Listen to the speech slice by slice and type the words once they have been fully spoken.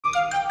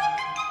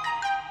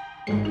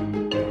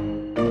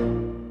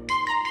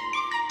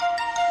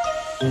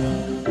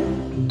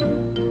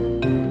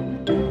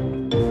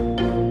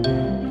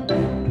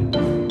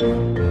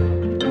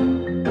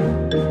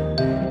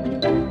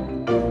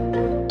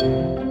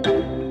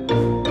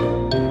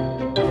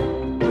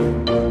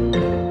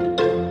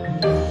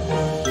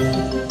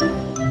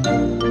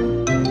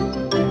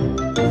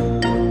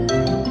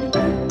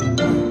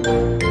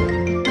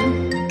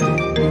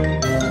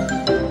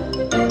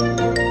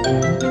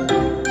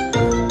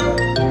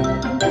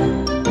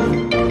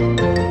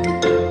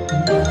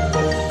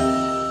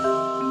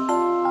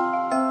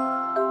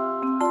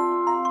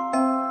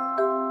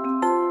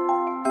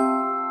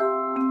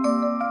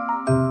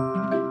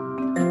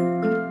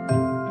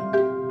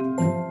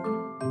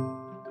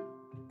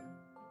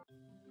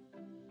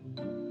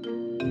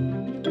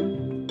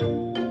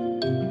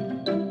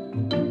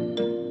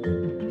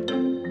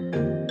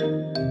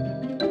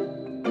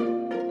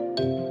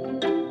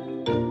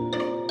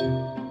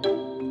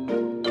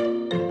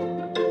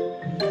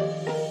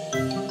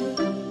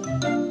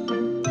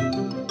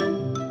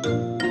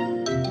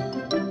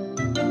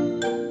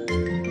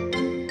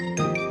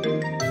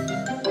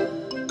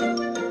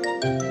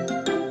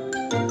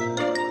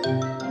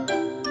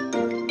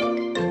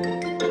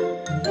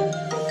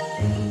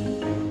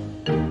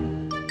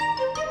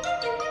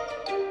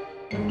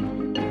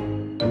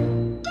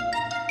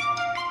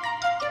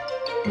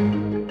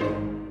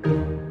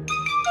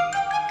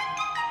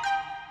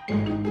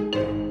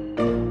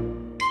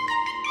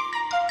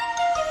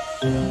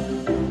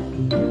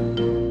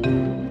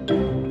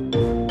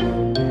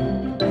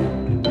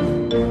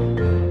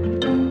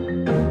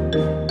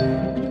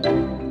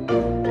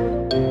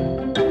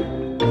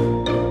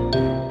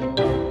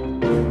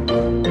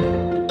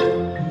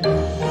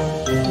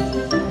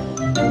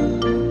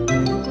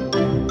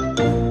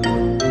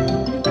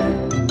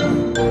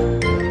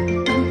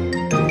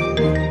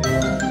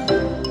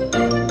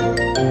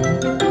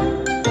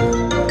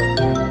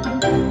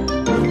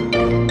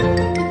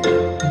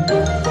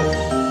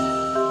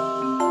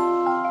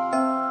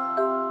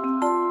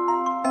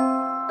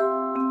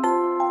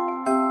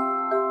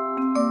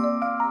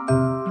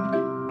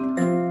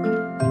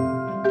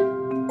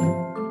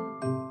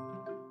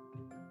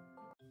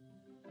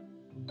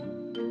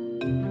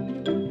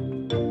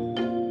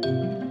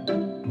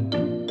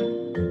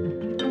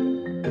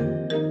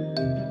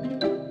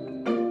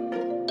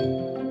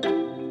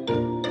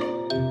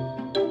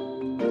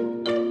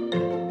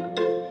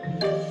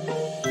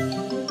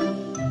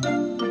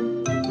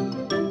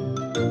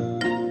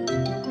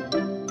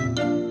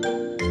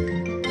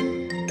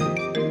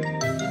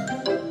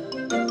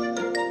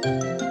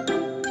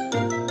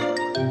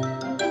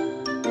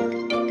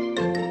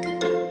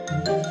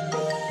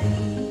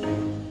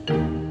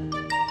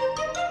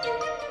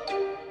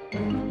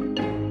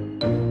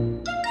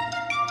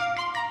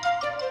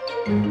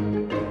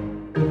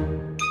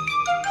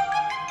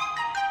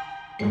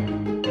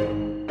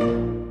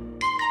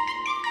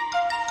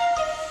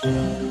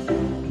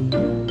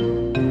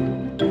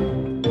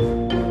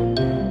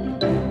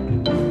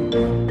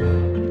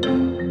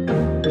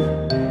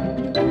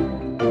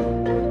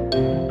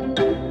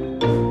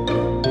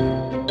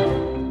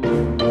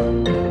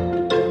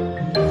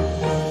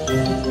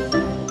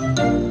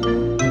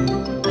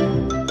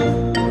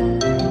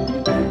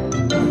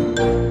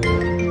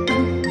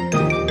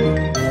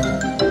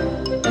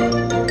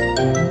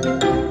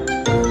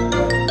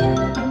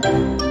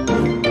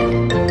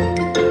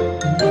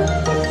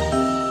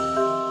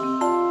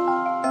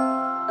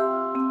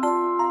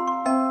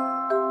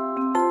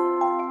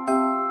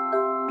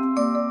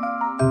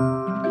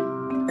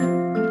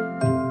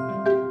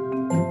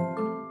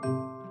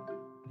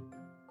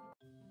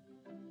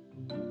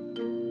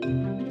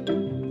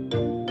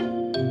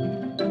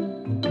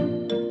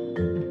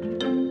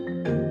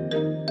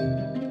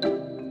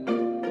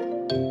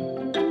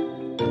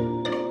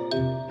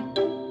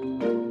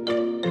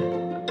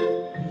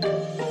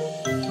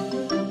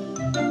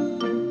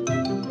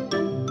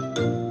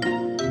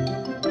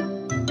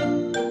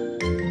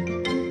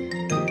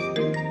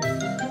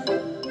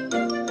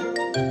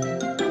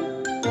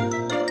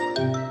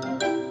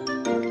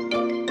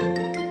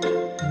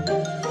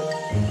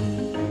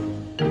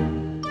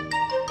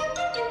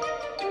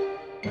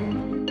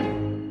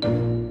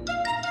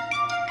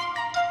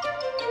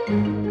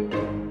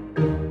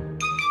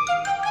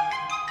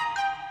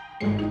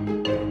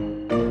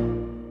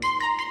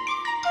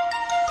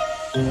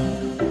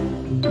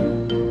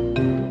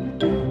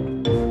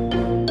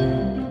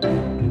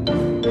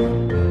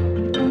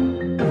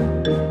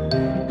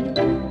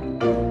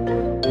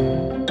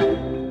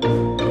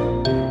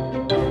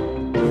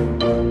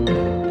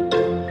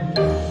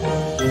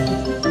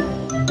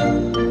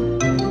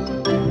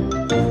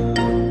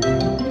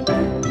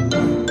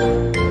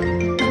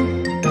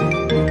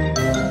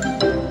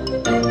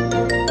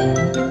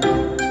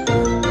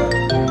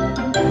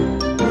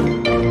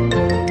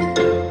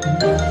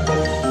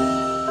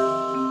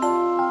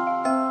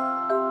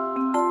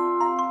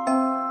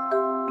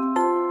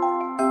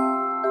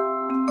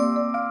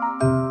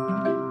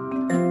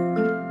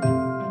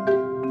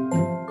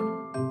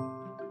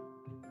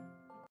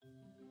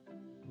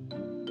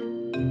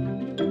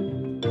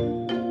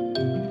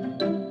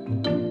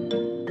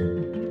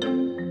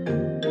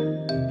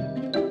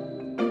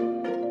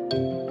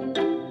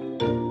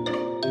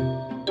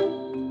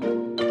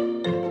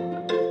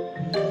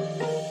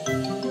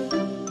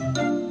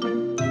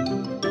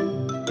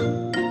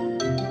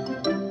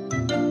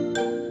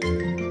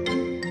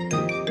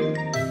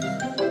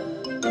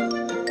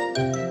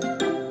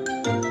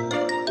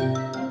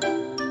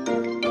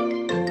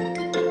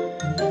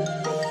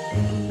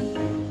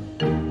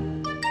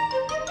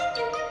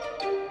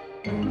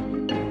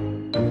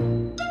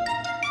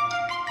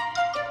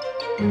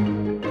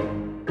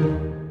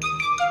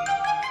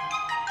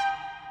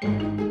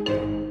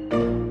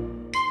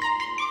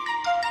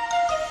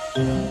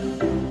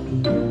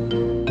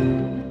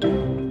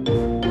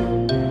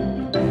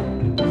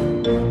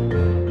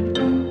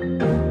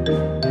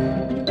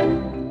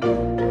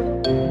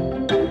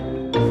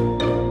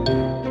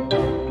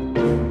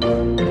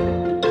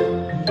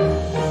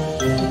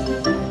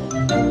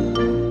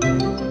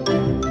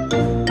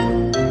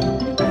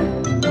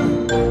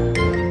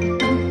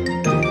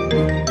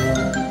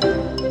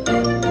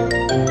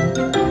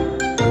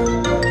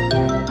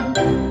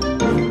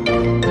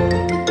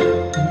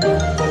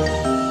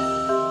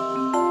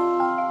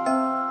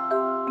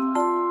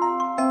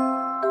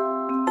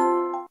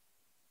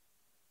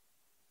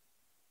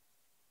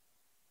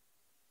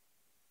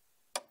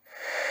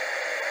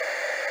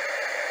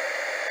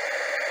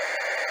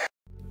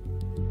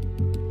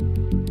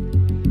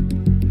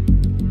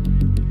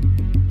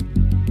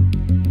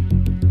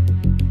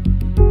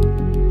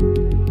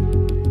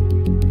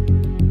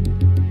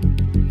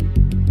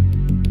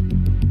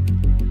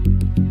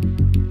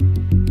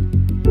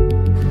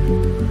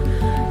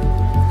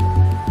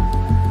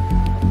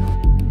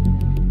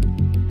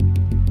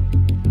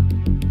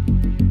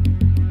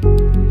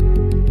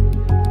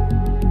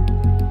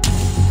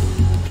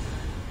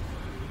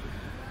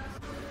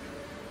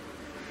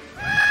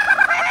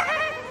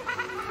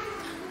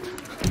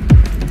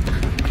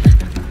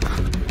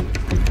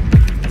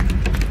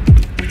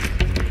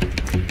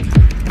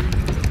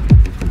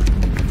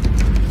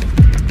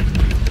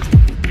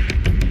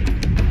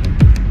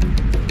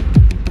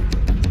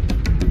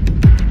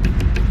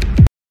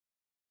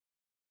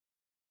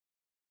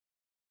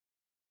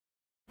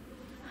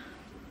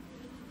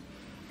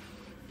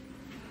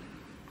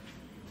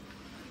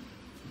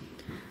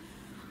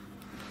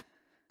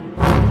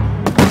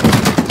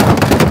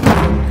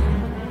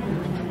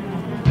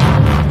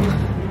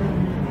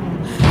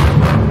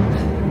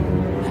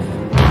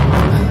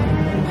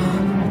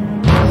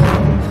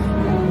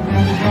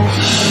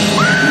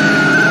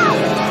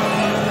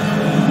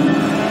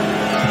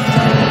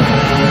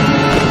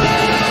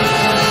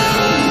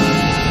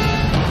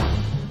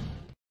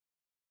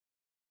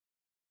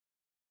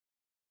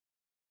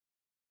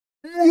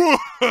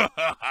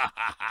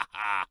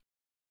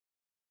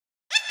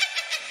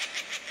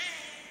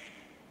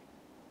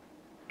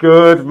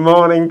Good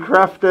morning,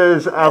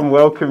 crafters, and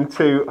welcome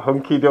to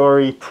Hunky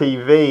Dory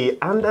TV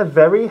and a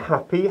very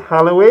happy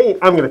Halloween.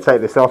 I'm going to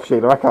take this off,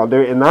 Sheila. I can't do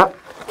it in that.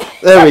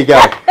 There we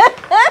go.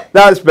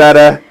 That's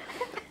better.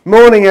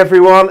 Morning,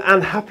 everyone,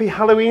 and happy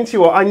Halloween to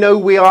you all. I know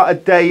we are a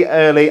day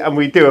early, and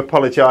we do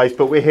apologise,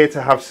 but we're here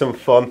to have some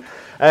fun.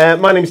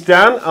 My name's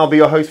Dan. I'll be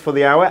your host for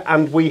the hour,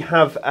 and we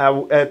have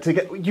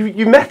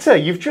you met her.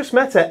 You've just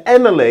met her,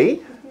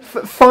 Emily.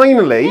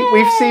 Finally, Yay!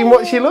 We've seen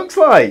what she looks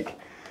like.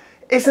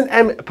 Isn't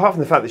apart from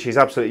the fact that she's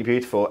absolutely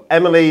beautiful,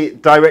 Emily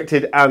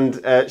directed and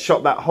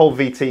shot that whole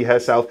VT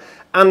herself,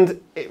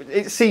 and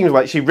it seems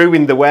like she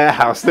ruined the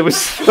warehouse. There was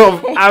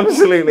stuff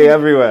absolutely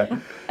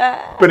everywhere,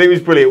 but it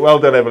was brilliant. Well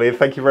done, Emily, and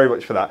thank you very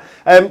much for that.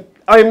 I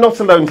am not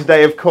alone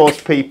today, of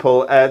course,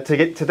 people.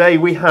 Today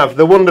we have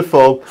the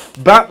wonderful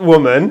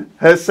Batwoman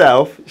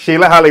herself,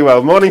 Sheila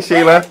Halliwell. Morning,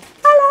 Sheila.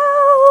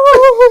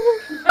 Hello.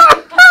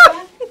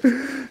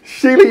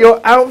 Sheila,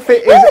 your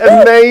outfit is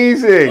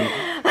amazing.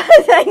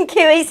 Thank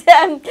you.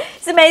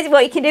 It's amazing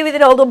what you can do with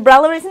an old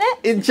umbrella, isn't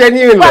it?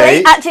 Genuinely. Well,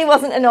 it actually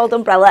wasn't an old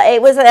umbrella.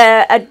 It was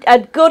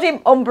a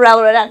good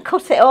umbrella, and I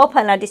cut it up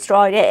and I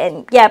destroyed it.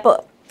 And yeah,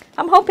 but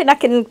I'm hoping I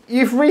can...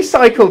 You've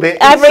recycled it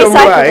I've in some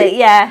recycled way. It,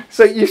 yeah.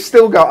 So you've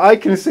still got, I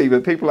can see,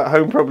 but people at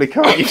home probably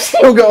can't. You've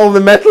still got all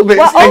the metal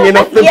bits hanging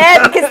off the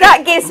back. Because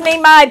that gives me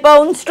my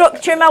bone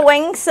structure in my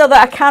wings so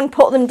that I can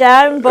put them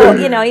down. But,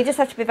 you know, you just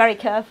have to be very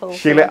careful.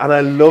 Sheila, and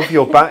I love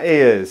your bat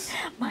ears.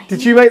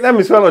 Did you make them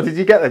as well, or did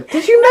you get them?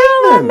 Did you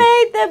make them?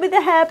 I made them with a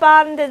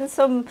hairband and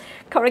some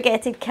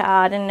corrugated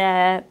card and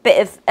a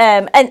bit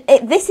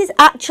of... this is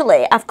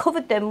actually, I've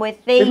covered them with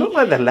the... They look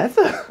like they're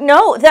leather.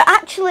 No, they're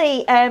actually,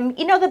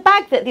 you know the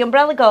bag that the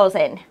umbrella goes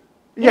in?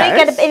 You know, you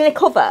get it in the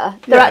cover.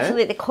 They're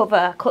actually the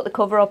cover. Cut the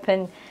cover up,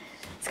 and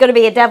it's going to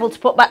be a devil to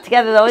put back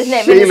together though, isn't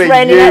it? Sheila, it's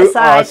raining you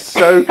outside. are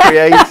so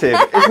creative.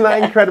 Isn't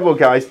that incredible,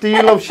 guys? Do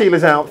you love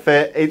Sheila's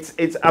outfit?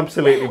 It's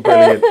absolutely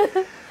brilliant.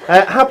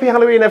 Happy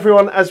Halloween,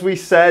 everyone. As we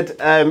said,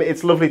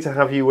 it's lovely to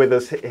have you with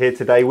us here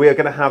today. We are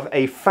going to have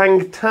a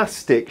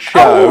fantastic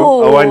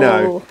show. Oh I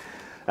know.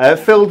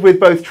 Filled with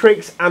both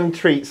tricks and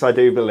treats, I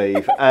do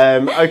believe.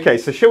 Okay,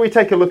 so shall we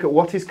take a look at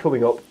what is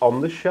coming up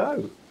on the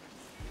show?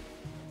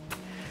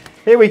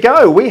 Here we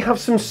go. We have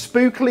some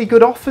spookily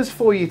good offers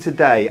for you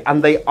today,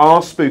 and they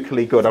are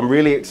spookily good. I'm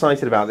really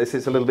excited about this.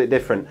 It's a little bit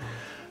different.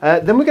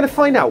 Then we're going to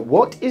find out,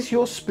 what is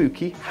your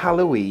spooky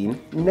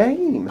Halloween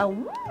name? Oh.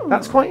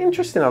 That's quite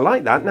interesting. I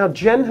like that. Now,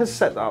 Jen has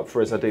set that up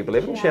for us, I do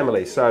believe, hasn't she,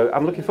 Emily? So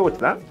I'm looking forward to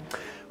that.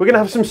 We're going to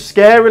have some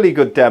scarily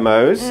good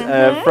demos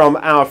from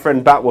our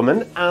friend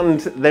Batwoman,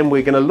 and then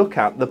we're going to look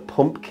at the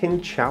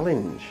Pumpkin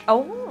Challenge.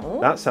 Oh.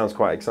 That sounds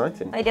quite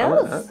exciting. It I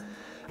like does. that.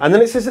 And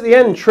then it says at the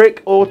end,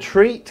 trick or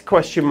treat,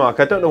 question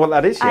mark. I don't know what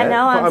that is yet, I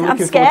know, but I'm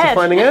looking scared.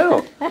 forward to finding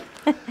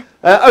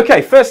out.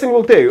 Okay, first thing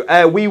we'll do,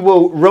 we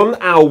will run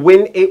our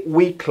Win It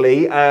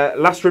Weekly.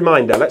 Last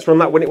reminder, let's run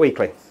that Win It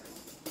Weekly.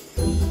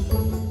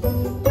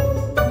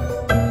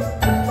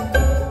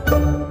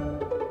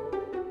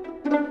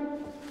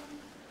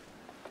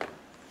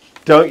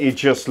 Don't you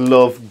just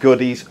love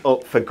goodies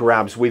up for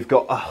grabs? We've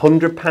got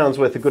 £100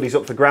 worth of goodies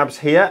up for grabs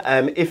here.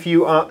 If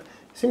you are,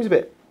 seems a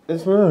bit,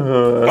 it's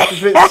a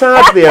bit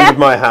sad at the end of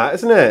my hat,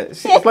 isn't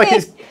it? It's like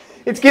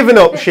it's given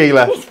up,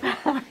 Sheila. It's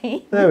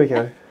fine. There we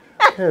go.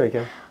 There we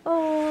go.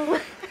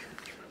 Oh.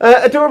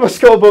 Adorable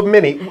Scoreboard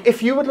Mini.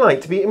 If you would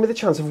like to be in with a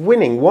chance of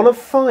winning one of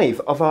 5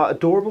 of our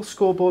Adorable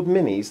Scoreboard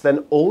Minis,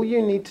 then all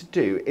you need to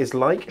do is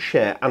like,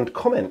 share and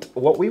comment.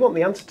 What we want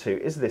the answer to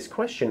is this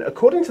question.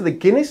 According to the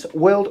Guinness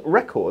World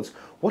Records,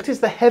 what is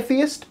the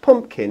heaviest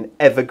pumpkin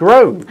ever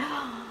grown?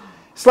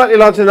 Slightly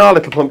larger than our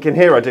little pumpkin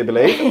here, I do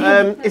believe.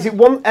 Is it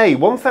A,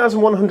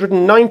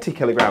 1,190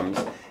 kilograms?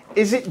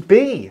 Is it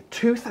B,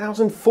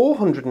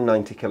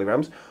 2,490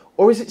 kilograms?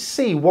 Or is it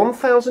C,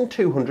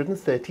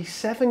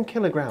 1,237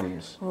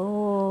 kilograms?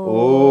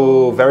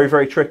 Oh, very,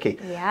 very tricky.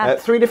 Yeah.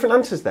 3 different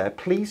answers there.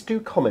 Please do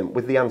comment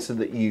with the answer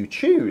that you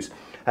choose.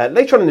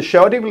 Later on in the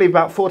show, I do believe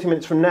about 40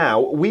 minutes from now,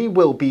 we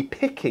will be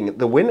picking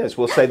the winners.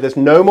 We'll say there's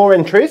no more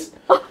entries.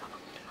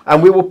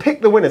 And we will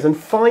pick the winners, and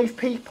 5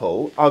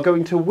 people are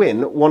going to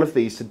win one of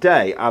these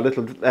today. Our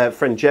little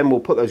friend Jem will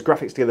put those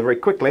graphics together very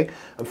quickly,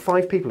 and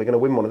 5 people are going to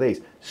win one of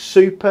these.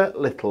 Super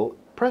little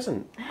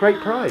present.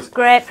 Great prize.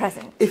 Great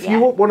present. If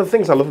you want, one of the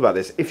things I love about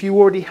this, if you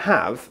already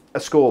have a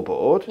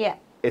scoreboard,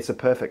 it's a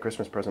perfect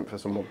Christmas present for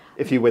someone.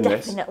 If you win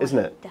this, isn't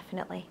it?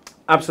 Definitely.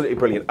 Absolutely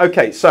brilliant.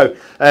 Okay, so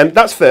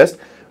that's first.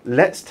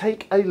 Let's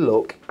take a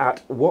look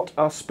at what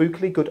our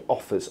spookily good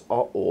offers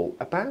are all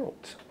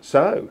about.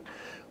 So,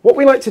 what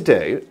we like to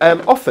do,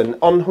 often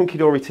on Hunky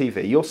Dory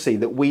TV, you'll see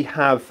that we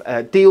have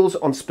deals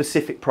on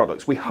specific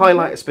products. We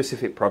highlight a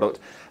specific product,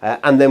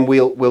 and then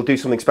we'll do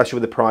something special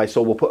with the price,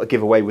 or we'll put a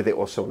giveaway with it,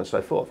 or so on and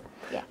so forth.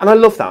 Yeah. And I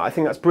love that. I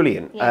think that's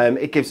brilliant. Yeah.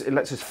 It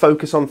lets us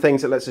focus on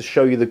things. It lets us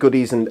show you the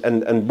goodies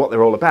and what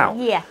they're all about.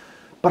 Yeah.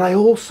 But I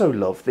also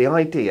love the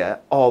idea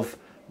of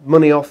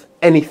money off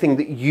anything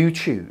that you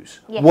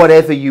choose,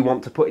 whatever you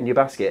want to put in your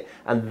basket,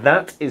 and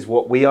that is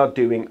what we are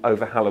doing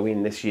over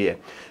Halloween this year.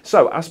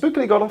 So our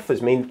Spookily God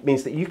offers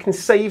means that you can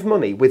save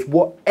money with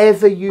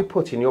whatever you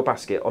put in your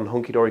basket on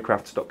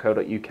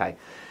hunkydorycrafts.co.uk.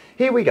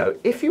 Here we go.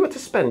 If you were to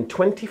spend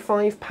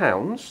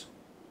 £25,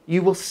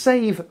 you will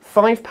save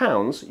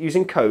 £5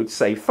 using code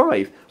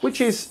SAVE5, which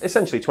is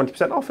essentially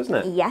 20% off, isn't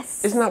it?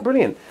 Yes. Isn't that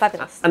brilliant?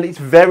 Fabulous. And it's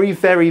very,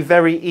 very,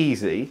 very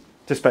easy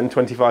to spend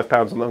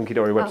 £25 on the Hunky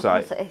Dory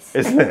website,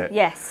 isn't it?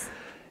 Yes.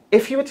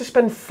 If you were to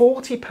spend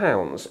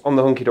 £40 on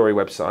the Hunky Dory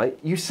website,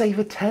 you save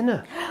a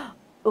tenner.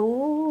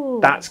 Ooh.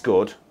 That's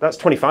good. That's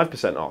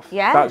 25% off.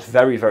 Yeah. That's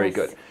very, very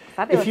good.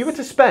 Fabulous. If you were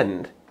to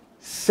spend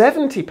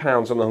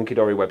 £70 on the Hunky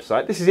Dory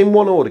website, this is in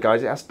one order,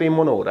 guys, it has to be in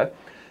one order,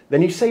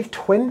 then you save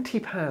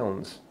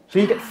 £20. So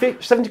you get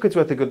 70 quid's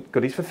worth of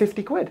goodies for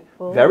 50 quid.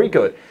 Ooh. Very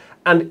good.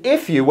 And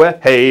if you were,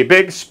 hey,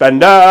 big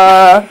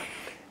spender,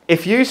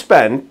 if you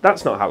spend,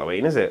 that's not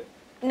Halloween, is it?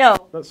 No.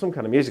 That's some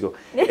kind of musical.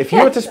 If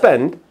you were to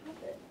spend,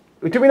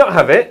 do we not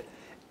have it?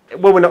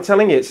 Well, we're not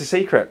telling you, it's a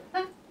secret.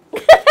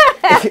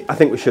 I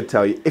think we should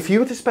tell you. If you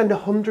were to spend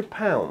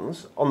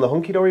 £100 on the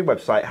Hunky Dory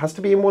website, it has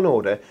to be in one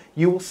order,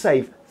 you will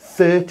save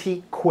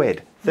 30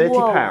 quid.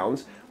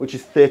 £30, which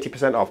is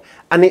 30% off.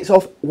 And it's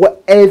off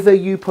whatever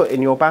you put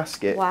in your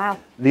basket. Wow.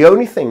 The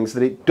only things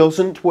that it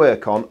doesn't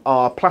work on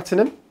are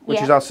Platinum, which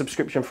is our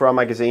subscription for our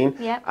magazine,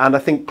 and I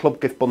think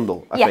Club Gift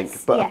Bundle, I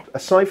think. But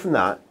aside from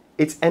that,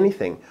 it's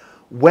anything,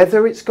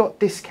 whether it's got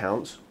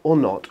discounts or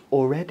not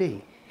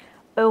already.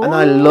 Ooh. And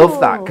I love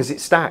that because it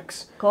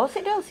stacks. Of course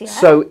it does, yeah.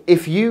 So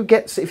if you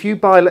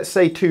buy, let's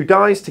say, 2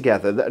 dies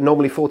together that are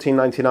normally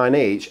 $14.99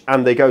 each,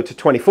 and they go to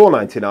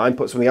 $24.99,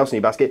 put something else in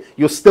your basket,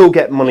 you'll still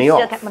get money off.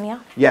 Still get money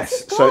off.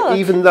 Yes. So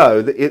even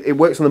though it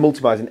works on the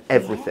multi-buys and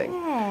everything.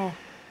 Yeah.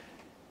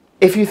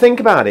 If you think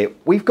about it,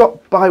 we've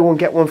got buy one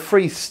get one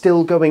free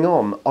still going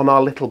on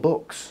our little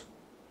books.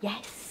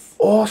 Yes.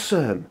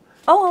 Awesome.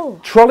 Oh.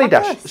 Trolley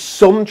Dash.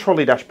 Some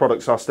Trolley Dash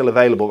products are still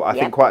available, but I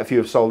think quite a few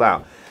have sold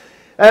out.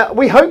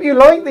 We hope you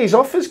like these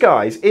offers,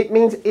 guys. It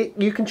means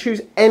you can choose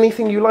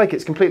anything you like.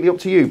 It's completely up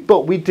to you.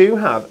 But we do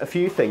have a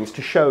few things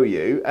to show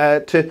you,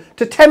 to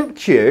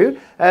tempt you,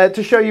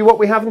 to show you what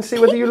we have and see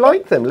whether you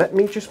like them. Let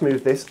me just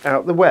move this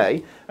out the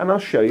way, and I'll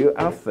show you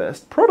our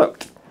first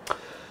product.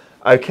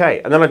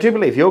 Okay, and then I do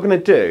believe you're going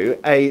to do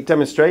a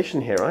demonstration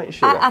here, right,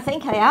 Sheila? I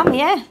think I am,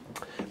 yeah.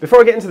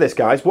 Before I get into this,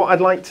 guys, what I'd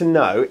like to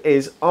know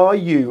is, are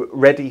you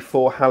ready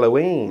for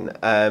Halloween?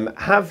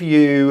 Have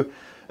you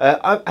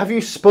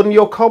spun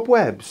your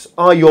cobwebs?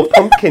 Are your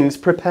pumpkins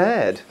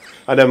prepared?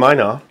 I know mine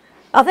are.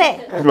 Are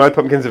they? My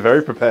pumpkins are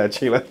very prepared,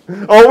 Sheila.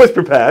 Always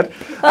prepared.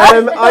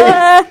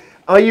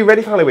 Are you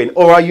ready for Halloween?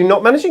 Or are you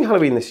not managing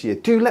Halloween this year?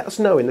 Do let us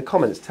know in the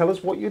comments. Tell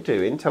us what you're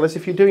doing. Tell us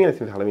if you're doing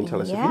anything for Halloween.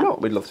 Tell us if you're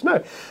not. We'd love to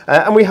know.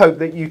 And we hope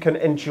that you can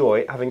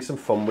enjoy having some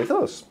fun with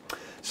us.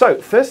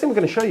 So, first thing we're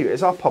going to show you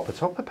is our Popper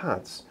Topper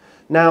pads.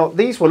 Now,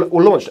 these were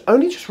launched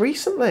only just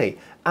recently.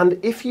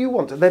 And if you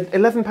want, they're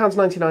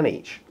 £11.99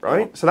 each,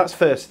 right? Yeah. So that's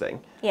first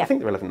thing. Yeah. I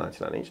think they're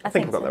 £11.99 each. I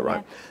think I've got that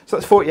right. Yeah. So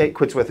that's 48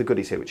 quid's worth of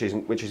goodies here, which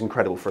is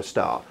incredible for a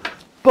start.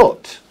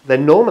 But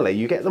then normally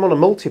you get them on a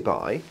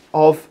multi-buy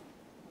of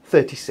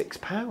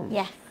 £36.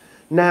 Yeah.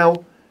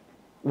 Now,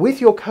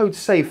 with your code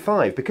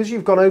SAVE5, because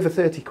you've gone over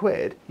 30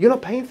 quid, you're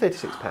not paying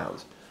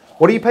 £36.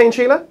 What are you paying,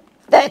 Sheila?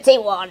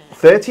 31.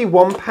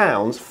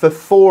 £31 for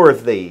 4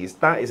 of these.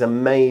 That is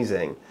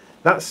amazing.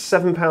 That's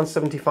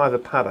 £7.75 a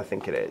pad, I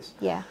think it is.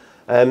 Yeah.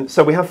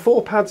 So we have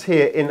 4 pads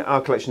here in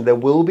our collection. There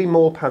will be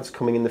more pads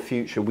coming in the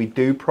future. We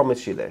do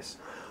promise you this.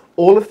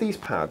 All of these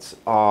pads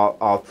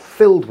are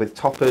filled with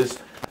toppers,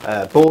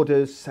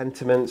 borders,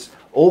 sentiments,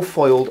 all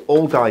foiled,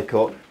 all die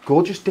cut.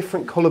 Gorgeous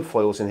different coloured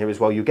foils in here as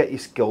well. You get your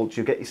golds,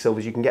 you get your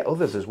silvers, you can get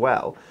others as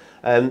well.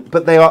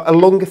 But they are a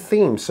longer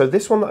theme. So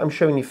this one that I'm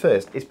showing you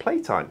first is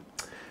Playtime,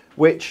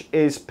 which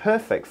is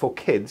perfect for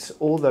kids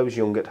or those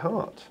young at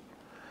heart.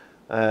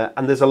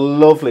 And there's a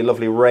lovely,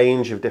 lovely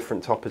range of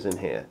different toppers in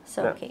here.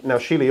 So cute. Now,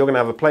 Sheila, you're going to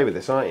have a play with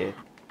this, aren't you?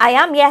 I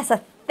am, yes.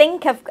 I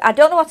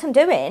don't know what I'm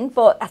doing,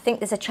 but I think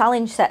there's a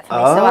challenge set for me,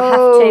 so I have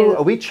to...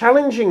 Are we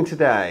challenging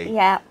today?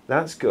 Yeah.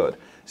 That's good.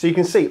 So you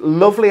can see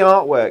lovely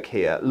artwork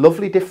here,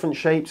 lovely different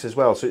shapes as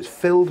well. So it's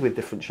filled with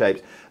different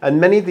shapes, and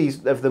many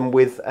of them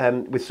with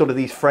sort of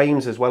these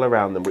frames as well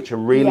around them, which are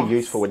really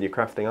useful when you're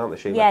crafting, aren't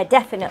they, Sheila? Yeah,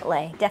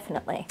 definitely,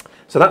 definitely.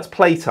 So that's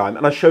Playtime,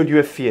 and I showed you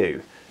a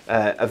few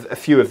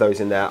of those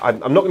in there.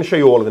 I'm not going to show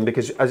you all of them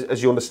because,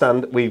 as you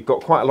understand, we've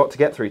got quite a lot to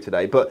get through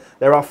today. But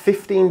there are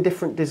 15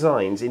 different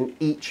designs in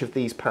each of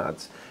these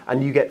pads,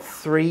 and you get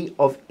 3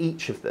 of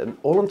each of them,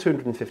 all on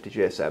 250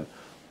 GSM.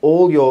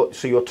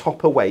 So your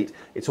topper weight,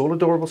 it's all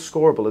adorable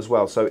scoreable as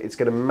well, so it's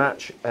going to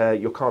match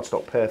your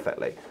cardstock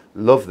perfectly.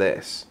 Love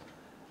this.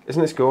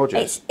 Isn't this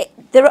gorgeous?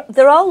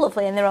 They're all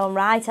lovely in their own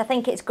right. I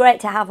think it's great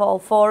to have all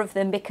 4 of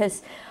them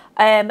because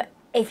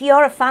if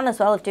you're a fan as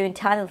well of doing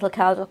tiny little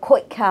cards or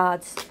quick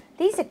cards,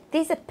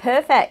 these are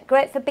perfect.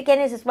 Great for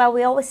beginners as well.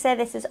 We always say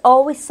this, there's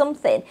always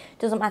something,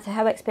 doesn't matter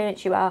how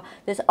experienced you are,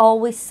 there's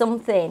always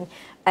something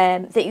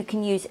that you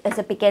can use as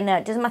a beginner.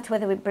 It doesn't matter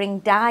whether we bring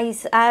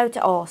dies out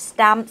or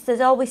stamps, there's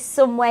always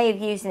some way of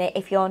using it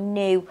if you're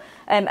new.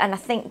 And I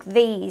think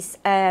these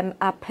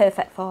are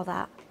perfect for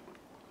that.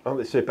 Oh,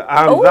 they're super.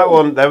 And that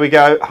one, there we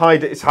go.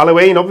 It's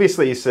Halloween,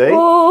 obviously, you see.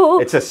 Ooh.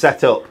 It's a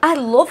setup. I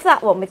love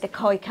that one with the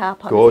koi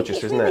carp on.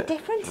 Gorgeous, isn't really it?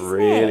 Different, isn't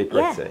really it?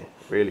 pretty. Yeah.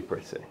 Really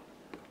pretty.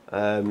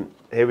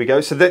 Here we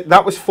go. So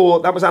that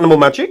was Animal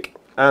Magic,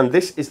 and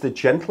this is the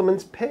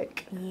Gentleman's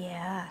Pick.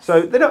 Yeah.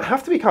 So they don't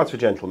have to be cards for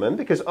gentlemen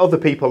because other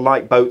people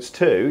like boats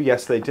too.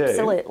 Yes, they do.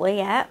 Absolutely,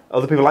 yeah.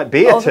 Other people like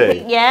beer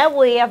too. Yeah,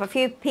 we have a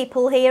few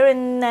people here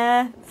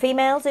and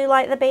females who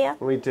like the beer.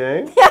 We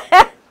do.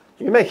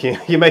 You're making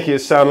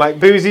us sound like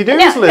boozy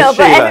doozlers, no,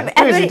 Sheila.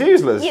 Boozy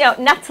doozlers. You know,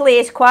 Natalie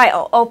is quite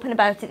open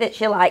about it that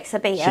she likes a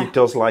beer. She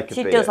does like a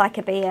beer. She does like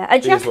a beer,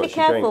 and she has to be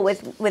careful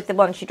with the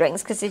one she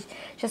drinks because she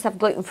just have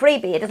gluten-free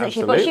beer, doesn't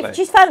Absolutely. she? But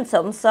she's found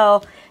some,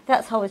 so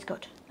that's always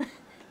good.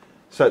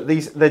 So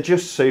they're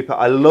just super.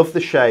 I love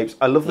the shapes.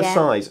 I love the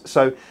size.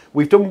 So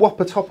we've done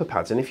Whopper topper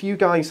pads, and if you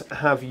guys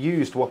have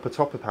used Whopper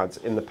topper pads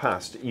in the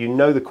past, you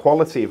know the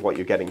quality of what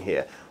you're getting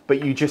here.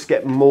 But you just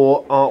get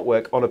more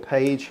artwork on a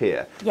page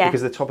here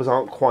because the toppers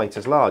aren't quite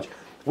as large.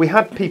 We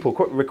had people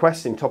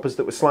requesting toppers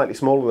that were slightly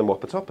smaller than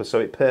Whopper toppers, so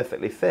it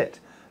perfectly fit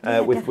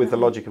with the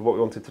logic of what we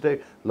wanted to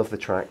do. Love the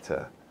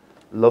tractor.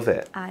 Love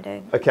it. I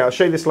do. Okay, I'll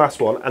show you this last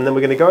one, and then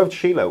we're going to go over to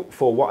Sheila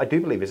for what I do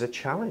believe is a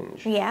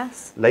challenge.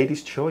 Yes.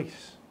 Ladies'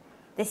 choice.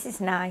 This is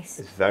nice.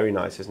 It's very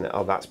nice, isn't it?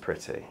 Oh, that's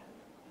pretty.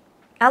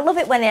 I love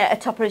it when a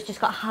topper has just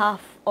got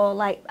half or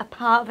like a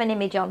part of an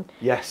image on.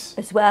 Yes.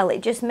 As well.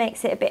 It just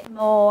makes it a bit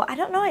more, I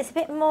don't know, it's a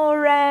bit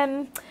more...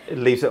 it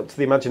leaves it up to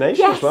the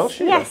imagination as well,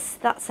 Sheila. Yes,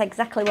 that's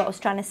exactly what I was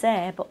trying to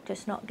say, but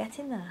just not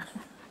getting there.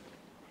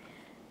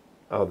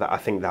 Oh, I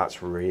think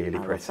that's really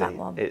pretty. Love that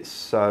one. It's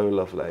so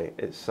lovely.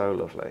 It's so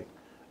lovely.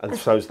 And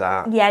so's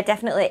that. Yeah,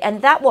 definitely.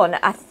 And that one,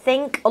 I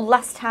think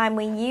last time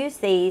we used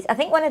these, I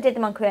think when I did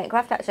them on Create and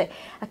Craft actually,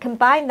 I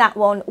combined that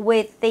one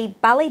with the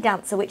Ballet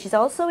Dancer, which is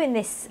also in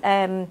this,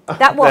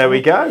 that one. There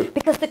we go.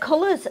 Because the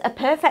colours are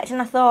perfect,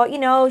 and I thought, you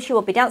know, she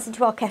will be dancing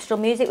to orchestral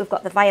music, we've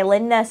got the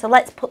violin there, so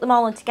let's put them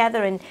all in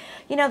together. And,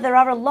 you know, there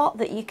are a lot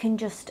that you can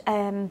just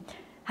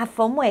have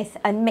fun with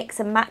and mix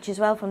and match as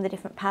well from the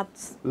different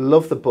pads.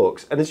 Love the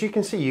books, and as you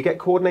can see, you get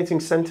coordinating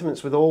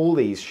sentiments with all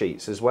these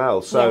sheets as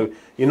well. So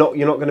you're not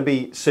going to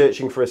be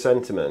searching for a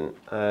sentiment.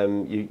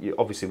 You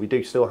obviously we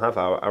do still have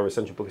our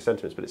essential book of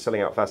sentiments, but it's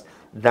selling out fast.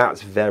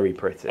 That's very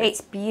pretty.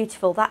 It's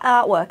beautiful. That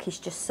artwork is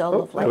just so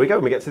lovely. There we go.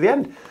 And we get to the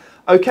end.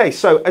 Okay,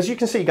 so as you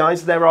can see,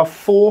 guys, there are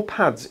 4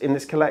 pads in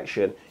this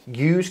collection.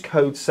 Use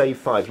code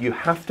SAVE5. You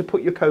have to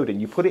put your code in.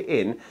 You put it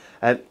in,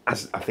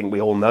 as I think we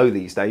all know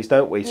these days,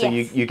 don't we? So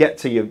you get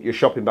to your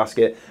shopping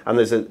basket, and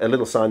there's a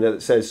little sign there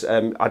that says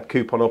add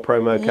coupon or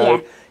promo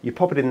code. You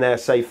pop it in there,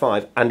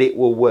 SAVE5, and it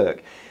will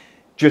work.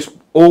 Just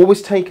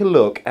always take a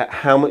look at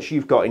how much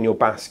you've got in your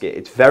basket.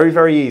 It's very,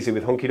 very easy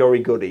with Hunky Dory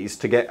Goodies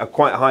to get a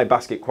quite high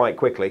basket quite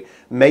quickly.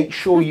 Make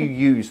sure you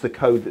use the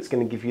code that's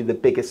going to give you the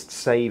biggest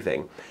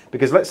saving.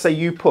 Because let's say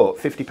you put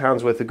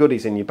 £50 worth of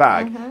goodies in your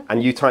bag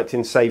and you typed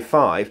in save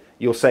 5,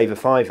 you'll save a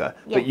fiver.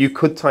 But you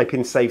could type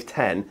in save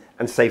 10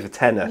 and save a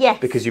tenner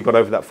because you've got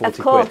over that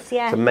 40 quid.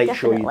 So make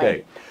sure you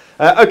do.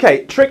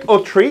 Okay, trick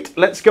or treat.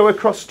 Let's go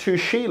across to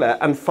Sheila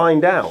and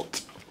find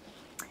out.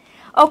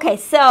 Okay,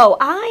 so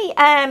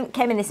I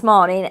came in this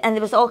morning and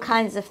there was all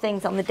kinds of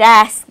things on the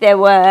desk. There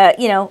were,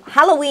 you know,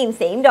 Halloween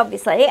themed,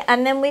 obviously,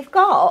 and then we've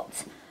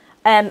got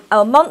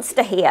a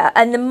monster here,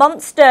 and the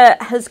monster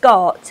has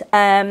got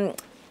a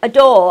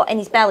door in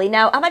his belly.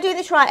 Now, am I doing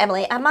this right,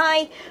 Emily? Am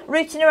I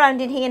rooting around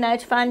in here now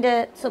to find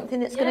something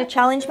that's going to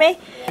challenge me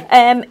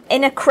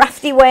in a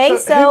crafty way?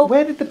 So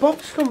where did the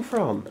box come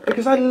from?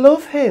 Because I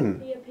love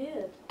him. He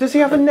appeared. Does he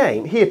have a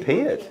name? He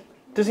appeared.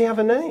 Does he have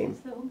a name? It's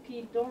the hunky,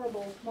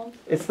 adorable monster.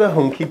 It's the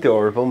hunky,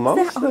 adorable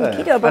monster.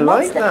 Hunky adorable I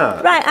like monster.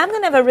 that. Right, I'm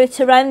going to have a root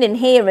around in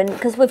here, and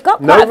because we've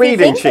got No quite a few reading,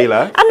 things.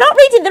 Sheila. I'm not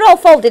reading, they're all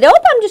folded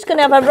up. I'm just going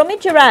to have a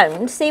rummage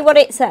around, see what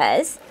it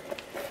says.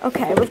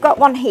 Okay, we've got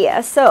one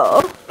here,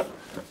 so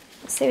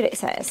let's see what it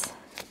says.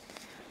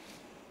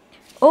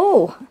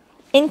 Oh,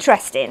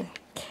 interesting.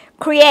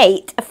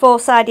 Create a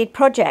four-sided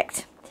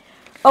project.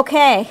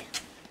 Okay.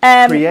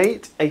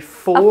 Create a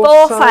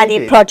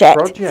four-sided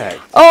project.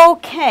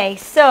 Okay,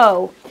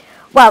 so,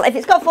 well, if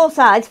it's got four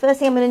sides, first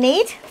thing I'm going to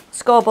need,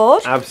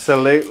 scoreboard.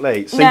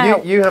 Absolutely. So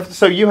Now-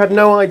 you had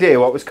no idea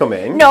what was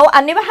coming. No,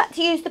 I knew I had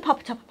to use the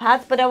Popper Topper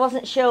pads, but I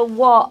wasn't sure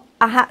what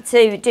I had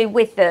to do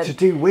with them. To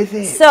do with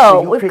it.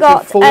 So, you're we've creating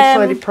got, a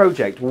four-sided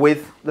project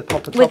with the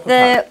Popper With Topper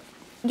pack.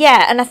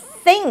 yeah, and I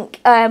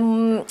think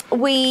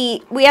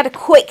we had a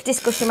quick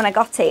discussion when I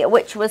got here,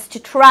 which was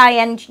to try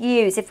and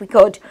use, if we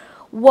could,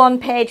 one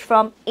page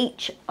from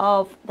each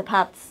of the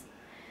pads.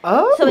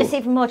 Oh. So it's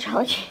even more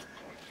challenging.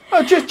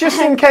 Oh, just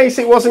in case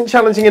it wasn't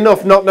challenging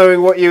enough, not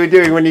knowing what you were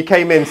doing when you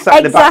came in, sat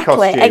in the back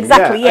costume.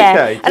 Exactly, yeah.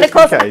 Okay, and of just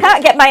course, in I case.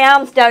 can't get my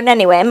arms down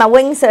anyway. My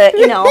wings are,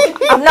 you know,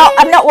 I'm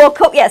not woke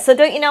up yet. So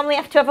don't you normally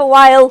have to have a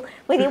while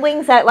with your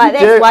wings out like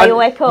this while you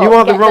wake up? You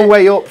are the Get wrong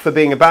way up for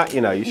being a bat, you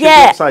know. You should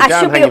Yeah, be upside I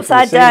down, should be hanging from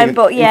upside the ceiling. down,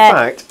 but yeah.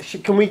 In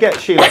fact, can we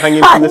get Sheila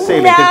hanging from the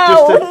ceiling?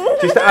 'Cause No.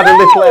 just to add a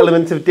little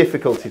element of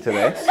difficulty to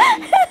this.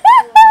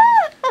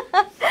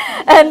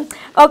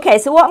 Okay,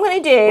 so what I'm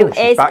going to do Oh,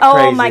 she's is, back oh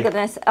crazy. my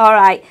goodness, all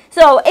right.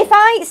 So if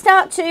I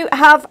start to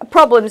have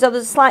problems or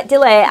there's a slight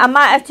delay, I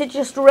might have to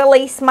just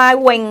release my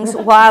wings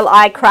while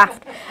I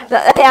craft.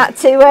 That I had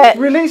to,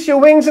 Release your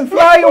wings and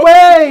fly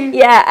away!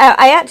 yeah,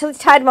 I actually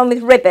tied them on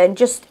with ribbon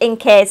just in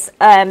case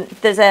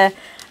there's a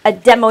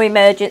demo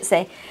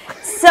emergency.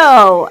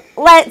 So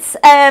let's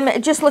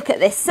just look at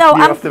this. So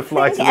You I'm have to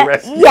fly to the thinking-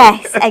 rescue.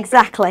 Yes,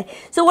 exactly.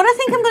 So what I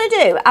think I'm going to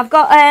do, I've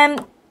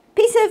got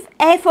piece of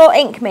A4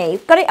 ink me,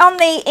 got it on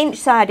the inch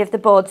side of the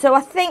board. So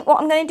I think what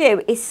I'm going to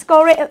do is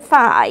score it at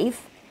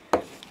 5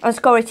 and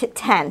score it at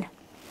 10.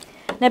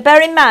 Now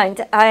bear in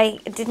mind, I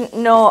didn't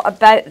know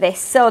about this,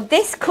 so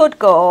this could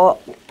go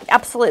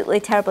absolutely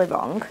terribly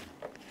wrong.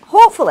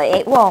 Hopefully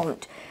it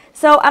won't.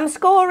 So I'm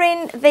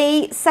scoring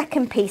the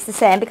second piece the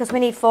same because we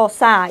need 4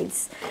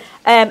 sides.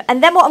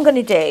 And then what I'm going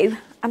to do,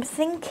 I'm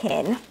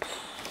thinking,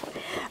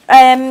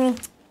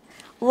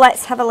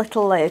 let's have a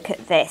little look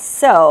at this.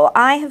 So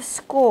I have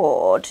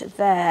scored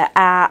there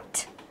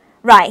at,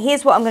 right,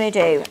 here's what I'm going to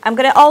do. I'm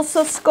going to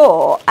also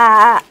score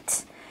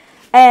at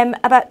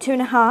about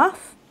 2.5.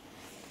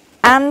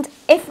 And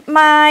if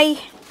my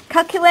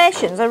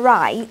calculations are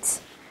right,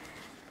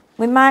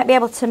 we might be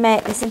able to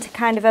make this into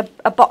kind of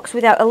a box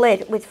without a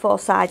lid with 4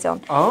 sides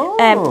on. Oh.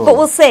 But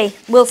we'll see.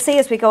 We'll see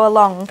as we go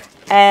along.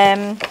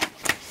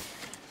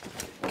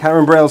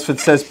 Karen Brailsford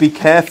says, be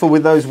careful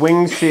with those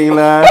wings,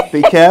 Sheila.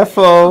 Be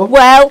careful.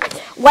 Well,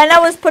 when I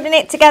was putting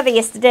it together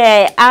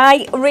yesterday,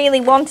 I really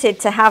wanted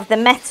to have the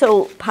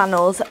metal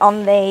panels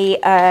on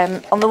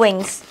the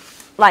wings,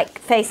 like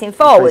facing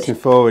forward. Facing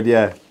forward,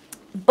 yeah.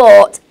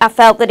 But I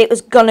felt that it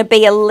was going to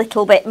be a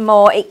little bit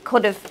more. It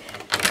could have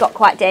got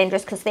quite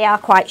dangerous because they are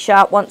quite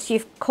sharp once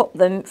you've cut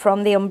them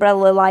from the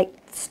umbrella-like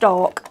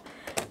stalk.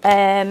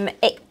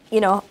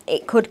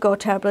 It could go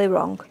terribly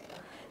wrong.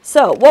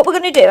 So what we're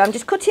going to do, I'm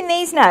just cutting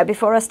these now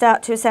before I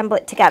start to assemble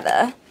it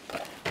together.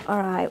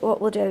 All right,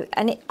 what we'll do,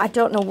 and I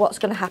don't know what's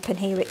going to happen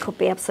here. It could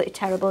be absolutely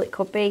terrible. It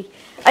could be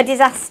a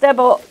disaster,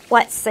 but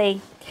let's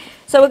see.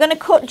 So we're going to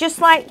cut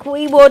just like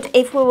we would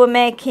if we were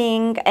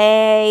making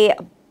a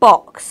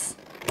box.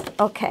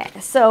 Okay,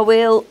 so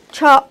we'll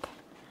chop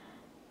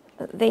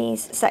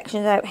these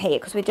sections out here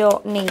because we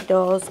don't need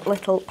those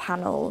little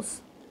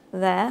panels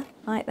there,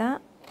 like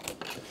that.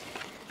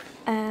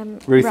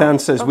 Ruth Ann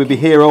says, we'd be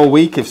here all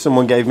week if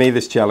someone gave me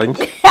this challenge.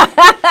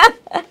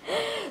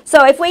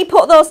 So if we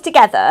put those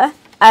together,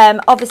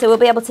 obviously we'll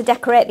be able to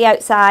decorate the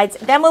outsides.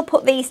 Then we'll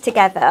put these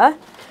together.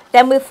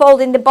 Then we'll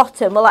fold in the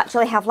bottom. We'll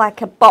actually have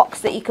like a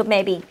box that you could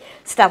maybe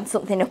stand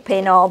something up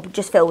in or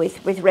just fill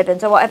with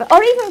ribbons or whatever.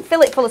 Or even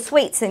fill it full of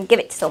sweets and give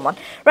it to someone.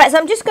 Right, so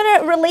I'm just going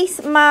to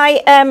release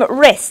my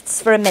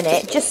wrists for a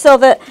minute just so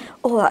that...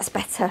 Oh, that's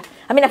better.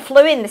 I mean, I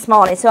flew in this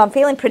morning, so I'm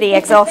feeling pretty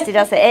exhausted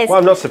as it is. Well,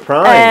 I'm not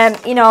surprised.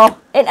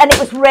 And it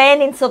was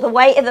raining, so the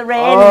weight of the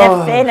rain and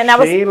everything, and I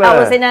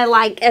was in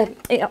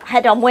a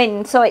head-on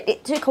wind, so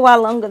it took a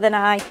while longer than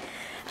I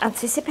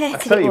anticipated. I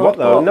tell it you would, what,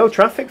 though, but- no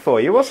traffic for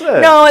you, wasn't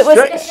there? No, it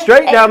was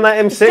straight down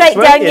that M6. Straight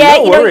weren't down, you? yeah.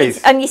 No You know,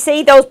 worries. and you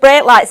see those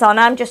brake lights on.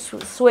 I'm just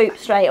swoop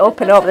straight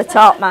up and over the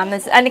top, man.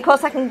 And of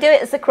course, I can do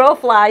it as the crow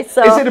flies.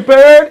 So Is it a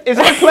bird? Is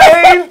it a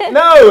plane?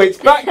 No, it's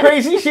Bat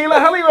Crazy Sheila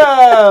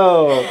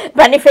Halliwell.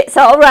 benefits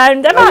all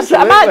round. I might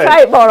Absolutely.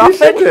 try it more You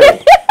should often.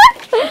 do.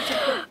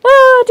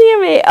 Oh dear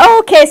me.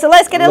 Okay, so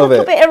let's get a Love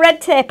little it. bit of red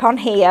tape on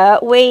here.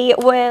 We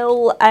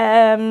will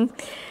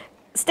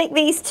stick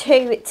these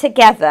two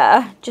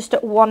together just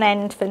at one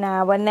end for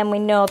now, and then we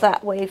know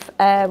that we've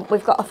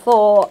got a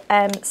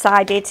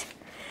four-sided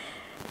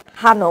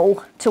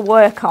panel to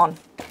work on.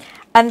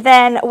 And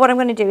then what I'm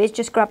going to do is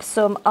just grab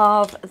some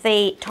of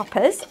the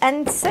toppers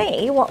and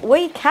see what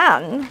we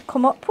can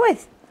come up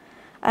with.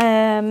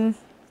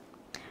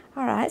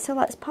 All right, so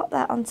let's pop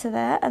that onto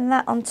there and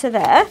that onto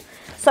there.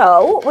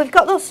 So we've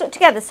got those stuck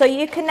together. So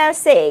you can now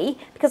see,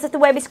 because of the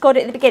way we scored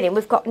it at the beginning,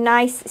 we've got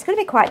nice, it's going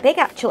to be quite big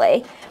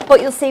actually,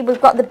 but you'll see we've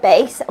got the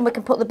base and we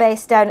can put the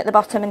base down at the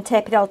bottom and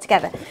tape it all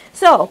together.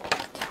 So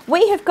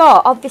we have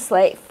got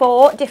obviously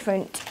 4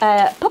 different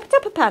pop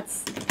topper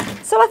pads.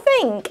 So I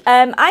think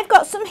I've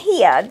got some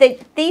here.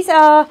 These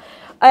are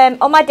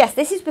on my desk.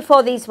 This is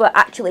before these were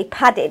actually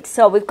padded.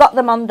 So we've got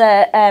them on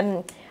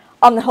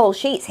the whole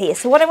sheets here.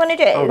 So what I'm going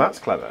to do... Oh, that's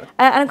clever.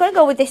 and I'm going to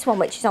go with this one,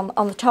 which is on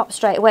the top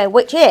straight away,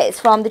 which is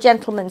from the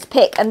Gentleman's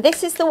Pick. And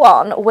this is the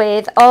one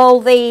with all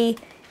the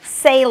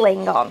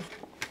sailing on.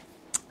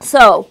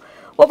 So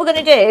what we're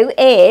going to do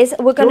is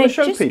we're going to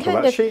show just people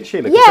kind that of... sheet,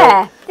 Sheila?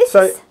 Yeah, this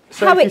So is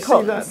how if you it see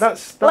comes.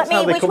 that's Let me,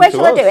 how they which come way to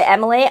shall I us. do it,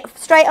 Emily?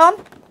 Straight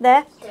on?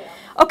 There?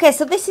 Okay,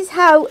 so this is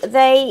how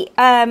they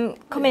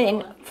come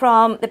in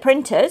from the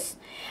printers.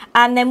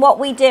 And then what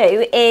we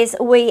do is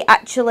we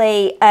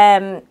actually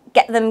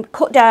get them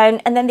cut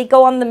down, and then they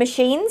go on the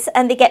machines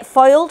and they get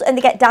foiled and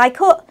they get die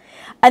cut,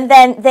 and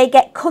then they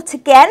get cut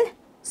again,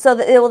 so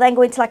that they will then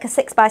go into like a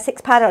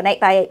 6x6 pad or an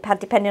 8x8 pad,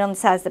 depending on the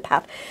size of the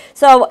pad.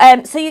 So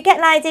so you get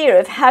an idea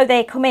of how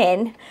they come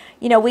in.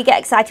 You know, we get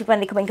excited when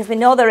they come in because we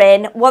know they're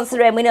in. Once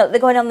they're in, we know that they're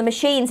going on the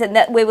machines and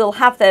that we will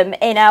have them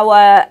in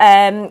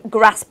our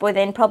grasp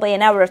within probably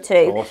an hour or two.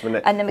 Awesome, isn't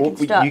it? And then we can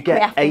start You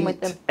get crafting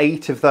with them.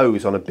 eight of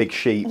those on a big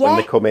sheet when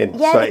they come in.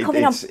 Yeah, so they come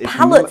in on it's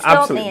pallets, don't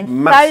absolutely they,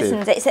 in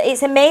massive. thousands.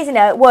 It's amazing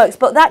how it works,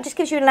 but that just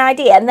gives you an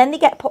idea, and then they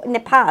get put in the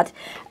pad.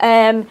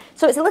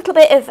 So it's a little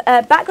bit of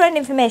background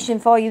information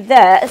for you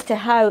there as to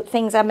how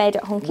things are made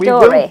at Hunky We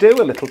Dory. will do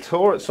a little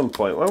tour at some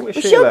point, won't we,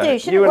 We Sheila? should do,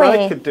 shouldn't you and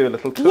we? I could do a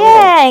little tour.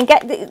 Yeah,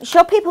 and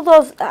show people those.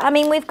 I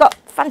mean, we've got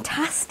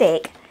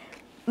fantastic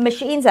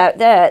machines out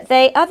there.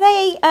 Are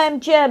they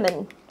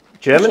German?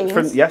 German machines?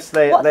 from yes,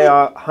 they What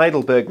are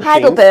Heidelberg machines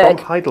Heidelberg.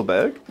 from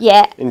Heidelberg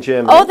Yeah. in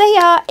Germany. Oh, they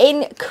are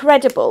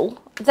incredible.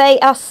 They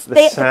are. The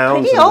They're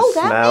sounds pretty and old, the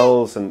aren't they?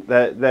 smells, and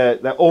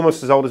they're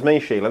almost as old as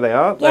me, Sheila. They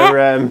are. Yeah.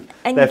 They're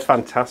And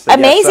fantastic.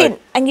 amazing. Yeah,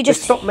 so And you they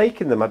just stopped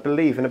making them, I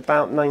believe, in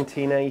about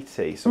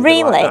 1980. Something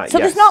really. Like that. So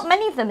yes. there's not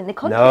many of them in the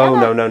country. No, are no,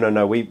 there? no, no,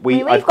 no. We've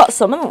I've- got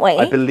some, haven't we?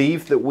 I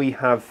believe that we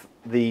have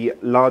the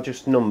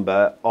largest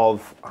number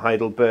of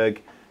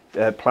Heidelberg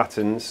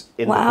platens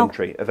in the Wow.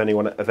 country of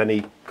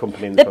any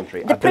company in the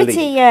country. I believe.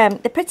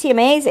 They're pretty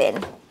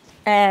amazing.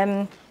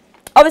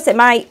 Obviously,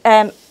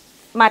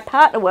 my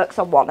partner works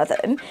on one of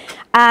them,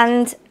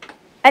 and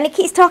he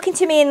keeps talking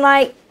to me in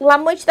like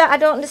language that I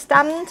don't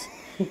understand.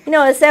 You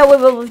know, say,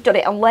 oh, we've done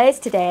it on lathes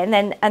today, and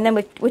then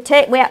we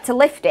had to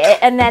lift it,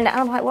 and then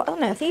I'm like, what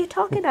on earth are you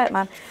talking about,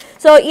 man?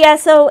 So yeah,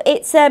 so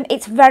it's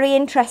very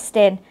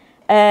interesting.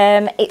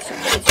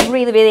 It's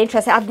really, really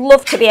interesting. I'd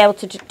love to be able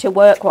to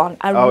work one.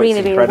 I really, it's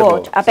really incredible.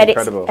 would. I It's bet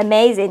incredible. it's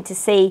amazing to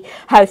see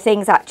how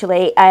things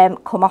actually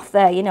come off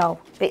there. You know,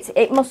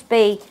 it must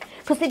be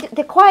because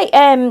they're quite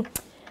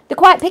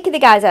picky, the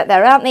guys out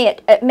there, aren't they?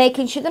 At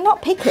making sure they're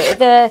not picky,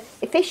 they're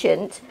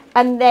efficient,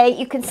 and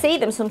you can see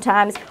them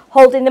sometimes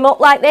holding them up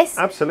like this.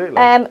 Absolutely.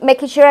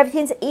 Making sure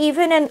everything's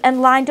even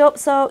and lined up.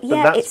 So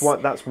yeah,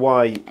 But that's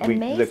why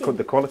amazing.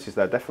 the quality's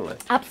there, definitely.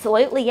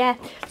 Absolutely, yeah.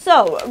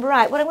 So,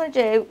 right, what I'm going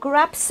to do,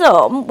 grab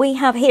some. We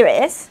have, here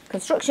it is,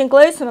 construction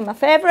glue, some of my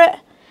favourite.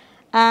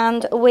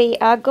 And we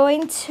are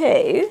going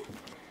to,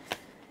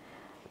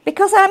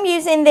 because I'm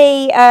using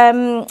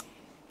the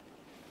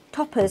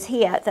toppers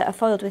here that are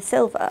foiled with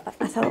silver,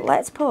 I thought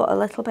let's put a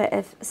little bit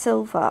of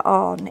silver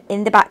on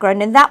in the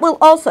background. And that will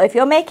also, if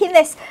you're making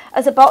this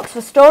as a box for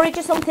storage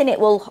or something,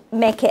 it will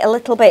make it a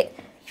little bit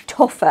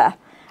tougher.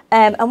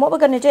 And what we're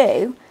going to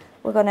do,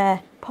 we're going to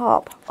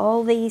pop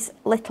all these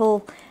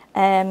little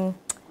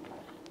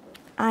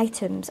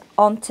items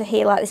onto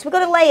here like this. We're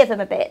going to layer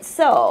them a bit.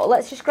 So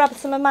let's just grab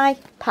some of my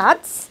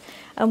pads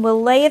and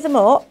we'll layer them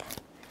up.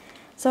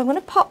 So I'm going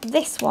to pop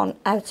this one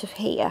out of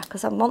here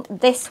because I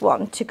want this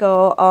one to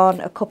go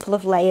on a couple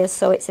of layers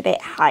so it's a bit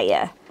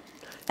higher.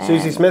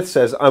 Susie Smith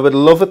says, I would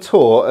love a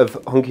tour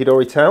of Hunky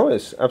Dory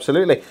Towers.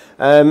 Absolutely.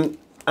 And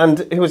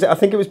who was it? I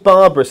think it was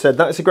Barbara said,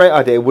 that's a great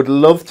idea. Would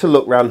love to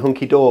look round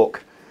Hunky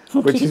Dork.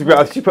 which is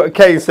right. She put a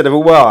K instead of a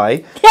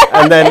Y,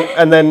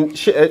 and then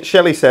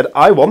Shelley said,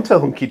 "I want a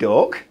hunky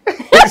dork."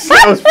 It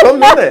sounds fun,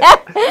 doesn't it?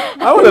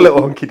 I want a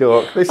little hunky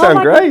dork. They sound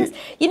great. Goodness.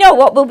 You know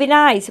what will be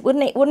nice,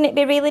 wouldn't it? Wouldn't it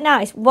be really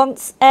nice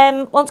once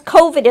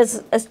COVID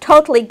has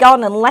totally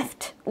gone and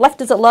left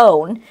us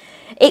alone?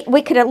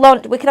 We could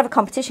have a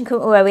competition,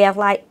 couldn't we, where we have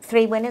like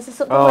 3 winners or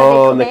something.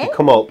 Oh, and they could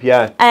come up,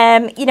 yeah.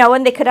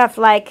 And they could have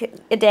like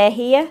a day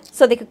here,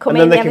 so they could come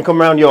in. And then they can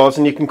come round yours,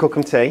 and you can cook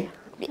them tea.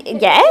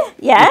 Yeah.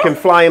 You can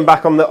fly them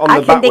back on the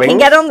bat wings. They can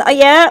get on.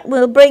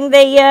 We'll bring the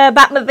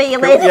Batmobile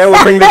in. Yeah,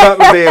 we'll bring the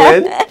Batmobile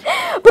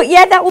in. But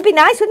yeah, that would be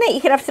nice, wouldn't it?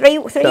 You could have three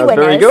winners.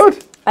 Very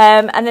good.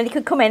 And then they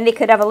could come in. They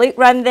could have a loop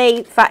round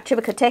the factory.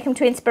 We could take them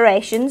to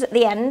Inspirations at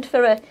the end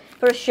for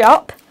a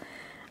shop.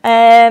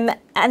 And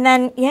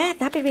then, yeah,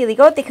 that'd be really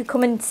good. They could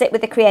come and sit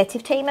with the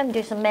creative team and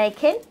do some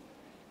making,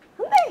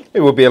 wouldn't they?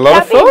 It would be a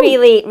lot of fun. That'd be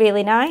really,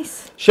 really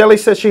nice. Shelley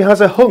says she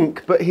has a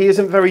hunk, but he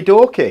isn't very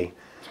dorky.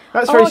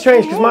 That's very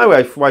strange, because my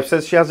wife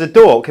says she has a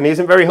dork and he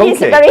isn't very hunky.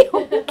 He isn't very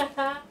hunky.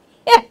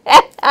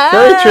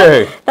 Very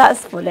true.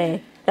 That's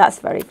funny. That's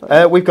very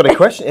funny. We've got a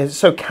question.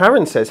 So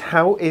Karen says,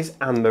 how is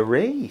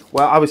Anne-Marie?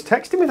 Well, I was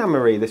texting with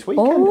Anne-Marie this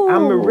weekend. Oh.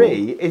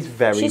 Anne-Marie is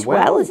very She's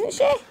well, isn't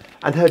she?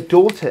 And her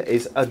daughter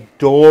is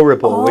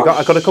adorable. Oh,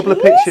 I got a couple of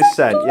pictures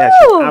sent. Yeah,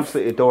 she's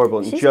absolutely adorable.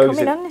 And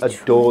Joseph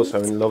adores her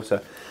and loves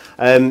her.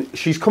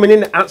 She's coming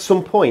in at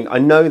some point. I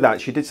know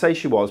that. She did say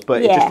she was,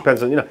 but it just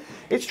depends on,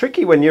 it's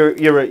tricky when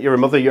you're a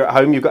mother, you're at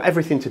home, you've got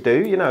everything to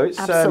do, it's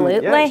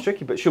absolutely. Yeah, it's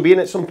tricky, but she'll be in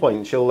at some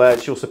point.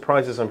 She'll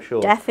surprise us, I'm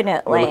sure.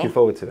 Definitely. We're looking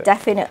forward to it.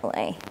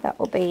 Definitely.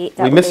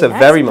 We miss her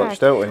very much,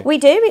 don't we? We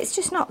do. It's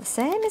just not the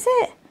same, is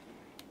it?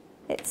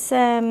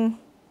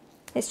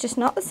 It's just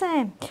not the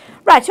same.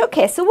 Right,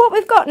 okay, so what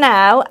we've got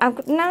now, I'm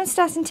now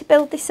starting to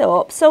build this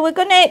up. So we're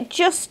going to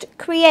just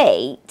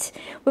create,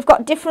 we've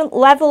got different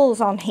levels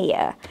on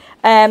here.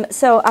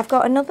 So I've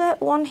got another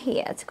one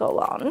here to go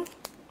on.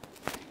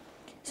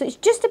 So it's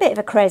just a bit of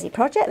a crazy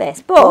project,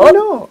 this. But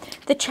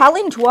the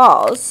challenge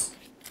was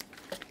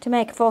to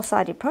make a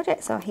 4-sided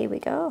project, so here we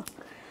go.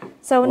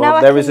 So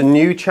now there is a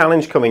new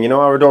challenge coming.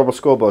 Our adorable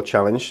scoreboard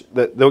challenge.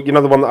 The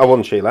one that I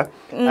won, Sheila.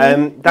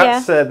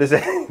 There's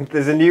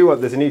a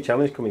new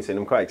challenge coming soon.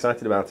 I'm quite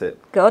excited about it.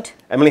 Good.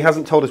 Emily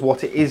hasn't told us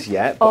what it is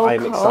yet, but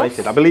I'm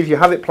excited. I believe you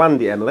have it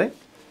planned, Emily.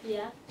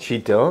 Yeah. She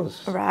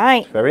does.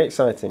 Right. It's very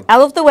exciting. I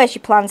love the way she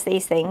plans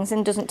these things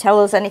and doesn't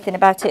tell us anything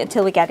about it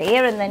until we get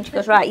here, and then she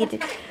goes, right,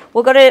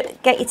 we're going to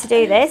get you to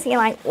do this. And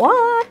you're like,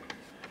 what?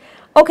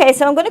 Okay,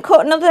 so I'm going to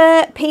cut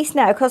another piece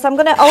now because I'm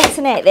going to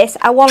alternate this.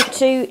 I want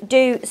to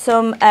do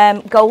some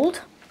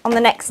gold on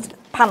the next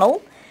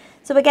panel.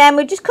 So again,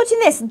 we're just cutting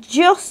this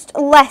just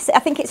less. I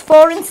think it's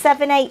 4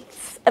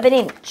 7/8 of an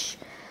inch.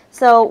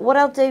 So what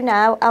I'll do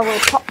now, I will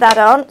pop that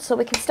on so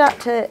we can start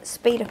to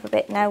speed up a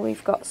bit now.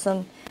 We've got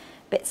some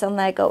bits on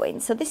there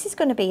going. So this is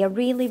going to be a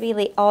really,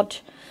 really odd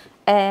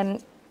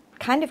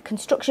kind of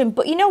construction.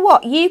 But you know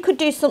what? You could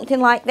do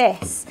something like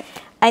this.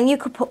 And you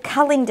could put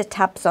calendar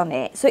tabs on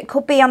it. So it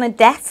could be on a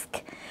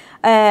desk.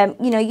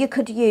 You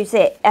could use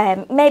it.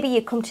 Maybe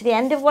you come to the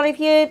end of one of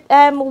your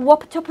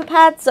Whopper Tupper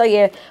pads or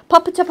your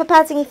Popper Tupper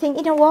pads and you think,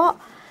 you know what?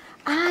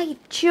 I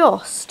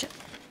just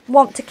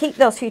want to keep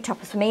those few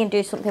toppers for me and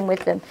do something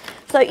with them.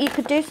 So you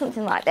could do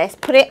something like this.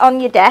 Put it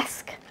on your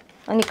desk,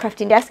 on your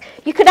crafting desk.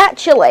 You could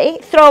actually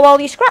throw all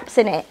your scraps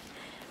in it.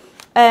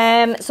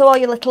 So all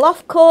your little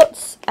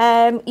offcuts,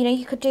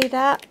 you could do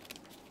that.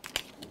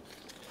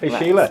 Hey, right.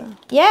 Sheila.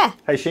 Yeah.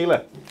 Hey,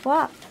 Sheila.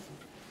 What?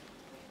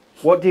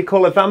 What do you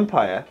call a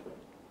vampire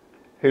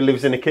who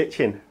lives in a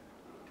kitchen?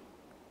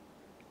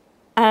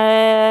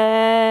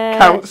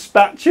 Count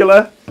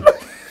Spatula.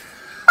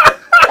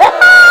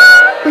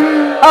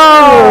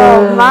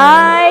 Oh,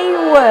 my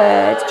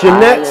word.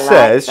 Jeanette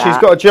says she's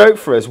got a joke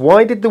for us.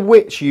 Why did the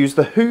witch use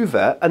the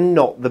hoover and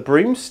not the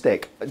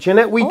broomstick?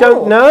 Jeanette, we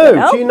don't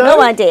know. Do you know?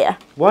 No idea.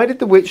 Why did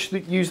the witch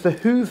use the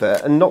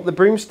hoover and not the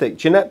broomstick?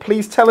 Jeanette,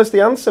 please tell us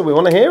the answer. We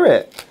want to hear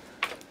it.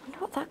 I wonder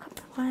what that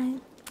could be.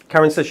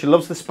 Karen says she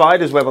loves the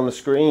spider's web on the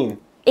screen.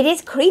 It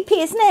is creepy,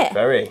 isn't it?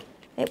 Very.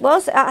 It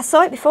was. I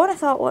saw it before and I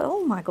thought, well,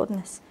 oh my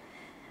goodness.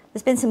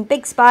 There's been some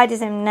big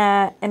spiders in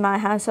my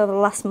house over the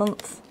last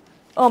month.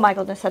 Oh my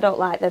goodness, I don't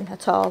like them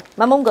at all.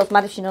 My mum goes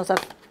mad if she knows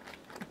I've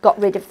got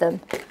rid of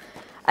them.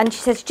 And she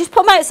says, just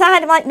put them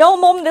outside. I'm like, no,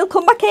 Mum, they'll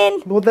come back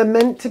in. Well, they're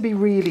meant to be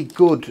really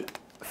good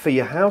for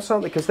your house,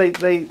 aren't they? Because they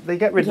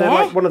get rid of them.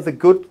 They're like one of the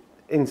good.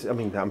 I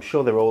mean, I'm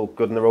sure they're all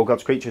good and they're all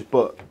God's creatures,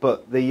 but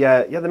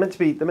they're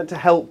meant to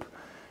help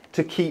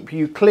to keep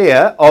you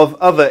clear of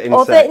other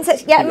insects. Other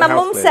insects. Yeah, my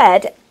mum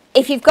said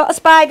if you've got a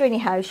spider in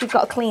your house, you've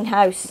got a clean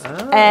house.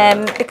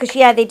 Because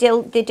they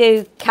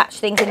do catch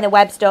things in the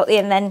webs, don't they?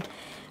 And then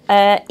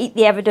eat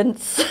the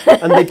evidence.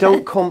 And they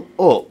don't come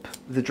up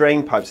the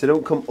drain pipes. They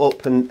don't come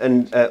up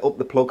and up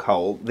the plug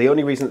hole. The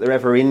only reason that they're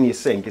ever in your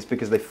sink is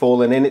because they've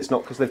fallen in. It's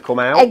not because they've come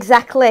out.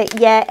 Exactly.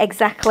 Yeah.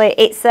 Exactly.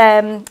 It's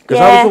because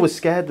I was always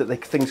scared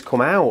that things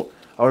come out.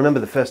 I remember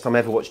the first time I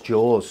ever watched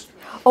Jaws.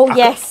 Oh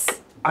yes.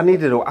 I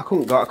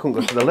couldn't go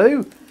to the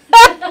loo.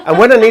 And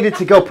when I needed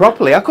to go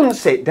properly, I couldn't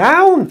sit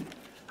down.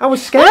 I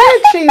was scared,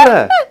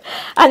 Sheila.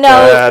 I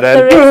know,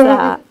 there is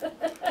that.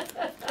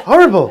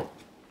 Horrible.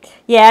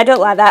 Yeah, I don't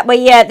like that. But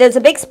yeah, there's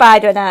a big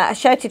spider and I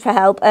shouted for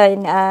help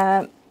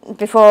and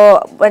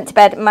before I went to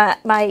bed. My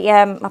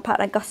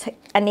partner got it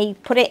and he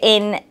put it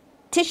in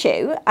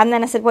tissue and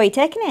then I said, "Where are you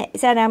taking it?" He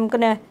said, "I'm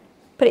going to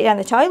put it down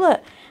the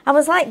toilet." I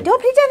was like,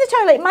 "Don't put it down the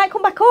toilet, it might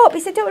come back up." He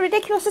said, "Don't be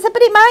ridiculous." I said,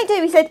 "But it might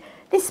do." He said,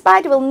 "This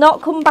spider will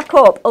not come back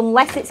up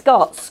unless it's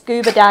got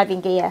scuba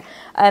diving gear."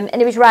 And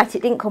he was right,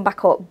 it didn't come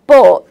back up.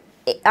 But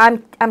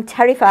I'm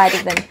terrified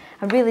of them.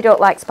 I really don't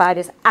like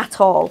spiders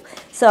at all.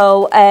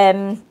 So,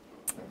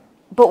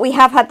 but we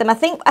have had them. I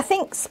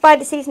think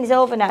spider season is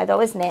over now, though,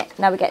 isn't it?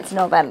 Now we get to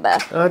November.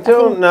 I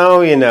don't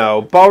know, you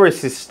know.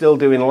 Boris is still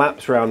doing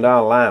laps around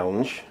our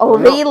lounge. Oh,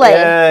 really?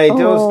 Yeah, he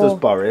does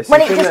Boris. When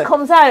it just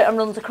comes out and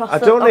runs across the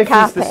carpet. I don't know if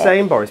he's the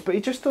same Boris, but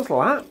he just does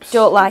laps.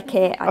 Don't like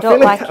it. I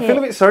don't like it. I feel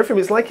a bit sorry for him.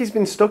 It's like he's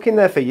been stuck in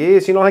there for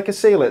years. You know, like a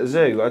seal at the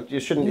zoo.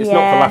 You shouldn't. It's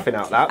not for laughing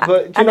at that,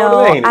 but do you know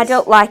what I mean? I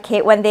don't like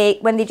it when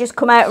they just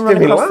come out and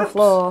run across the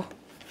floor.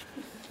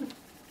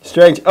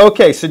 Strange.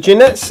 Okay, so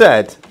Jeanette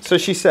said,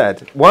 she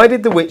said, why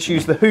did the witch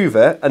use the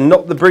hoover and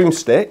not the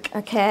broomstick?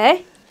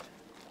 Okay.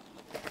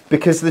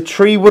 Because the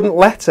tree wouldn't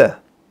let her.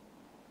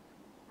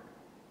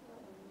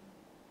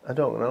 I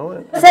don't know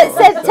it.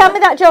 Tell me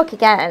that joke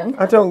again.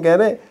 I don't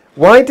get it.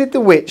 Why did the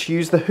witch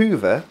use the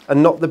hoover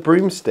and not the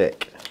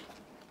broomstick?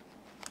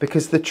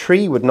 Because the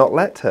tree would not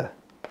let her.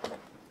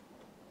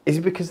 Is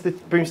it because the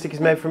broomstick is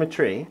made from a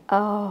tree?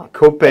 Oh.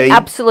 Could be. It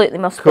absolutely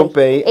must be. Could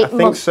be. I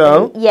think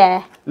so. Be.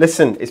 Yeah.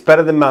 Listen, it's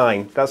better than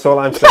mine. That's all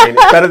I'm saying.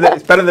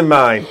 It's better than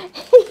mine.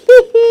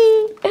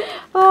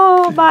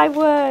 Oh, my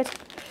word.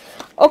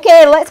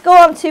 Okay, let's go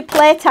on to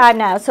playtime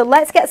now. So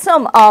let's get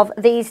some of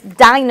these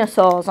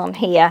dinosaurs on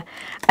here.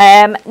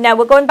 Now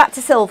we're going back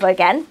to silver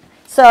again.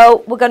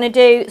 So we're going to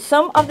do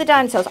some of the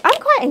dinosaurs.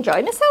 I'm quite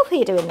enjoying myself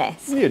here doing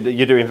this.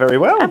 You're doing very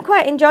well. I'm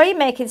quite enjoying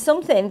making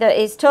something that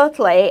is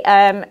totally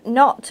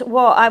not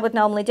what I would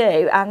normally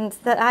do and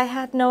that I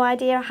had no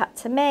idea I had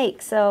to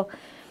make. So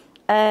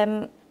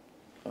my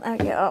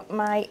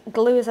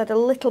glue has had a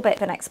little bit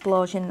of an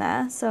explosion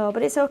there,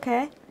 but it's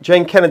okay.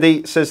 Jane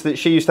Kennedy says that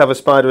she used to have a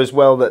spider as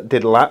well that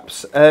did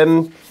laps.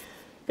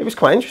 It was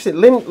quite interesting.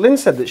 Lynn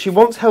said that she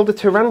once held a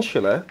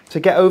tarantula to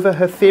get over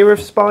her fear of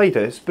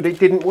spiders, but it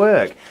didn't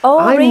work. Oh,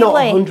 I'm not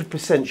really?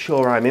 100%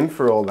 sure I'm in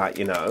for all that,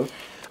 you know.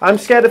 I'm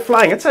scared of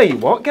flying. I tell you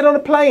what, get on a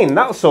plane.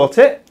 That'll sort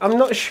it. I'm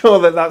not sure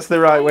that that's the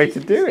right way to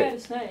do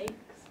it. Snakes.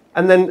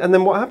 And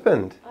then what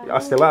happened? I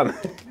still am.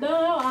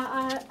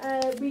 No,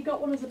 we got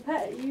one as a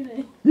pet at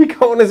uni. You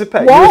got one as a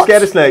pet? What? You were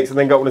scared of snakes and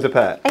then got one as a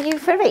pet? Are you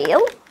for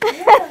real?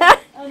 Yeah,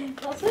 and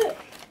that's it.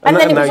 And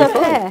then it was now you're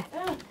okay.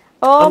 Yeah.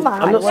 Oh my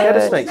I'm not scared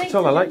of word. snakes at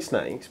all. I like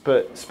snakes,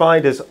 but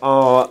spiders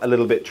are a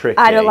little bit tricky.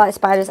 I don't like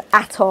spiders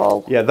at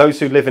all. Yeah, those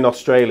who live in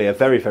Australia are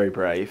very, very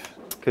brave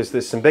because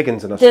there's some big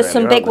ones in Australia. There's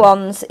some big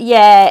ones.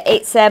 Yeah,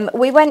 it's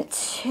we went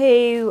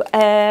to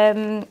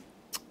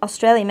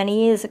Australia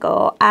many years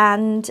ago,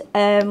 and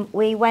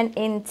we went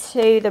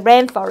into the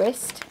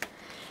rainforest.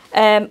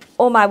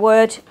 Oh my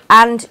word!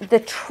 And the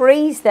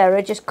trees there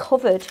are just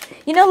covered.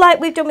 You know, like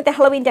we've done with the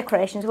Halloween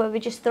decorations, where we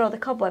just throw the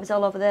cobwebs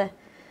all over the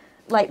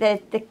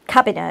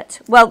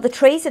cabinet. Well, the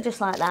trees are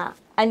just like that,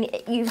 and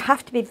you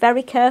have to be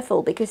very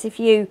careful because if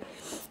you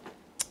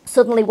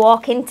suddenly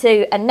walk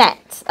into a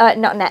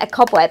a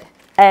cobweb,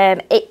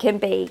 it can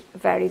be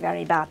very,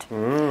 very bad.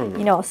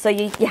 You know, so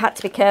you had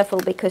to be careful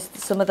because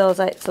some of those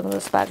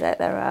spiders out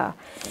there are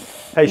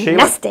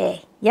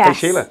nasty. Yes. Hey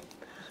Sheila,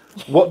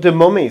 what do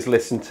mummies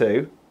listen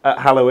to at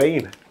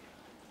Halloween?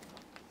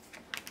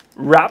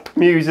 Rap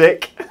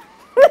music.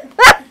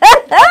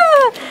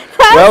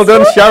 Well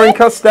done, Sharon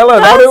Costello.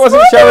 No, it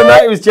wasn't Sharon,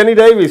 it was Jenny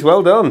Davies.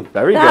 Well done.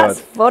 Very good. That's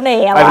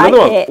funny. I have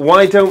like it.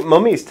 Why don't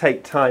mummies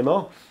take time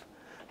off?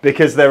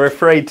 Because they're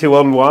afraid to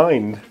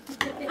unwind.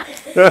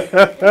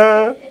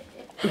 That's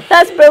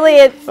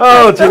brilliant.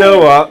 Oh, do you know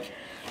what?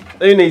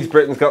 Who needs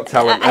Britain's Got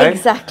Talent, eh?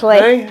 Exactly.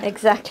 Eh?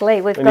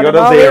 Exactly. We've When got you them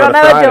got all us here here on on a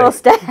our Friday.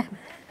 doorstep.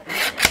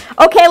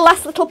 Okay,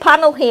 last little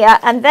panel here,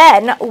 and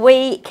then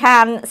we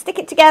can stick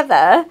it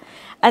together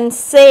and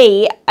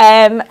see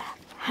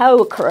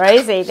how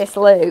crazy this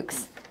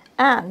looks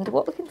and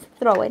what we can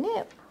throw in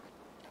it.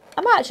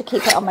 I might actually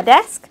keep it on my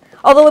desk,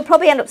 although we'll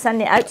probably end up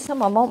sending it out to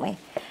someone, won't we?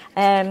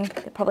 They'll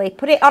probably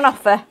put it on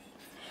offer.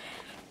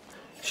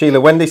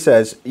 Sheila, Wendy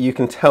says, you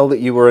can tell that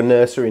you were a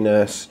nursery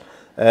nurse.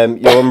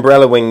 Your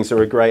umbrella wings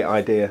are a great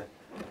idea.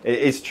 It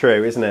is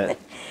true, isn't it?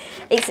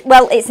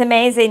 It's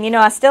amazing. You know,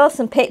 I still have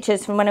some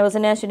pictures from when I was a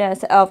nursery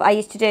nurse of, I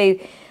used to do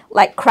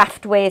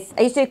craft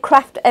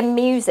and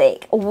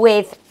music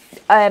with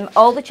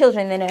all the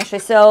children in the nursery.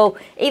 So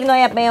even though I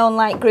had my own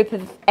group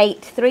of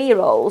 8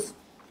 3-year-olds,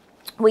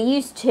 we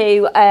used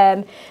to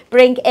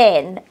bring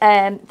in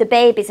the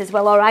babies as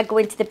well, or I'd go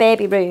into the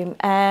baby room.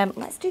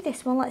 Let's do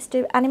this one. Let's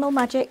do Animal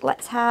Magic.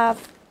 Let's do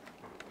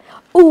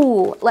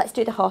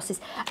the horses.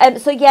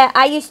 So yeah,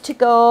 I used to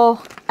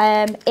go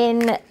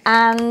in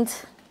and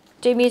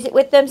do music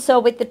with them. So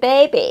with the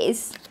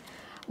babies,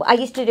 what I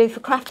used to do for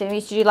crafting, I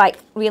used to do like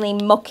really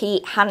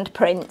mucky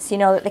handprints, you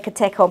know, that they could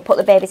take home, put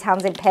the baby's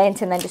hands in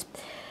paint and then just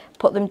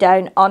put them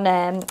down on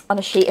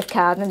a sheet of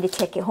card, and then they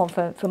take it home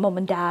for mum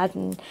and dad.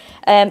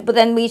 And but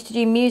then we used to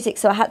do music,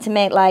 so I had to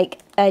make like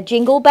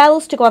jingle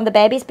bells to go on the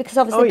babies, because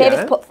obviously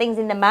babies put things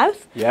in their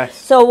mouth. Yes.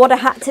 So what I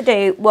had to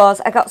do was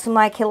I got some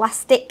like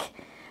elastic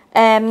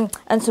and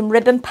some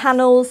ribbon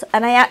panels,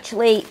 and I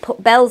actually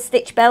put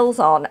stitch bells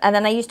on, and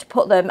then I used to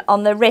put them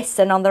on their wrists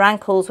and on their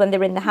ankles when they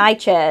were in the high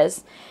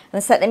chairs,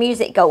 and set the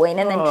music going,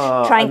 and then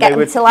try and get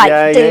them to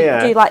like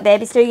do like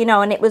babies do, you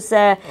know. And it was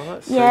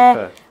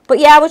super. But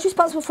yeah, I was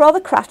responsible for all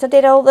the craft.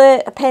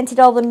 I painted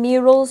all the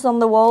murals on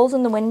the walls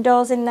and the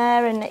windows in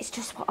there, and it's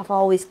just what I've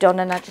always done,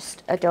 and I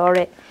just adore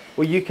it.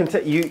 Well,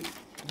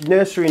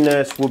 nursery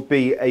nurse would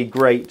be a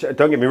great.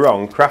 Don't get me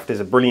wrong, craft is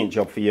a brilliant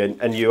job for you,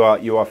 and you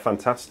are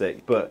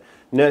fantastic. But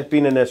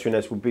being a nursery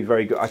nurse would be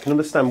very good. I can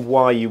understand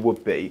why you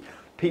would be.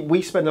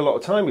 We spend a lot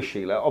of time with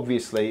Sheila,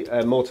 obviously,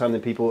 more time than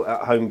people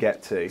at home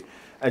get to,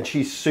 and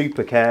she's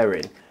super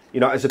caring. You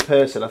know, as a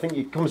person, I think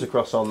it comes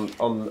across on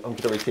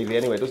Hunky Dory TV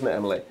anyway, doesn't it,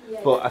 Emily? Yeah.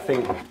 But I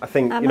think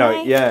you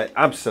know, yeah,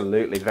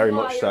 absolutely, very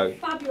much so. You're a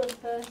fabulous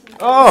person.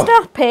 Oh,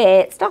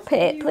 Stop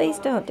it! Please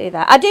don't do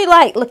that. I do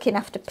like looking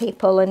after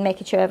people and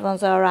making sure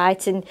everyone's all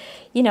right, and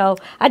you know,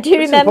 I do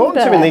it's remember.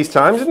 important to in these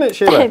times, isn't it,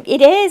 Sheila?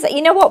 It is.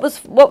 You know what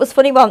was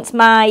funny once?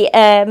 My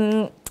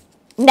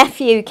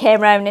nephew came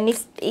round, and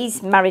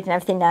he's married and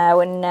everything now,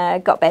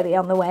 and got baby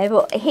on the way,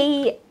 but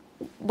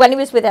when he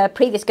was with a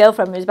previous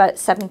girlfriend, he was about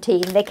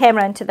 17, they came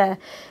round to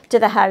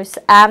the house,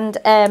 and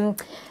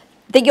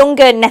the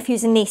younger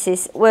nephews and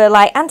nieces were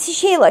like, Auntie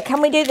Sheila, can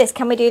we do this?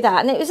 Can we do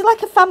that? And it was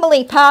like a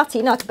family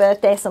party, not a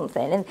birthday or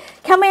something. And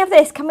can we have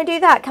this? Can we do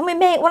that? Can we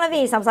make one of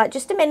these? And I was like,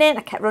 just a minute.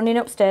 I kept running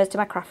upstairs to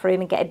my craft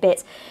room and getting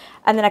bits.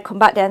 And then I come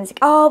back down and it's like,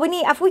 oh,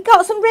 have we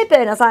got some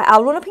ribbon? I was like,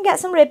 I'll run up and get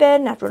some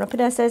ribbon. I'd run up and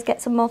downstairs,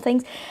 get some more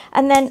things.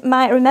 And then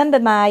I remember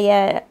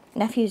my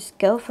nephew's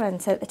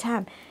girlfriend said at the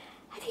time,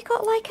 have you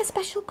got like a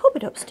special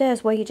cupboard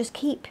upstairs where you just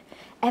keep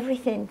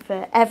everything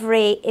for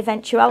every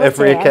eventuality?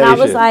 Every occasion. And I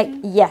was like,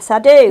 yes, I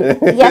do.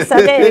 Yes,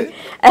 I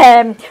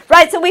do.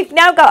 Right, so we've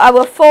now got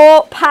our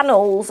 4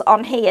 panels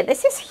on here.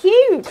 This is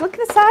huge. Look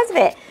at the size of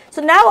it.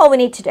 So now all we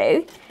need to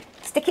do,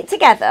 stick it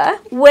together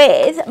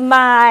with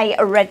my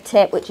red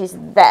tape, which is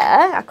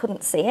there. I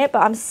couldn't see it, but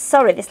I'm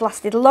sorry, this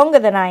lasted longer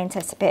than I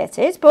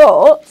anticipated.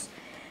 But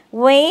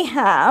we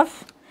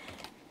have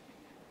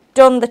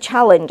done the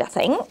challenge, I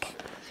think.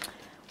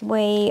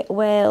 We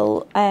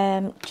will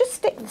just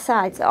stick the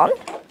sides on.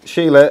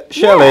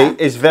 Shelley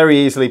is very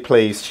easily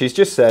pleased. She's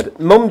just said,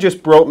 Mum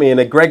just brought me in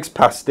a Greggs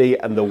pasty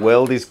and the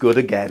world is good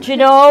again. Do you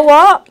know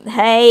what?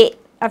 Hey,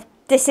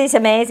 this is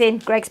amazing,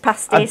 Greggs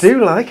pasties. I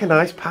do like a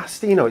nice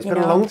pasty, you know. It's been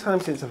a long time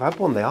since I've had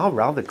one. They are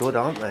rather good,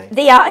 aren't they?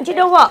 They are. And do you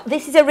know what?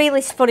 This is a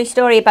really funny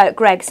story about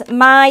Greggs.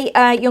 My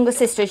younger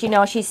sister, as you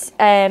know, she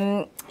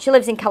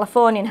lives in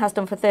California and has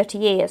done for 30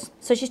 years.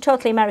 So she's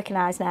totally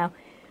Americanised now.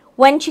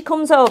 When she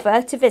comes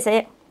over to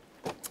visit,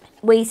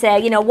 we say,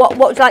 you know, what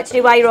would you like to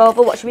do while you're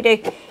over? What should we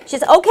do? She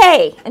says,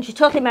 okay. And she's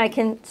totally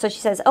American. So she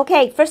says,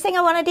 okay, first thing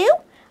I want to do,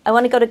 I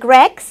want to go to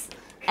Greggs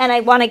and I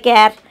want to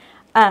get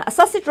a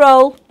sausage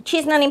roll,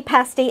 cheese and onion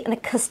pasty, and a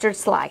custard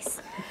slice.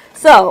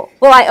 So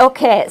we're like,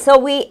 okay. So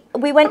we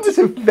went to...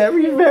 That was a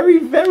very, very,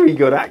 very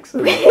good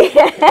accent.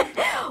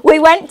 We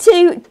went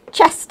to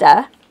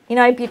Chester. You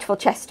know how beautiful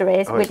Chester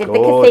is. Oh, we did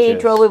gorgeous. The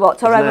cathedral. We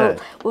walked around.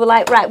 We were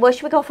like, right, where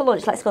should we go for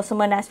lunch? Let's go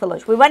somewhere nice for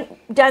lunch. We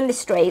went down the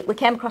street. We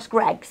came across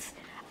Greggs.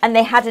 And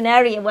they had an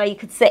area where you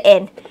could sit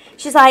in.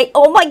 She's like,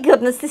 oh my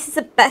goodness, this is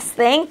the best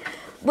thing.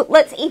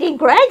 Let's eat in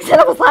Greggs. And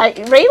I was like,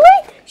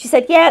 really? She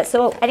said, yeah.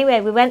 So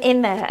anyway, we went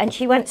in there and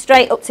she went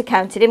straight up to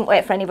counter, didn't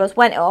wait for any of us,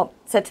 went up,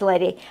 said to the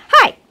lady,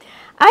 hi,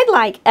 I'd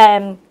like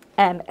a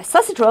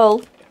sausage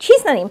roll,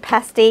 cheese and onion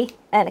pasty,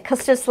 and a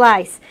custard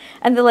slice.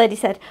 And the lady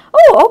said,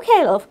 oh,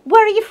 okay, love,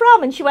 where are you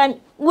from? And she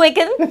went,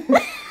 Wigan.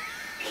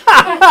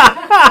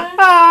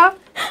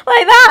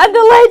 Like that, and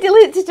the lady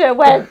looked at her and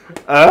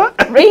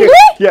went, really?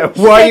 Yeah,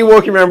 why are you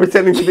walking around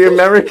pretending to be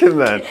American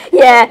then?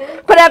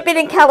 Yeah, but I've been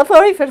in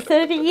California for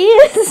 30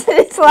 years.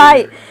 It's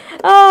like,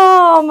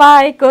 oh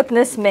my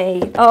goodness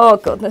me. Oh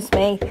goodness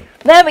me.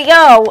 There we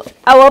go.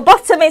 Our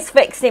bottom is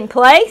fixed in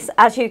place.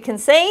 As you can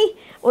see,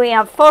 we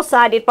have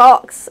 4-sided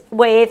box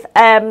with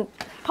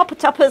popper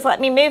toppers. Let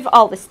me move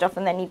all this stuff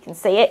and then you can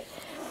see it.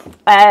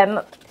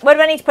 Where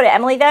do I need to put it,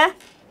 Emily? There?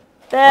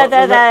 There,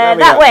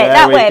 that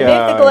way,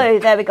 move the glue,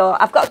 there we go.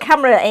 I've got a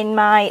camera in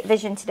my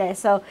vision today,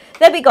 so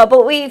there we go.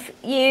 But we've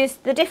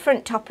used the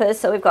different toppers,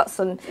 so we've got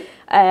some,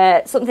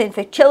 something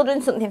for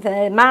children, something for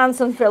a man,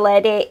 something for a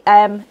lady,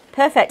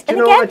 perfect. Do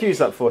you know what I'd use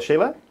that for,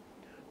 Sheila?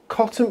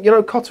 Cotton, you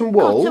know, cotton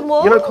wool. Cotton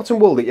wool? You know, cotton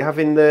wool that you have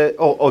in the,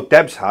 or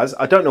Debs has.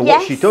 I don't know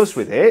what she does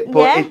with it,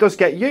 but it does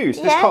get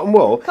used. This cotton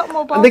wool. Cotton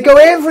wool balls. And they go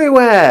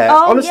everywhere.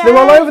 Honestly, they're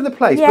all over the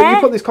place. But you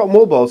put these cotton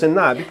wool balls in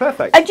there, it'd be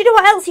perfect. And do you know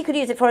what else you could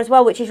use it for as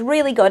well, which is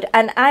really good?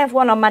 And I have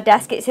one on my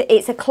desk.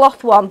 It's a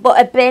cloth one, but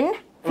a bin.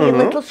 for your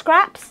little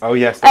scraps. Oh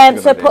yes. That's a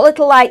good So idea. put a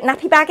little like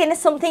nappy bag in or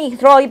something. You can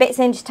throw all your bits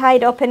in, just tie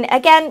it up. And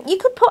again, you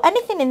could put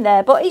anything in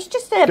there, but it's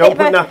just a bit Don't of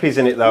put a nappies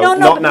in it though. no,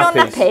 not not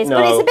nappies. nappies. No.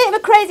 But it's a bit of a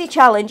crazy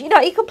challenge. You know,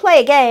 you could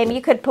play a game.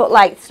 You could put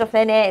like stuff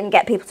in it and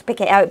get people to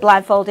pick it out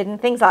blindfolded and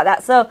things like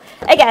that. So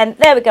again,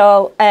 there we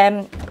go.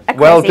 A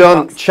Well crazy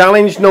done. box.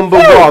 Challenge number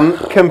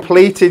 1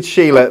 completed,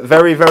 Sheila.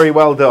 Very, very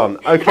well done.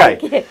 Okay.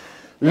 Thank you.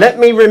 Let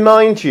me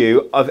remind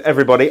you of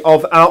everybody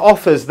of our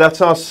offers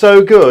that are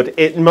so good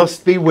it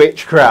must be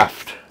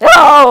witchcraft.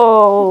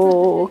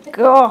 Oh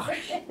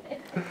gosh.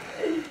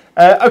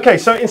 Okay,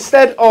 so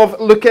instead of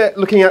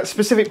looking at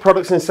specific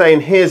products and saying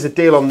here's a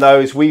deal on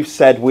those, we've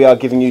said we are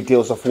giving you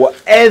deals off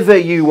whatever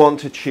you want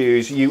to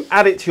choose. You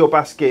add it to your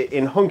basket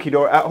in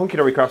Hunkydory at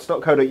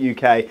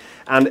hunkydorycrafts.co.uk,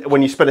 and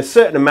when you spend a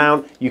certain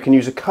amount, you can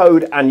use a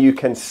code and you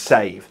can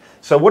save.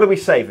 So what are we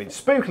saving?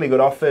 Spookily good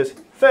offers.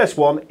 First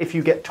one, if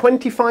you get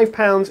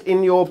 £25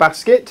 in your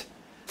basket,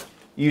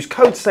 use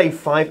code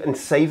SAVE5 and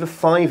save a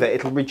fiver.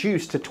 It'll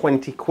reduce to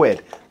 20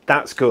 quid.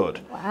 That's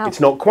good. Wow. It's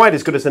not quite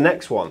as good as the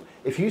next one.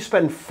 If you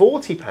spend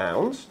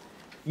 £40,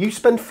 use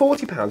code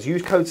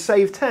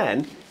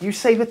SAVE10, you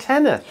save a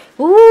tenner.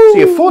 Ooh. So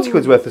your 40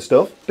 quid's worth of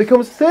stuff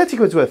becomes 30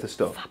 quid's worth of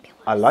stuff. Fabulous.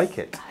 I like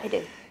it. I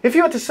do. If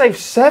you had to save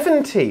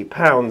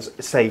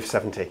 £70, save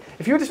 70.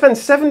 If you were to spend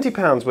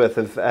 £70 worth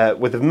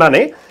of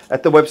money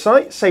at the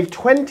website, save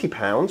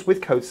 £20 with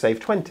code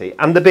SAVE20.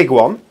 And the big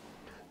one,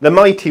 the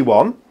mighty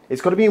one,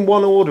 it's got to be in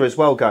one order as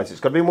well, guys. It's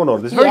got to be in one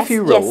order. There's very Yes,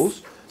 few yes.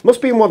 rules.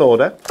 Must be in one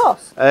order. Of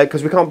course.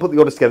 Because we can't put the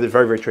orders together. It's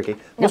very, very tricky.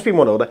 Must be in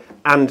one order.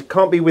 And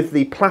can't be with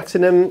the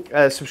Platinum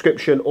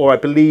subscription or, I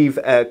believe,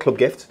 Club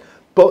Gifts.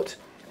 But,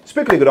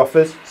 spookily good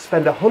offers,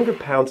 spend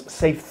 £100,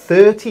 save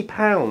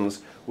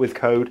 £30 with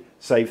code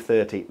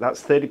SAVE30.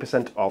 That's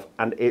 30% off,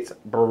 and it's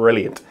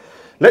brilliant.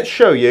 Let's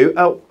show you.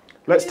 Oh,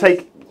 let's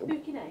take...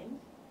 Spooky name.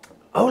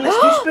 Oh, let's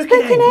do spooky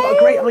Spooky names. What a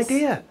great names.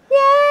 idea.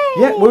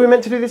 Yay! Yeah, were we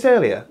meant to do this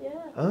earlier? Yeah.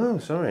 Oh,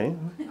 sorry.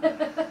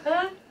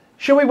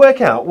 Shall we work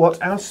out what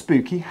our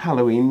spooky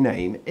Halloween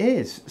name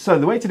is? So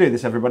the way to do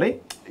this, everybody,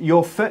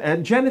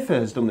 Jennifer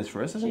has done this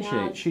for us, hasn't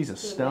she? She's a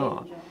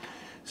star.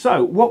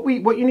 So what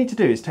you need to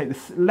do is take the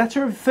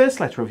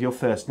first letter of your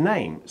first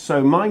name.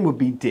 So mine would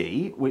be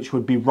D, which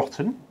would be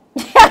rotten.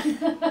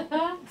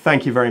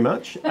 Thank you very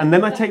much. And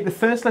then I take the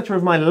first letter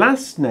of my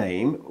last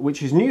name,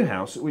 which is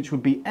Newhouse, which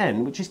would be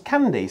N, which is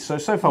Candy. So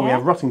far we Yeah.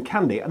 have Rotten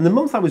Candy. And the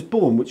month I was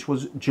born, which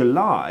was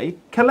July,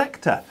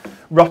 Collector.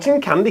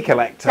 Rotten Candy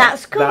Collector.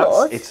 That's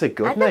good. It's a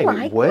good I name.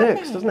 like It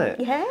works, that doesn't it?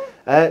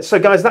 Yeah. So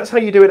guys, that's how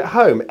you do it at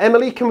home.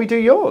 Emily, can we do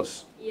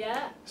yours? Yeah.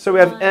 So we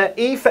have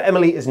E for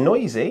Emily is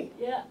Noisy.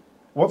 Yeah.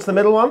 What's the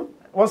middle one?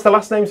 What's the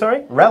last name,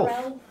 sorry? Ralph.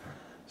 Ralph.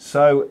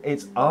 So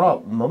it's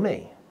our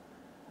Mummy.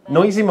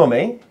 Noisy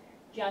Mummy.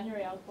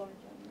 January, I was born in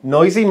January.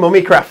 Noisy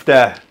Mummy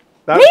Crafter.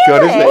 That's Really?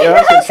 good, isn't it? Yeah,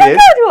 that's what That's a she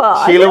is. good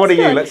one. Sheila, what are That's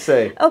you? good. Let's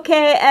see.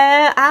 Okay,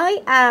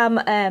 I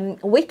am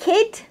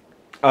Wicked.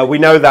 We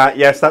know that.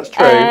 Yes, that's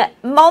true.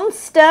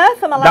 Monster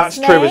for my last That's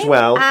name. true as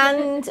well.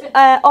 And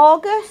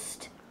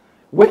August.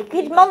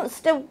 Wicked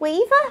Monster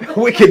Weaver.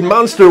 Wicked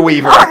Monster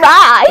Weaver. All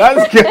right.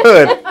 That's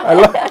good. I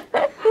love.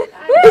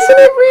 Isn't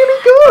it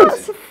really good?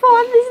 That's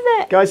fun,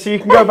 isn't it? Guys, so you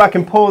can go back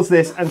and pause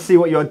this and see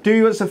what you are.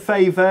 Do us a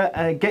favour,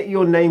 get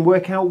your name,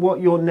 work out what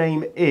your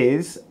name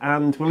is,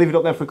 and we'll leave it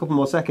up there for a couple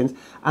more seconds.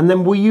 And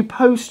then will you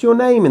post your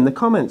name in the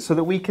comments so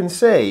that we can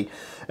see?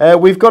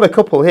 We've got a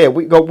couple here.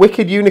 We've got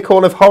Wicked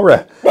Unicorn of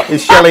Horror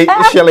is Shelley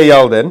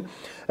Yalden.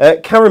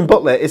 Karen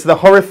Butler is the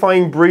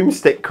Horrifying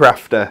Broomstick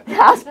Crafter.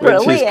 That's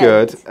brilliant. Which is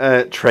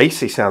good.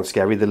 Tracy sounds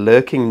scary, the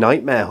Lurking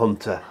Nightmare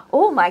Hunter.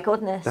 Oh my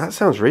goodness. That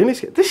sounds really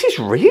scary. This is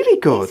really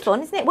good. It's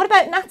fun, isn't it? What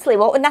about Natalie?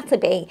 What would Natalie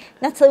be?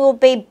 Natalie would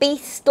be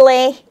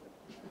Beastly,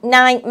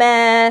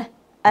 Nightmare.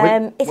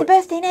 It's a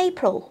birthday in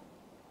April.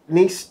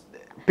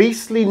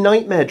 Beastly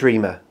Nightmare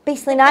Dreamer.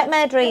 Beastly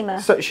Nightmare Dreamer.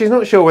 So she's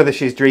not sure whether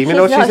she's dreaming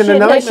or she's in a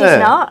no, nightmare. she's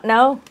not.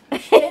 No.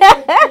 Princess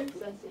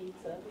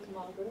Eater is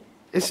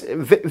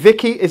Margaret.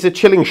 Vicky is a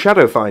chilling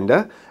shadow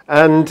finder,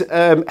 and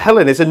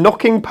Helen is a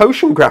knocking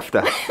potion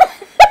grafter.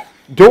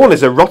 Dawn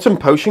is a rotten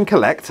potion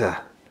collector.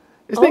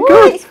 Isn't it Oh,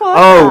 good? it's fun,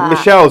 Oh, that.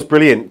 Michelle's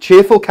brilliant.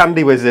 Cheerful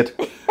candy wizard.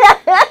 Isn't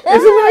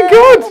that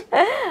good?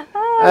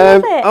 I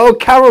love it. Oh,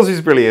 Carol's is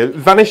brilliant.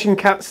 Vanishing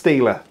cat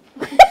stealer.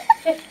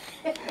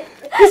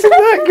 Isn't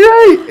that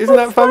great? Isn't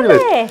that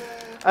fabulous?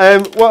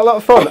 Funny. Well, a lot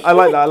of fun. I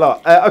like that a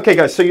lot. Okay,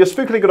 guys, so your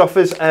spookily good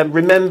offers.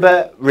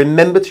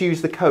 Remember to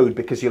use the code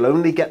because you'll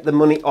only get the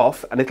money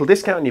off, and it'll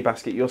discount in your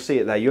basket. You'll see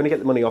it there. You only get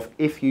the money off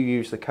if you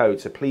use the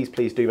code. So please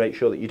do make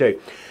sure that you do.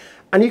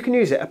 And you can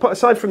use it,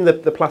 aside from the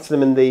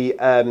Platinum and the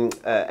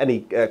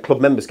any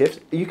club members gifts,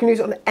 you can use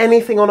it on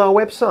anything on our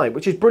website,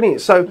 which is brilliant.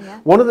 So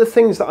one of the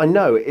things that I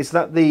know is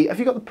that have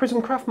you got the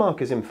Prism Craft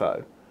Markers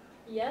info?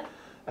 Yeah.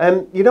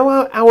 You know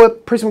our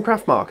Prism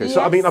Craft Markers?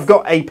 So, I mean, Yes. I've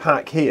got a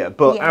pack here,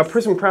 but our Yes.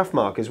 Prism Craft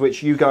Markers,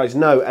 which you guys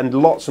know and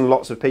lots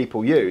of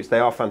people use, they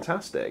are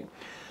fantastic.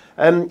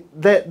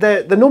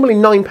 They're normally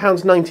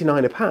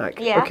 £9.99 a pack.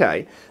 Yeah.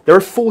 Okay. There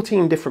are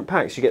 14 different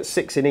packs. You get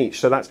 6 in each,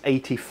 so that's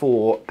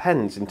 84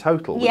 pens in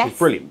total, which Yes. is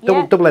brilliant.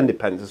 Yeah. Double-ended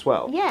pens as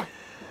well. Yeah.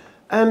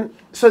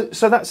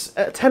 So that's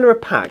a tenner a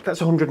pack.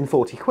 That's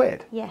 140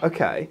 quid. Yeah.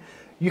 Okay.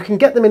 You can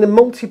get them in a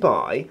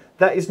multi-buy.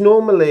 That is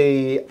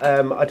normally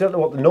I don't know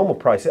what the normal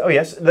price is. Oh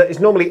yes, that is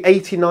normally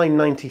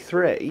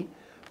 89.93.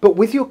 But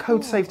with your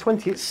code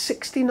SAVE20, it's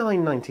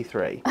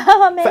 69.93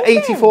 Oh, amazing. for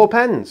 84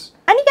 pence.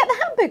 And you get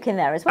the handbook in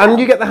there as well. And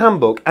you get the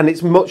handbook, and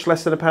it's much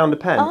less than £1 a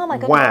pen. Oh my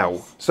goodness.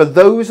 Wow. So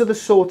those are the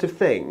sort of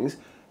things.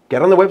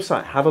 Get on the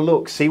website, have a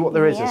look, see what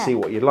there is and Yeah. see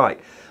what you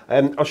like.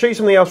 I'll show you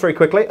something else very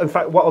quickly. In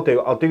fact, what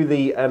I'll do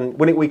the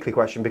Win It Weekly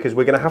question, because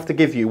we're going to have to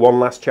give you one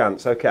last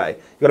chance, okay?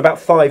 You've got about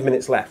 5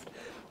 minutes left.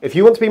 If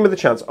you want to be in with a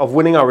chance of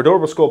winning our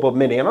adorable scoreboard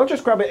mini, and I'll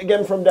just grab it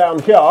again from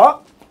down here.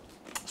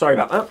 Sorry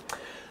about that.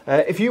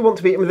 If you want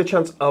to be in with a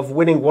chance of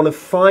winning one of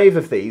 5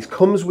 of these,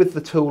 comes with the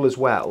tool as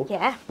well,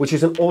 Yeah. which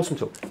is an awesome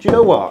tool. Do you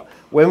know what?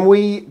 When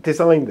we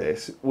designed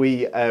this,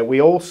 we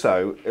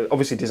also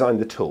obviously designed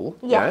the tool.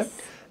 Yes. Yeah?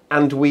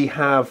 And we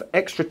have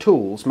extra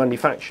tools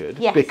manufactured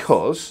Yes.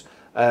 because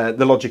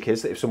the logic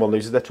is that if someone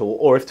loses their tool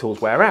or if tools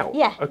wear out.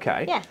 Yeah.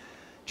 Okay. Yeah.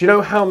 Do you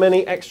know how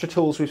many extra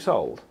tools we've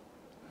sold?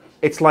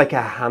 It's like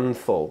a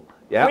handful.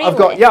 Yeah,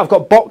 Really? I've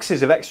got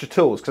boxes of extra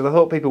tools because I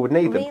thought people would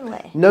need them.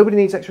 Really? Nobody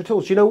needs extra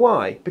tools. Do you know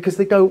why? Because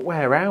they don't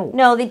wear out.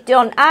 No, they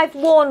don't. I've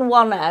worn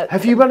one out.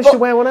 Have you managed to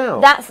wear one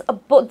out?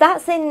 But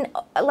that's in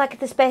like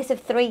the space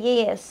of 3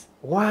 years.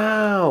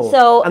 Wow.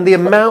 So and the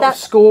amount of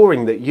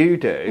scoring that you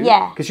do.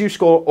 Yeah. Because you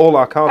score all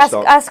our card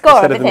stock I score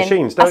instead everything. of the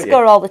machines, don't I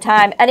score all the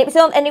time, and it was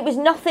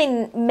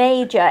nothing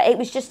major. It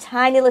was just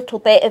tiny little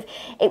bit of.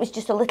 It was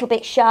just a little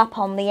bit sharp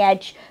on the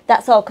edge.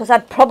 That's all. Because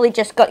I'd probably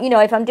just got,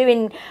 if I'm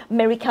doing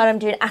Miricard, I'm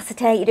doing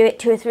acetate. You do it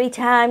 2 or 3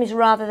 times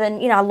rather than,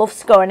 I love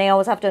scoring. I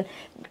always have done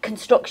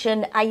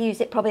construction. I use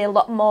it probably a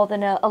lot more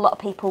than a lot of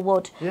people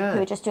would who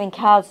are just doing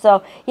cards.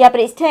 So yeah, but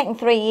it's taken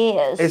 3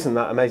 years. Isn't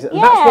that amazing? Yeah.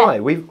 And that's why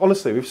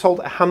we've sold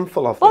a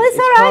handful of them. Well, it's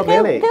all right. hardly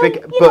any.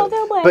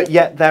 They'll wait. But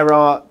yet there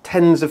are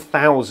tens of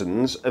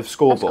thousands of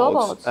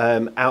scoreboards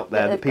out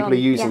there that people are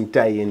using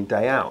day in,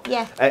 day out.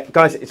 Yeah.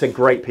 Guys, it's a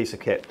great piece of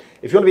kit.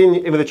 If you want to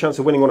be in with a chance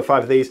of winning one of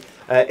 5 of these,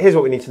 here's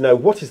what we need to know.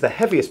 What is the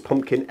heaviest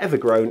pumpkin ever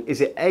grown? Is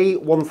it A,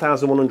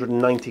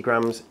 1,190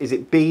 grams? Is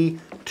it B,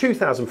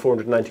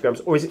 2,490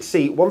 grams? Or is it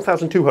C,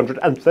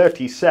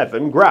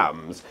 1,237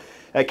 grams?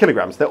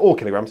 Kilograms. They're all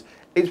kilograms.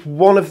 It's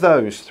one of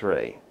those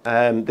 3.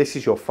 This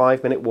is your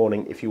 5-minute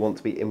warning if you want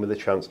to be in with a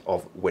chance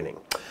of winning.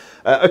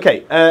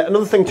 Okay,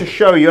 another thing to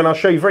show you, and I'll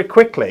show you very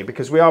quickly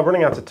because we are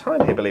running out of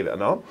time here, believe it or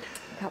not.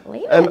 I can't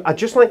believe it. I'd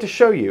just like to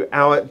show you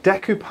our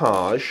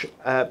decoupage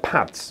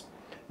pads.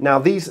 Now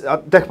these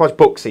decoupage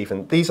books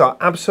even, these are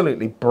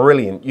absolutely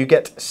brilliant. You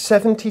get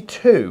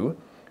 72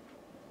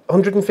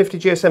 150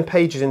 GSM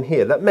pages in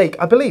here that make,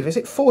 I believe, is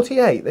it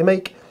 48? They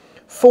make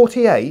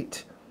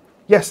 48,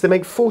 yes, they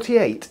make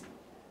 48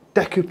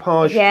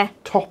 decoupage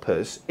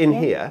toppers in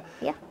here.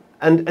 Yeah.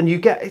 And you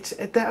get,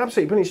 they're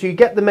absolutely brilliant. So you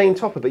get the main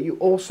topper, but you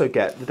also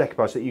get the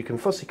decoupage that you can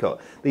fussy cut.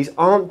 These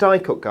aren't die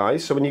cut,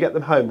 guys, so when you get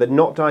them home, they're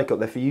not die cut.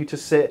 They're for you to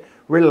sit,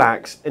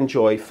 relax,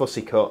 enjoy,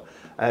 fussy cut.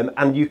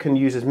 And you can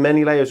use as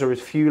many layers or as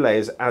few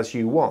layers as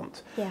you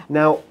want. Yeah.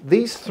 Now,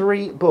 these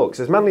 3 books,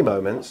 there's Manly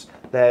Moments,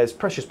 there's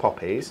Precious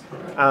Poppies,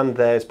 and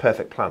there's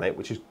Perfect Planet,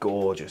 which is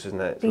gorgeous,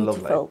 isn't it? It's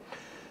Beautiful. lovely.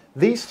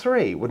 These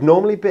 3 would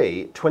normally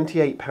be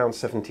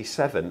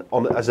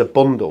 £28.77 as a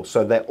bundle,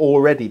 so they're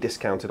already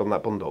discounted on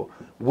that bundle.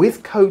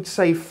 With code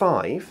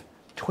SAVE5,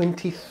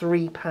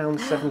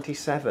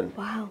 £23.77.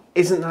 Wow.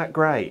 Isn't that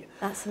great?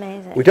 That's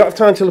amazing. We don't have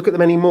time to look at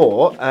them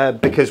anymore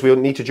because we'll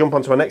need to jump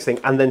onto our next thing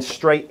and then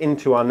straight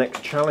into our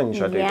next challenge,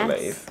 I do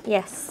believe.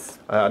 Yes.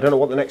 I don't know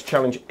what the next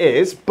challenge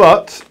is,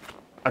 but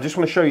I just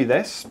want to show you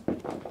this.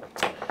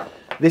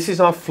 This is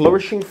our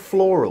Flourishing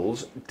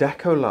Florals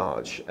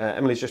Decollage.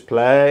 Emily's just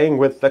playing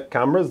with the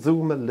camera.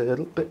 Zoom a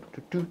little bit.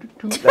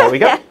 There we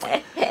go.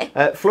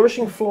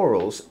 Flourishing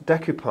Florals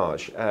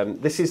Decoupage.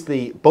 This is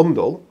the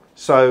bundle.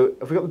 So,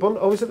 have we got the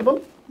bundle? Oh, is it the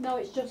bundle? No,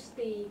 it's just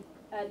the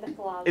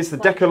decollage. It's the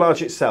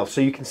decollage itself. So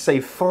you can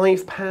save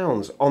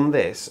 £5 on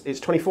this. It's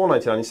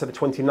 $24.99 instead of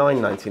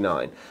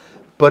 $29.99.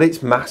 But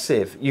it's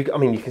massive. I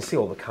mean, you can see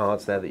all the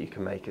cards there that you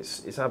can make.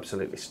 It's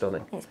absolutely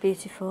stunning. It's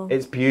beautiful.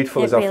 It's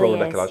beautiful as our floral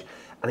decollage.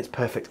 And it's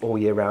perfect all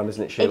year round,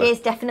 isn't it, Sheila? It is,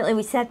 definitely.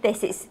 We said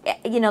this. It's,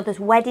 there's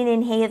wedding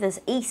in here, there's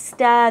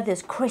Easter,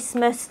 there's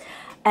Christmas.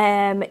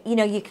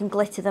 You can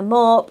glitter them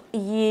up.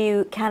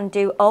 You can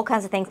do all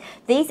kinds of things.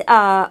 These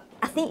are,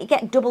 I think you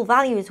get double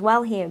value as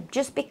well here,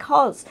 just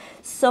because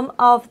some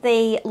of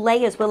the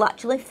layers will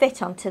actually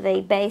fit onto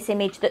the base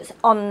image that's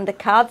on the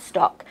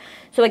cardstock.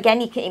 So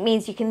again, it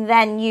means you can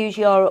then use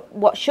your,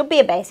 what should be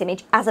a base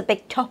image, as a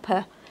big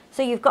topper.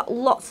 So you've got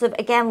lots of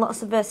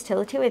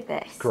versatility with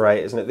this.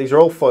 Great, isn't it? These are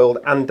all foiled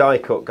and die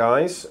cut,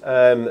 guys.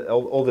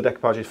 All the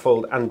decoupage is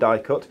foiled and die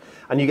cut.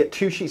 And you get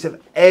 2 sheets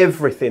of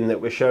everything that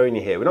we're showing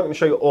you here. We're not going to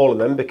show you all of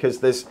them because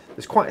there's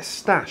quite a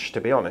stash,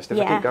 to be honest. If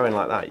I keep going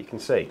like that, you can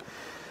see.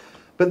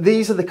 But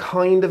these are the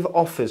kind of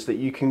offers that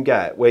you can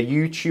get where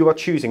you are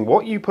choosing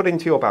what you put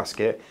into your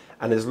basket,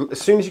 and as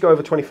soon as you go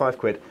over 25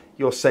 quid,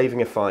 you're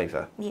saving a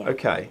 £5. Yeah.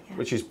 Okay,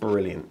 which is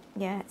brilliant.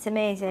 Yeah, it's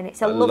amazing.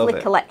 It's a love lovely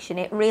it. collection.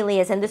 It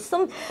really is. And there's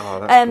some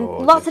that's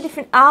lots of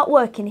different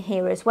artwork in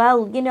here as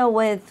well. You know,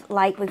 with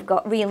like we've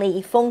got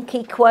really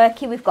funky,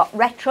 quirky, we've got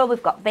retro,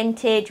 we've got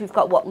vintage, we've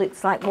got what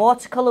looks like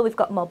watercolour, we've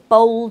got more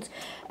bold.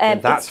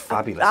 That's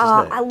fabulous,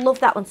 isn't it? I love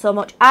that one so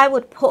much. I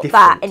would put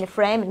that in a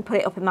frame and put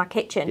it up in my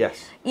kitchen.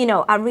 Yes. You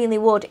know, I really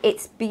would.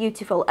 It's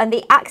beautiful. And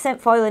the accent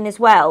foiling as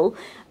well,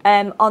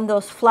 on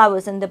those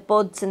flowers and the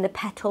buds and the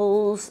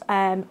petals,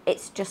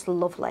 it's just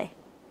lovely.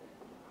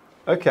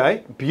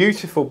 Okay,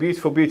 beautiful,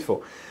 beautiful,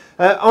 beautiful.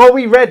 Are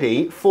we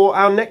ready for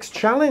our next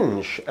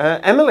challenge?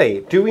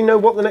 Emily, do we know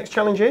what the next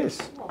challenge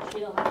is?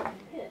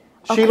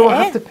 Sheila will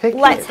have to pick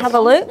Let's have a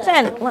look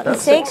then. Let me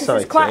see, because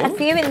there's quite a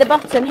few in the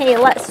bottom here.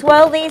 Let's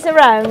swirl these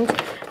around.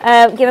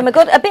 Give them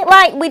a bit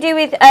like we do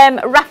with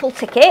raffle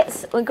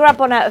tickets. We'll grab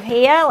one out of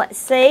here. Let's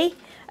see.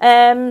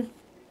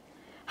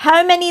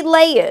 How many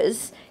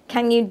layers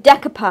can you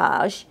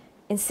decoupage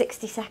in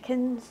 60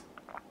 seconds?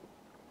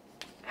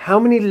 How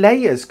many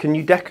layers can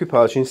you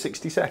decoupage in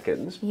 60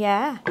 seconds?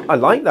 Yeah. I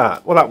like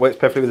that. Well, that works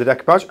perfectly with the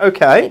decoupage.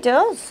 Okay. It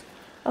does.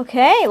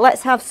 Okay,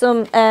 let's have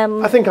some...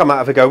 I think I might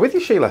have a go with you,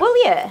 Sheila. Will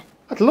you?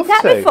 I'd love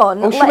That'd to. be fun.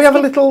 Oh, should we have a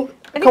little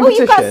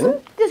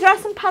competition? There are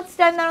some pads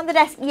down there on the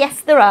desk. Yes,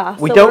 there are.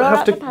 We So don't we're all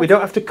have to. out the We pads.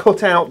 don't have to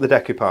cut out the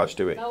decoupage,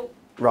 do we? No.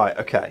 Right.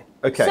 Okay.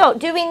 Okay. So,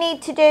 do we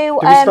need to do...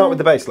 do we start with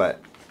the base layer?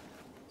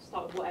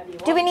 Start with whatever you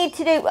want. Do we need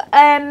to do the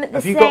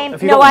Have you got- same...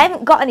 have you No, got- I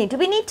haven't got any. Do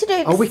we need to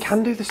do... Oh, we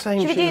can do the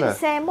same, Should we do Sheila. the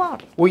same one?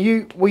 Will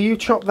you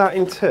chop that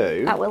in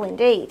two? I will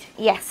indeed.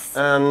 Yes.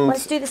 And-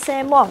 Let's do the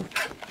same one.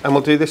 And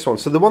we'll do this one.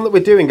 So the one that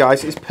we're doing,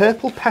 guys, is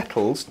Purple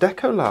Petals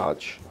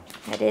Decollage.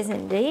 It is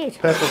indeed.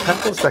 Purple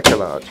Petals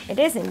Decollage. It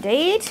is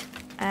indeed.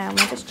 We'll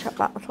just chop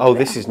that little Oh, bit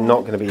this off is there.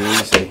 not going to be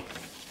easy.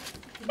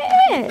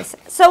 It is.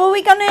 So are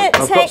we going to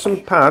I've take... got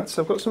some pads.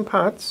 I've got some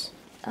pads.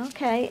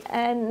 Okay,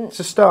 and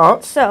To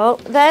start. so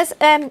there's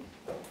a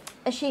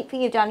sheet for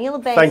you, Daniel, a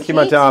base Thank you,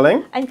 my sheet.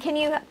 darling. And can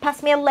you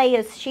pass me a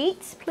layers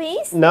sheet,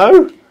 please?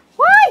 No.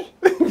 Why?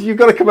 You've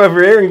got to come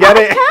over here and get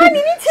it. Can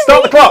you need to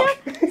Stop the read clock.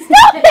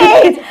 Stop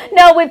it!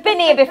 No, we've been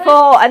here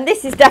before, and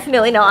this is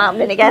definitely not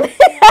happening again.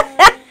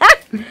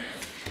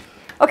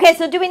 Okay,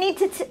 so do we need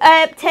to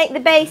take the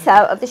base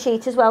out of the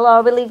sheet as well, or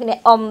are we leaving it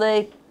on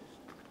the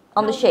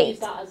I'll sheet? Use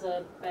that as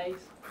a base.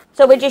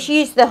 So we just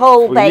use the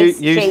whole We'll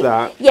base use sheet.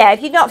 that. Yeah,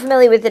 if you're not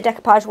familiar with the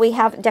decoupage, we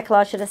have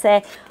decollage, should I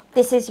say.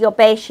 This is your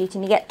base sheet,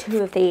 and you get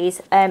 2 of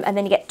these, and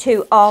then you get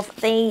 2 of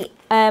the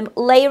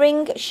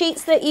layering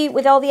sheets that you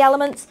with all the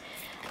elements.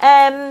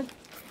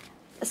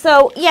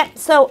 So yeah,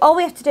 so all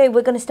we have to do,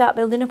 we're going to start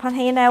building up on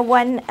here now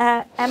when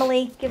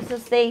Emily gives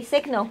us the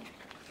signal.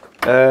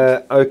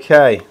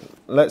 Okay.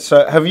 Let's.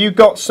 Have you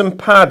got some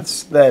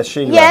pads there,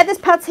 Sheila? Yeah, there's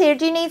pads here.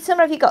 Do you need some,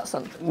 or have you got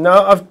some?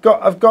 No, I've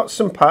got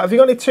some pads. Have you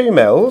got any 2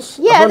 mils?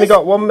 Yeah, I've only there's-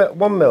 got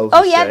one mil.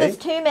 Oh yeah, there's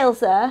 2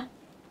 mils there.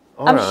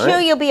 All I'm right. sure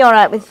you'll be all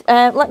right with.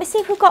 Let me see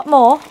if we've got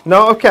more.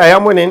 No, okay,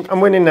 I'm winning. I'm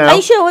winning now. Are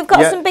you sure we've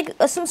got Yeah. some big,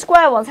 some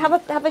square ones? Have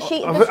a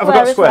sheet of Have the I got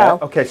square as square? well.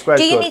 Okay, square's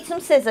Do you good. need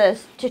some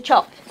scissors to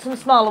chop some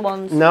smaller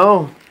ones?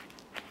 No.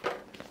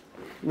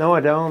 No, I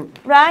don't.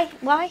 Right?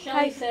 Why?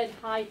 Shelley said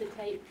hide the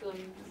tape guns.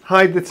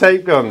 Hide the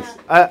tape guns.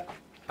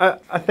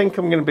 I think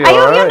I'm going to be I all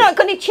hope right. you're not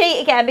going to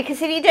cheat again,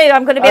 because if you do,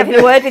 I'm going to be Okay. having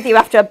a word with you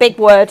after a big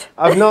word.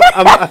 I've not.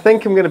 I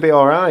think I'm going to be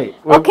all right.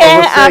 Okay.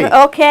 We'll see.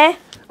 Okay.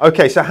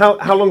 Okay. So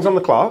how long's on the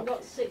We've clock?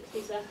 got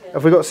 60 seconds.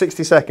 Have we got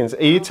 60 seconds?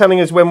 Are you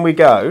telling us when we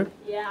go?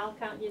 Yeah, I'll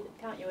count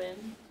you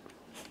in.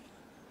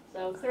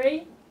 So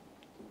 3,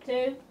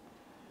 2,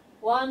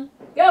 1,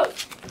 go!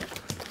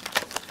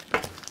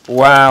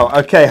 Wow.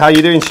 Okay. How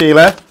you doing,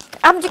 Sheila?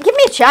 Give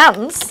me a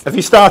chance. Have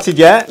you started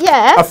yet?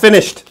 Yeah. I've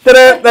finished.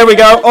 Ta-da, there we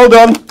go. All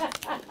done.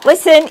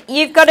 Listen,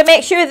 you've got to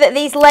make sure that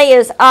these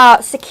layers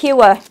are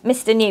secure,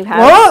 Mr. Newhouse.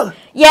 What?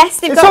 Yes,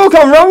 they've It's got. all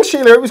gone wrong,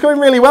 Sheila. It was going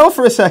really well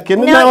for a second.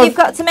 and now No, you've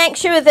got to make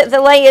sure that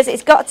the layers.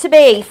 It's got to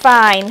be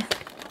fine,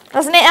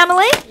 doesn't it,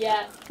 Emily?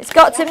 Yeah. It's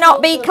got to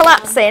not be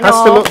collapsing.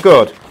 Has to or- look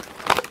good.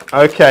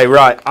 Okay,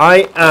 right.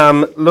 I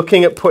am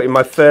looking at putting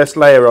my first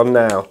layer on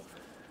now.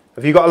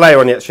 Have you got a layer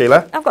on yet,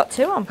 Sheila? I've got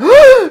 2 on.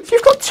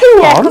 You've got 2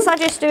 Yeah, on? because I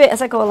just do it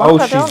as I go along. Oh,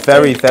 I she's don't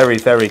very, do- very,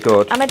 very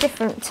good. I'm a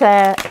different.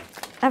 I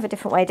have a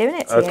different way of doing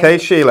it. To Okay, you.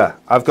 Sheila,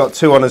 I've got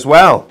 2 on as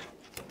well.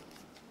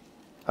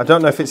 I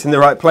don't know if it's in the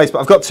right place, but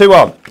I've got 2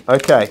 on.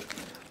 Okay.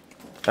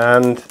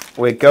 And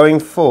we're going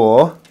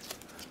for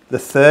the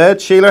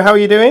third. Sheila, how are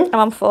you doing? I'm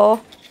on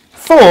 4.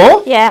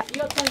 4? Yeah.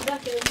 You got 10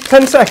 seconds.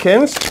 10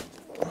 seconds.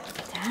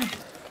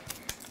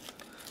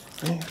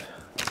 3,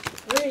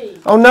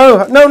 Oh,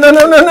 no. No, no,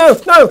 no, no, no,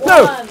 no, no.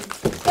 1,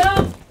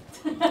 stop!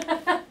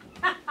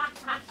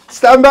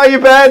 Stand by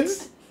your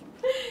beds.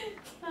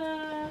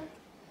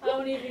 How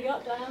many have you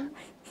got, Dan?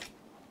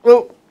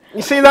 Well,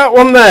 you see that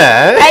one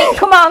there? Hey,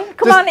 come on.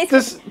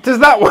 Does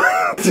that one,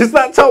 does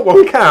that top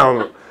one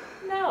count?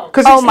 No.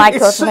 Because Oh my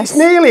it's goodness.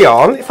 nearly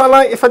on. If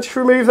I just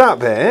remove that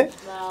bit,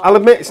 No. I'll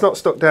admit it's not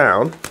stuck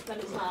down. Then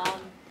it's not on.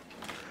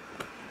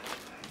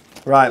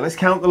 Right, let's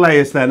count the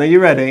layers then. Are you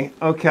ready?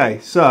 Okay,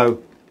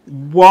 so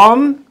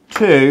 1,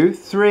 2,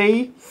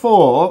 3,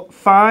 4,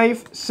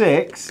 5,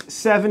 6,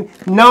 7,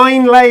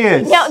 9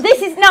 layers. No,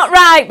 this is not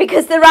right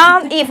because there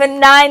aren't even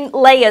 9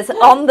 layers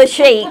on the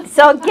sheet.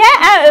 So get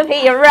out of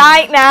here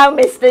right now,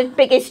 Mr.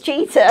 Biggest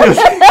Cheater.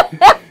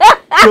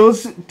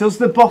 Does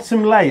the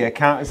bottom layer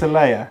count as a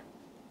layer?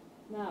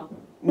 No.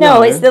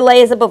 No, it's the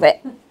layers above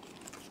it.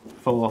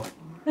 4.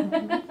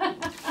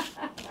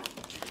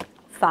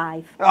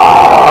 5.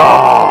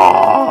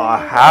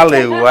 Oh,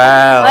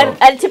 Halliwell.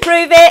 And to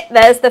prove it,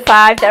 there's the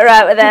 5 that are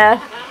out of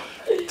there.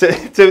 To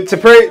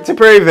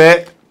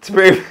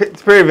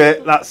prove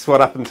it, that's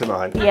what happened to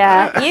mine.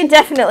 Yeah, you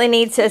definitely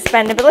need to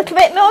spend a little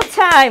bit more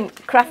time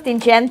crafting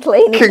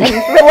gently and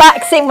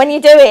relaxing when you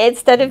do it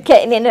instead of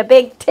getting in a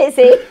big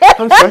tizzy.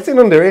 I'm sweating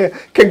under here.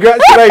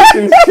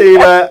 Congratulations to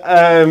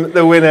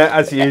the winner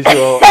as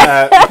usual.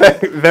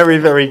 Very,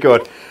 very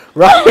good.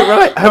 Right.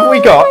 Have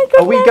we got?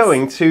 Are we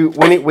going to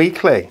Win It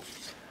Weekly?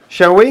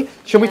 Shall we?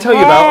 Shall we tell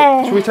you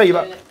about?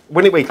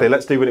 Win It Weekly?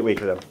 Let's do Win It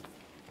Weekly then.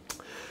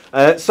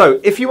 So,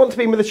 if you want to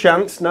be in with a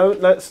chance,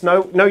 it's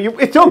done.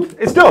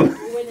 It's done.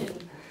 Winning.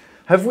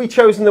 Have we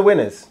chosen the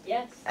winners?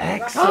 Yes.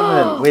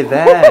 Excellent. We're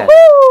there.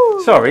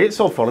 Sorry, it's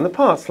all falling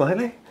apart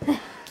slightly.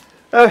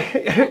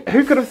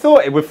 Who could have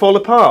thought it would fall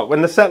apart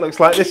when the set looks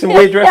like this and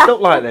we're dressed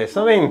up like this?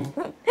 I mean.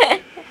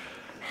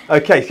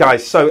 Okay,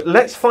 guys, so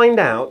let's find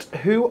out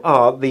who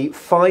are the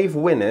 5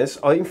 winners.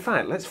 Or in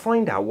fact, let's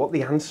find out what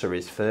the answer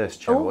is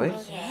first, shall we?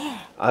 Yeah.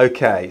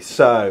 Okay,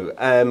 so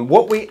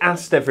what we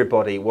asked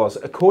everybody was,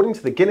 according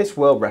to the Guinness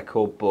World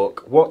Record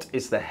book, what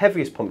is the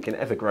heaviest pumpkin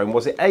ever grown?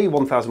 Was it A,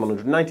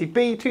 1,190,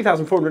 B,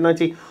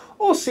 2,490,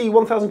 or C,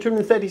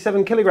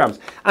 1,237 kilograms?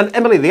 And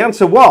Emily, the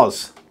answer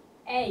was?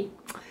 A.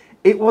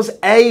 It was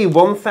A,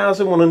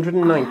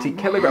 1,190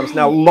 kilograms.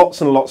 Now,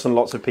 lots and lots and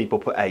lots of people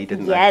put A,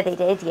 didn't they? Yeah, they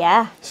did,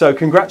 yeah. So,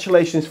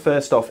 congratulations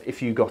first off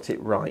if you got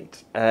it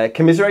right.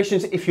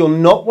 Commiserations if you're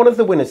not one of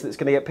the winners that's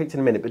going to get picked in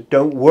a minute, but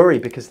don't worry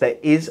because there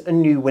is a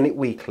new Win It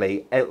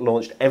Weekly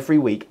launched every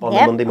week on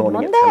a Monday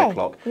morning at 10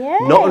 o'clock. Yay.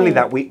 Not only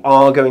that, we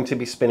are going to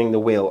be spinning the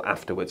wheel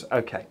afterwards.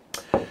 Okay.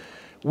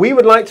 We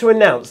would like to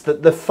announce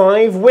that the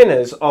 5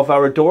 winners of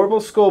our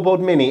adorable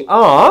scoreboard mini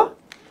are...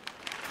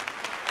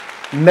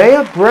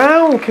 Maya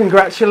Brown,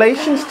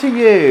 congratulations to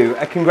you.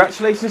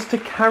 Congratulations to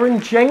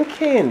Karen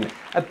Jenkin.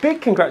 A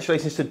big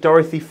congratulations to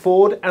Dorothy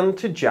Ford and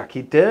to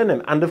Jackie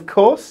Durnham. And of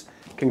course,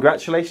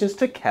 congratulations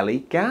to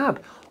Kelly Gabb.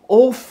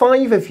 All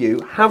 5 of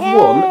you have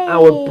won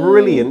our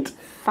brilliant,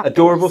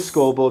 adorable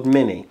scoreboard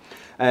mini.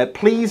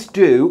 Please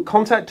do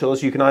contact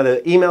us. You can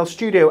either email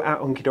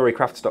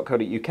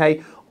studio@hunkydorycrafts.co.uk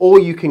or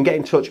you can get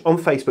in touch on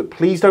Facebook.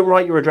 Please don't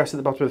write your address at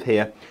the bottom of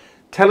here.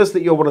 Tell us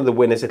that you're one of the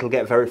winners, it'll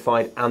get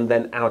verified, and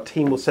then our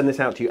team will send this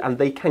out to you, and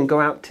they can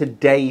go out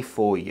today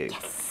for you.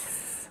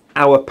 Yes.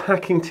 Our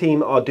packing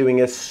team are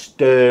doing a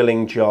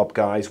sterling job,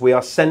 guys. We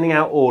are sending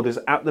out orders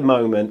at the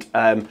moment.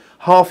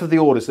 Half of the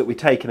orders that we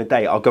take in a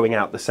day are going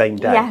out the same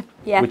day,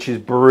 which is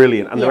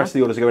brilliant, and the rest of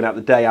the orders are going out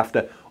the day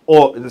after,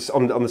 or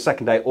on the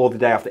second day, or the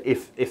day after,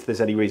 if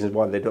there's any reasons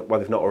why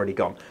they've not already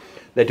gone.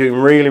 They're doing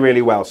really,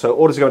 really well. So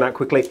orders are going out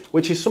quickly,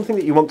 which is something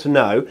that you want to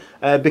know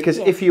because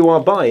if you are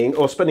buying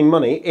or spending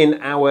money in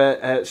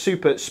our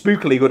super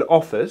spookily good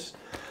offers,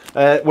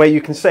 where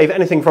you can save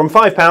anything from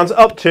 £5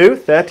 up to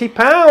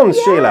 £30,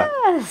 Sheila.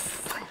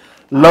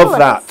 Love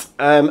that.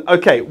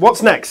 Okay,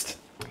 what's next?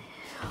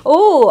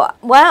 Oh,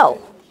 well.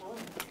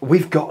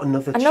 We've got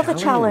another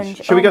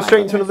challenge. Shall we go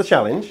straight into another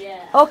challenge? Yeah.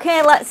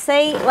 Okay, let's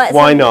see.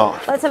 Why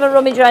not? Let's have a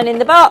rummage around in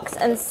the box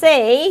and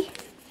see.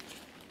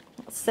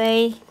 Let's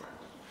see.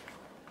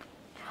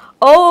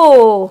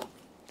 Oh,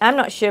 I'm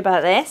not sure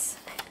about this.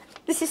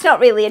 This is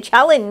not really a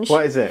challenge.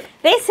 What is it?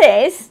 This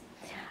is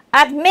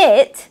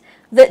admit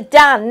that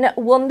Dan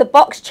won the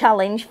box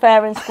challenge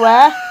fair and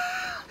square.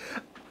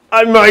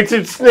 I might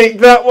have sneaked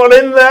that one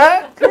in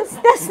there.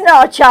 That's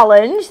not a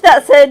challenge.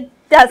 That's a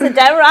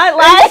downright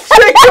lie. It's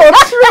trick or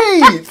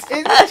treat. It's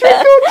trick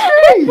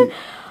or treat.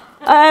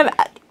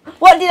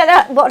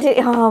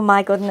 Oh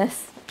my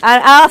goodness.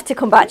 I'll have to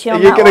come back to you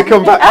on that one. You're going to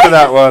come back to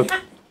that one.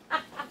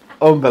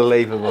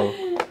 Unbelievable.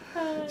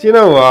 Do you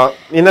know what?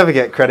 You never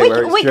get credit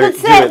where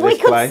it's due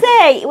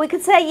we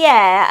could say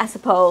yeah, I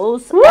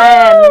suppose.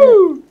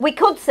 We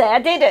could say I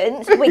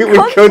didn't. We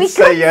could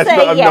say yes,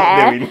 but I'm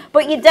not doing.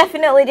 But you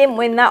definitely didn't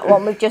win that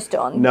one we've just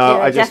done.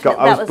 No, I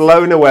was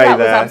blown away there.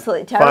 That was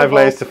absolutely terrible. 5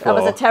 layers to 4. That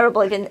was a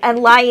terrible even, and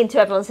lying to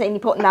everyone saying you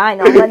put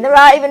 9 on when there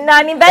aren't even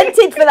 9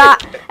 invented for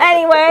that.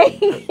 Anyway.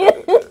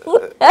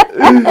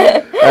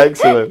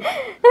 Excellent.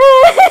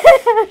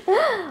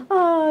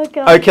 Oh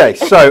God. Okay,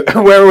 so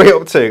where are we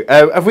up to?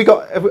 Are we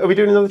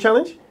doing another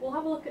challenge? We'll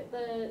have a look at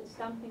the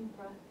stamping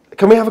press.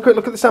 Can we have a quick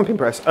look at the stamping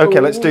press? Okay,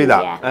 let's do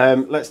that.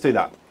 Yeah. Let's do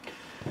that.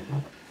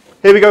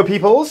 Here we go,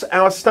 peoples.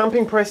 Our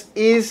stamping press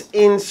is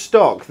in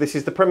stock. This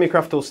is the Premier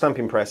Craft Tools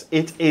stamping press.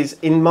 It is,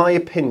 in my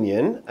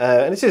opinion,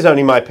 and this is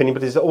only my opinion,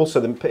 but it is also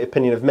the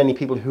opinion of many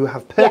people who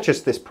have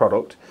purchased this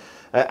product,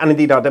 and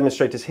indeed our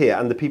demonstrators here,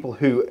 and the people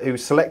who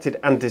selected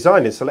and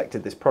designed and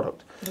selected this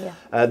product.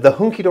 Yeah. The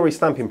Hunky Dory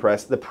stamping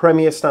press, the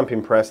premier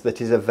stamping press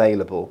that is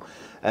available.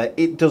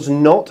 It does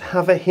not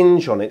have a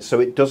hinge on it, so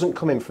it doesn't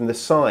come in from the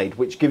side,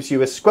 which gives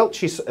you a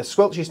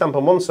squelchy stamp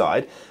on one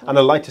side and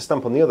a lighter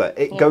stamp on the other.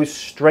 It goes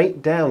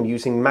straight down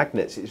using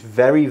magnets. It's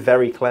very,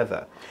 very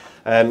clever.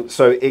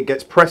 So it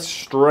gets pressed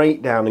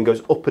straight down and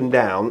goes up and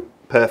down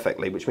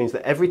perfectly, which means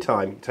that every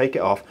time you take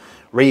it off,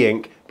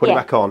 re-ink, put it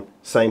back on,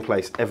 same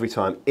place every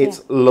time.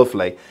 It's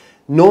lovely.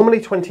 Normally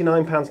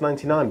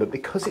 £29.99, but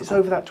because it's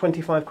over that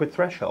 25 quid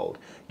threshold,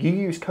 you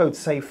use code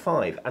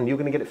SAVE5 and you're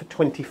going to get it for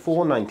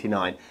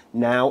 £24.99.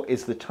 Now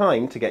is the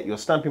time to get your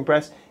stamping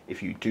press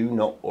if you do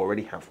not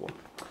already have one.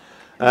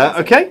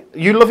 Okay,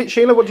 you love it,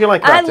 Sheila. What do you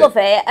like about it? I love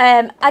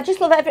it. I just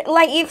love it.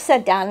 Like you've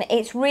said, Dan,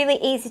 it's really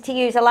easy to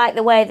use. I like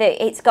the way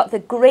that it's got the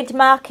grid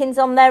markings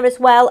on there as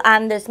well,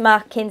 and there's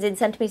markings in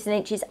centimetres and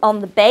inches on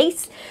the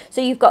base.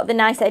 So you've got the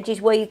nice edges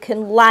where you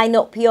can line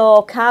up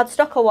your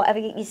cardstock or whatever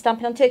you're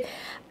stamping onto.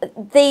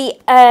 The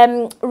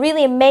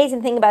really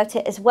amazing thing about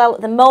it as well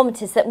at the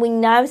moment is that we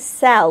now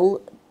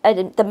sell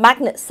the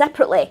magnets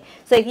separately.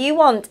 So if you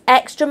want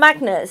extra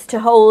magnets to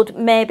hold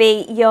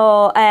maybe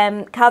your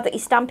card that you're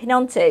stamping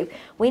onto,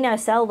 we now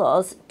sell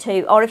those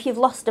too. Or if you've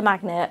lost a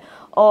magnet,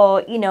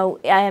 or you know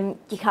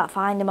you can't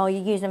find them, or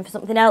you're using them for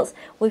something else,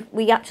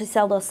 we actually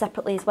sell those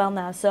separately as well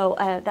now. So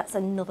that's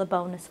another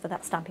bonus for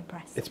that stamping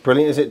press. It's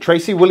brilliant, isn't it?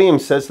 Tracy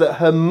Williams says that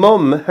her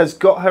mum has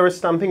got her a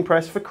stamping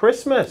press for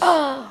Christmas.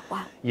 Oh,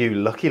 wow. You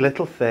lucky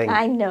little thing.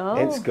 I know.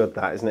 It's good,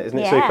 that, isn't it? Isn't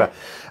it super?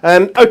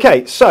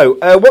 Okay, so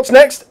what's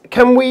next?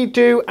 Can we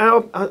do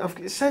our...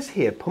 it says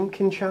here,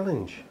 pumpkin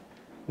challenge.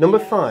 Number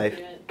 5.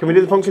 Can we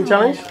do the pumpkin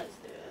challenge? Let's do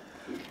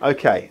it.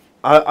 Okay.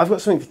 I've got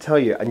something to tell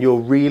you, and you're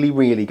really,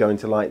 really going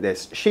to like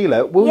this.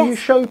 Sheila, will you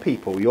show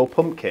people your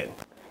pumpkin?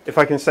 If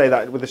I can say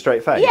that with a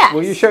straight face. Yes.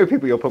 Will you show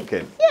people your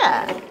pumpkin?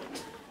 Yeah.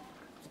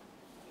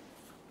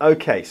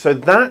 Okay, so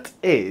that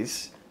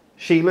is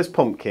Sheila's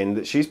pumpkin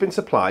that she's been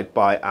supplied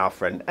by our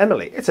friend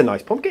Emily. It's a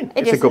nice pumpkin.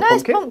 It's a good a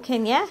nice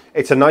pumpkin. yeah.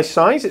 It's a nice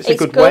size. It's a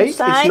good good weight.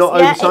 size, It's not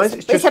yeah, oversized.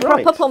 It's just a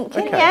proper right.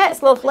 pumpkin. Okay. Yeah,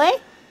 it's lovely.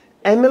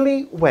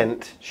 Emily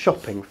went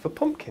shopping for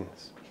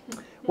pumpkins.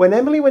 When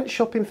Emily went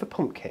shopping for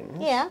pumpkins,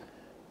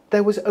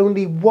 there was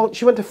only one.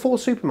 She went to 4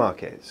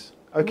 supermarkets.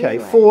 Okay,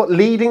 Really? 4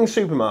 leading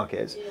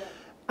supermarkets,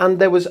 and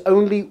there was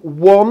only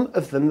one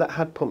of them that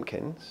had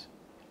pumpkins,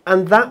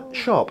 and that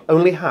shop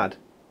only had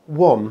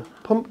 1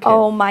 pumpkin.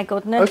 Oh my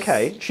goodness.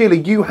 Okay, Sheila,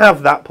 you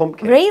have that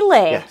pumpkin.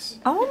 Really? Yes.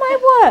 Oh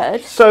my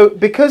word. So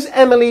because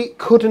Emily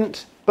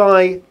couldn't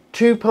buy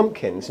 2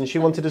 pumpkins and she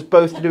wanted us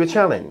both to do a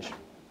challenge,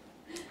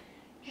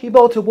 she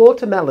bought a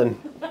watermelon.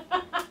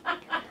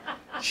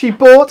 She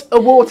bought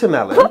a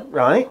watermelon,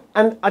 right?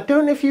 And I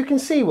don't know if you can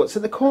see what's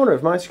at the corner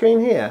of my screen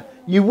here.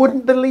 You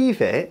wouldn't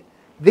believe it.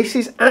 This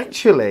is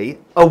actually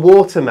a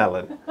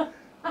watermelon,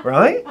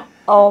 right?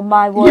 Oh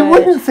my word. You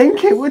wouldn't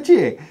think it, would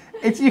you?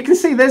 You can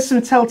see there's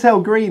some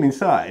telltale green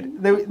inside.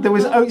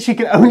 She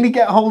could only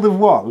get hold of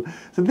one.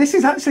 So this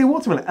is actually a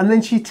watermelon. And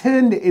then she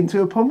turned it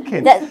into a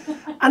pumpkin.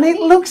 And it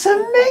looks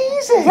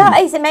amazing. That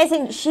is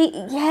amazing.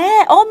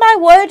 Oh my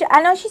word.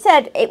 I know she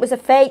said it was a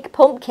fake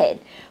pumpkin,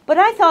 but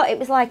I thought it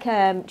was like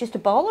just a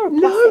ball or a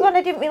plastic one.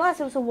 I didn't realise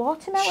it was a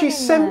watermelon. She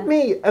sent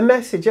me a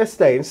message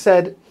yesterday and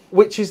said,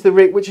 which is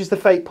the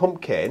fake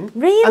pumpkin?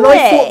 Really? And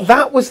I thought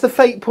that was the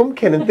fake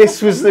pumpkin and this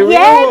was the real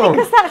one. Yeah,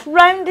 because that's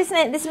round, isn't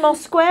it? This is more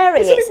squarey.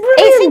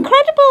 It's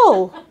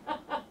incredible.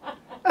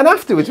 And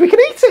afterwards we can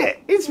eat it.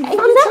 It's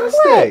fantastic.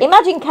 Exactly.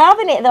 Imagine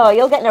carving it though.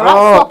 You're getting a rat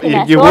sloppy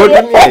mess. You would,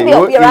 wouldn't you?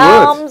 Up your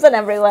arms and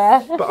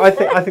everywhere. But I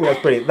think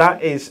that's brilliant.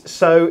 That is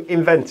so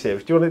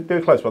inventive. Do you want to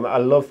do a close one? I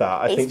love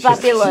that. I think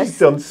fabulous. She's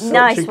done such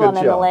nice a good one,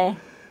 job. Emily.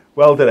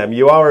 Well done, Em.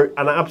 You are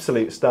an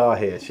absolute star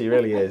here. She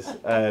really is.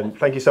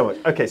 Thank you so much.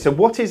 Okay, so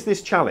what is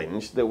this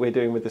challenge that we're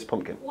doing with this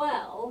pumpkin?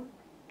 Well,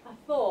 I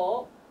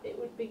thought it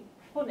would be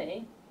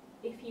funny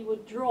if you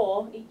would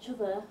draw each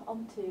other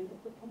onto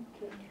the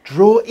pumpkin.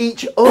 Draw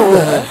each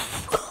other?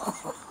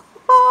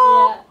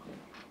 Yeah.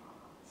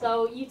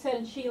 So you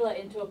turn Sheila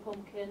into a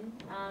pumpkin,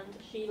 and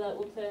Sheila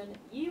will turn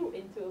you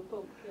into a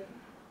pumpkin.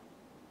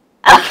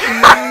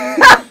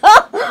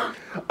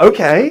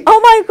 Okay. Oh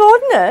my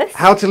goodness.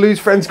 How to lose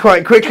friends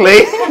quite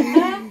quickly.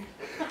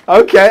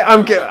 Okay,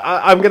 I'm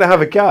gonna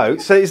have a go.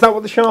 So is that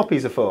what the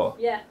Sharpies are for?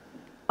 Yeah.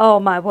 Oh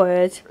my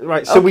word.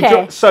 Right. So we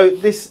draw. So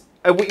this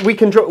we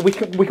can draw. We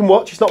can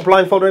watch. It's not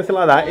blindfold or anything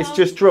like that. It's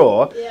just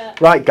draw. Yeah.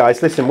 Right,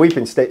 guys. Listen, we've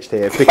been stitched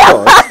here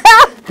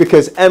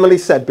because Emily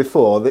said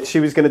before that she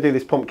was going to do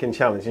this pumpkin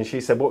challenge, and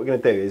she said what we're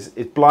going to do is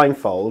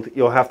blindfold.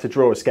 You'll have to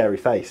draw a scary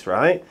face,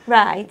 right?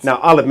 Right. Now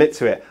I'll admit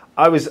to it.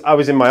 I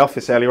was in my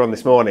office earlier on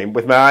this morning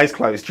with my eyes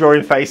closed,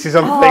 drawing faces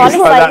on things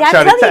like that,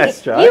 trying to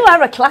test, right? You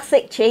are a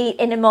classic cheat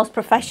in a most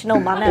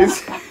professional manner.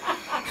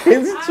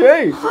 It's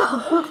true.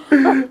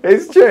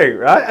 It's true,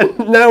 right?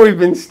 And now we've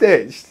been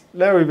stitched.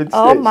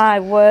 Oh my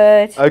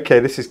word. Okay,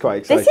 this is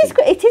quite exciting.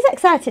 It is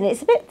exciting.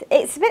 It's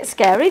a bit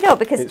scary though,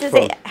 because does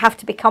it have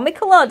to be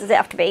comical or does it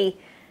have to be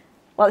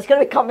Well, it's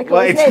going to be comical.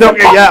 Well, isn't it's it? not.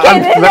 It's a Yeah,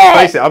 pumpkin, isn't let's it?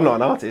 face it. I'm not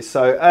an artist,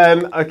 so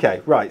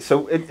okay, right.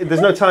 So there's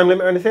no time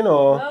limit or anything,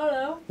 or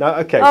No. no?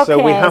 Okay, so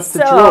we Okay, have to so-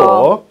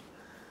 draw.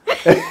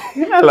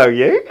 Hello,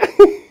 you.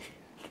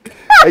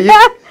 Are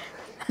you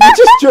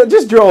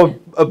just draw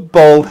a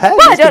bald head.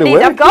 Well, I It's don't gonna need.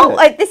 work, I've got. isn't it?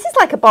 Like, this is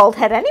like a bald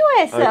head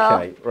anyway. So.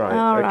 Okay, right,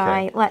 All okay.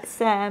 right. Let's.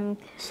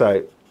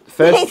 So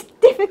first, It's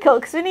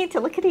difficult because we need to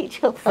look at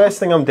each other.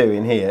 first thing I'm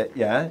doing here,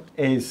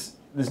 is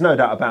there's no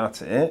doubt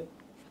about it.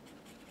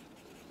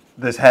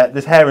 There's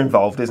hair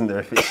involved, isn't there?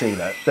 If it's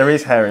Sheila, there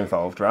is hair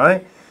involved,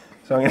 right?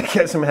 So I'm going to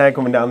get some hair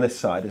coming down this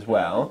side as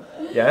well.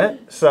 Yeah.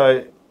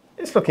 So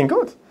it's looking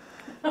good.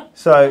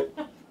 So,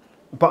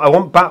 but I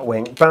want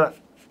bat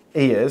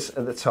ears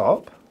at the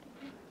top.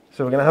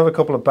 So we're going to have a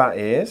couple of bat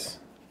ears.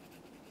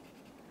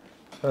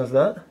 How's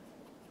that?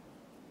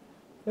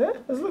 Yeah,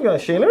 that's looking like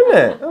Sheila, isn't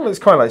it? That looks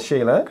quite like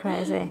Sheila.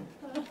 Crazy.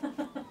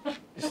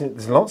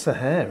 There's lots of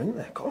hair, isn't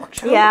there? God,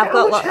 Yeah, look I've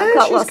how much hair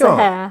got she's lots of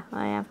hair.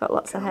 I have got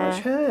lots of How much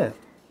hair. hair?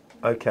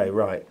 Okay,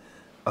 right.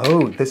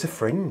 Oh, there's a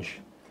fringe.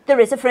 There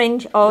is a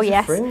fringe. Oh There's a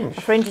yes, fringe.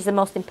 a fringe is the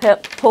most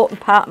important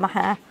part of my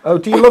hair. Oh,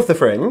 do you love the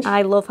fringe?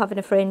 I love having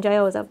a fringe. I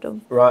always have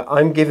done. Right,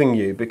 I'm giving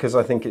you, because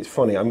I think it's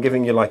funny, I'm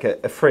giving you like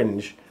a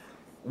fringe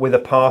with a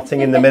parting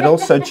in the middle.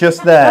 So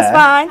just there. That's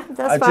fine.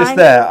 That's fine. Just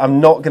there.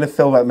 I'm not going to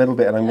fill that middle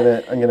bit, and I'm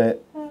gonna,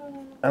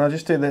 and I'll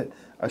just do the.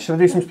 Should I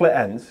do some split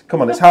ends?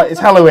 Come on, it's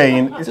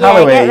Halloween. It's Yeah,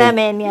 Halloween. get them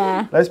in.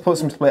 Yeah. Let's put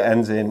some split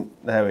ends in.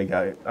 There we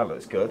go. That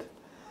looks good.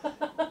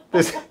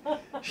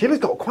 Sheila's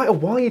got quite a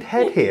wide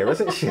head here,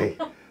 hasn't she?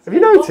 Have you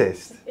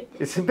noticed?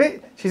 She's a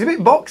bit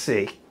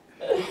boxy.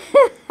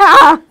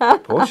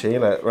 Poor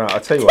Sheila. Right, I'll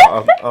tell you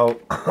what.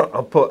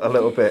 I'll put a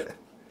little bit.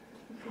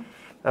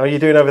 How are you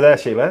doing over there,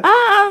 Sheila?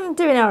 I'm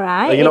doing all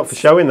right. Are you not for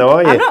showing though,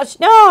 are you? I'm not.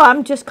 No,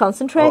 I'm just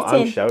concentrating.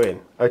 Oh, I'm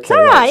showing. Okay. It's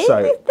all right.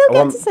 So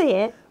They'll get to see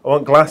it. I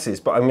want glasses,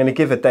 but I'm going to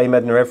give her Dame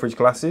Edna Everage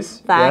glasses.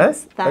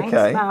 Thanks. Yeah? Thanks.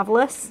 Okay.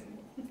 Marvellous.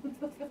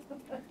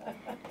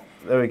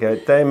 There we go.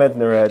 Dame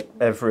Edna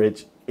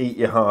Everage, eat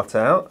your heart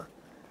out.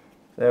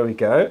 There we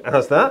go.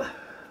 How's that?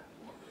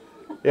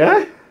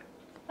 Yeah?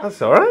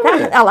 That's all right.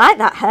 Isn't it? I like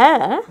that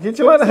hair. Did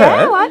you like the Yeah, hair?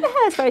 I like the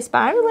hair. It's very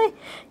spirally.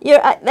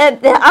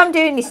 I'm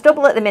doing your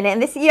stubble at the minute,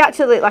 and you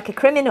actually look like a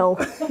criminal.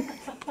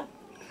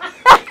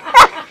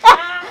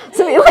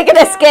 So you're like an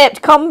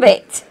escaped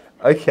convict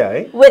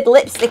Okay. with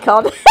lipstick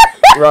on.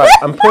 Right.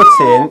 I'm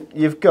putting.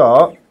 You've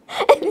got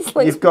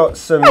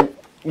some.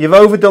 You've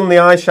overdone the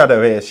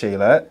eyeshadow here,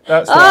 Sheila.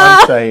 That's what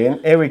I'm saying.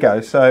 Here we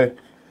go. So.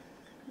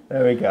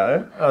 There we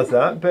go. How's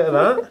that? Bit of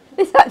that.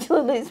 This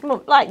actually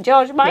looks like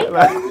George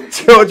Michael,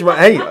 George,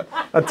 hey,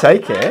 I'd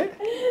take it.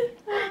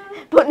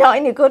 but not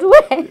in a good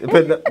way.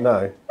 But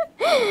no.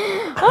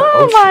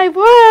 Oh my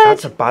word!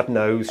 That's a bad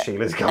nose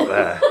Sheila's got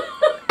there.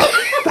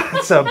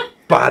 That's a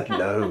bad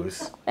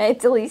nose. Wait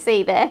till you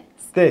see this.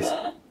 This,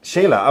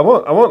 Sheila, I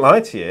won't lie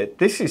to you.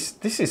 This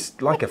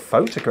is like a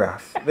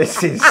photograph.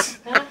 This is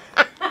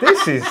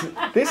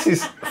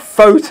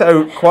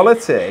photo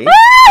quality.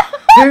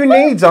 Who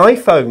needs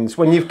iPhones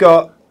when you've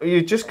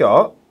just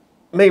got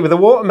me with a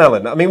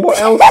watermelon? I mean, what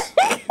else?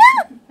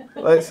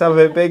 Let's have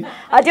a big.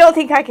 I don't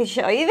think I can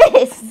show you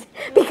this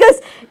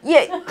because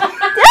you.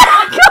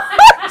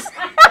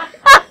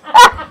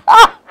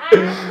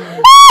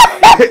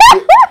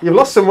 You've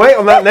lost some weight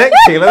on that neck,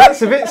 Sheila.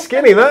 That's a bit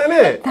skinny, that,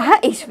 isn't it?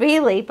 That is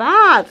really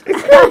bad.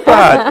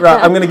 Bad.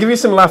 Right, I'm going to give you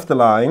some laughter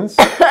lines.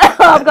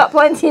 I've got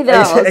plenty of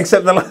those.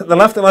 Except the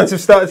laughter lines have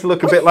started to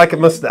look a bit like a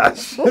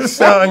moustache.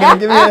 So I'm going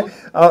to give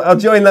you. I'll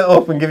join that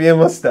up and give you a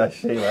moustache,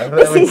 Sheila.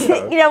 There we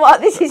go. You know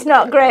what? This is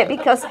not great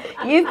because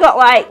you've got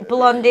like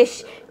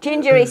blondish,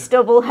 gingery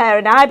stubble hair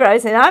and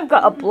eyebrows, and I've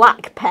got a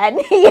black pen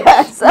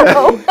here.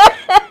 So.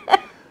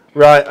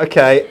 Right.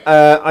 Okay.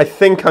 I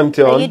think I'm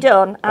done. Are you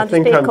done? I'll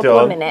just be a couple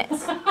of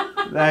minutes.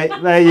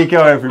 There you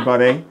go,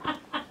 everybody.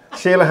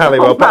 Sheila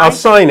Halliwell. Oh But I'll my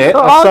sign it.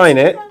 I'll God. sign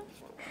it.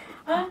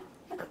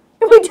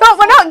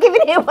 We're not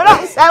giving it. We're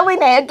not selling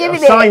it. I'm I've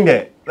giving it. signed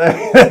it.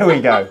 There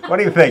we go. What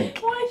do you think?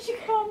 Why did you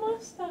got a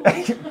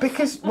moustache?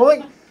 Because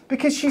why?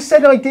 Because she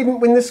said I didn't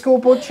win the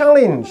scoreboard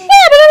challenge. Yeah,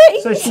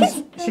 but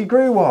So she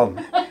grew one.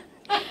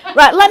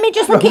 right. Let me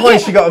just look at Why you.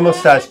 has she got a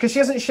moustache? Because she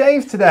hasn't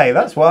shaved today.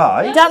 That's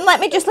why. Dan,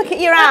 let me just look at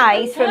your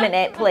eyes for a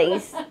minute,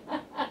 please.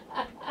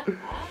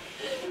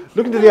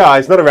 Look into the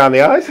eyes, not around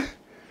the eyes.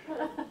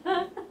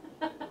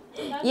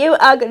 You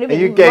are going to be Are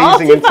you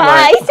gazing into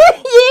mortified.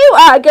 my- You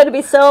are going to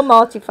be so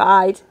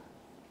mortified.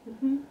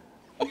 I'm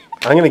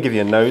going to give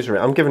you a nose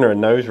ring. I'm giving her a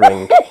nose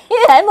ring.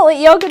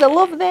 Emily, you're going to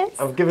love this.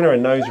 I've given her a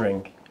nose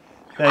ring.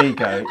 There you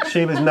go.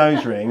 Sheila's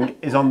nose ring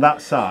is on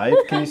that side.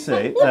 Can you see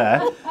it?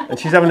 There. And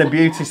she's having a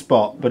beauty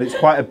spot, but it's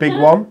quite a big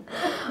one.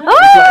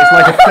 It's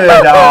like a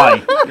third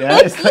eye. Yeah,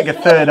 it's like a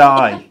third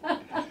eye.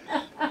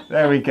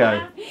 There we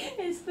go.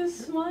 It's the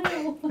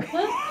smile.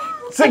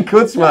 It's a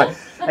good smile.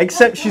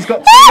 Except she's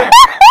got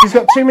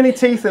too many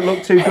teeth that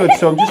look too good,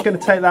 so I'm just going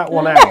to take that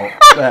one out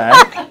there.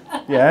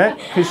 Yeah,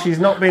 because she's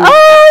not been.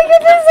 Oh,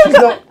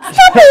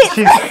 goodness.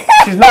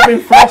 She's not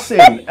been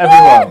flossing,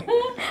 everyone.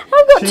 I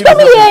I've got Sheila's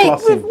tummy not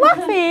ache with flossing.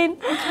 laughing.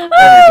 There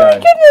Oh we my go.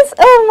 goodness.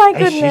 Oh my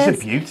Hey, goodness. she's a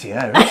beauty,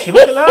 isn't she?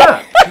 Look at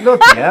that.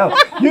 Bloody hell.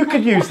 You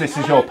could use this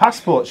as your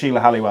passport, Sheila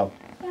Halliwell.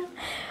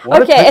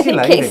 What Okay, a I pretty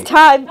think lady. it's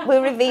time we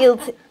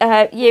revealed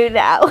you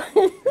now.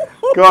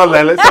 Go on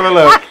then, let's have a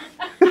look.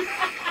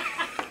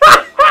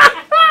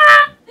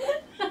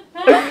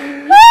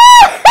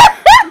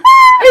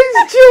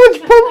 It's George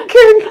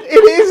Pumpkin.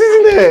 It is,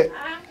 isn't it?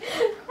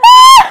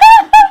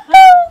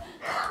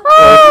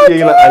 Oh,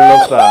 Sheila, I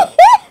love that.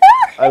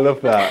 I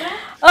love that.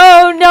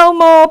 Oh, no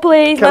more,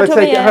 please. Can my I take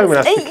tummy it home and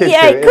hurts. ask the kids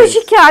Yeah, who it because is?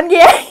 you can,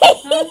 yeah.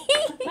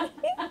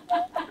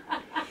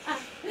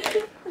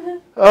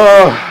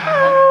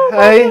 Oh,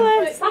 hey.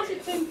 Wait, pass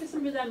it to him for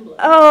some resemblance.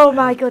 Oh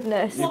my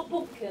goodness. What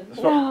pumpkin?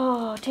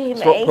 Oh, dear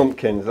Swap me.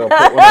 pumpkins. I'll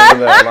put one over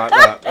there like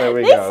that. There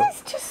we go. This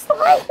is just like,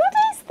 what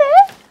is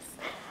this?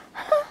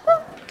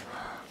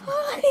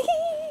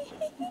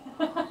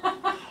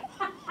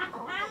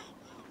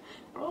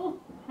 Oh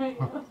my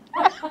God.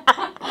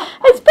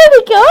 It's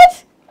pretty good.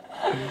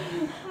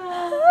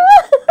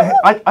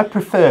 I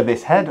prefer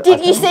this head.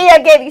 Did you see I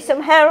gave you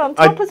some hair on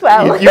top as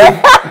well?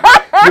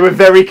 You were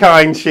very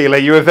kind, Sheila.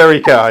 You were very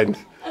kind.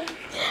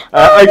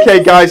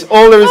 Okay, guys,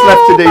 all there is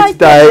left to my do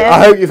today. goodness. I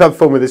hope you've had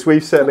fun with this.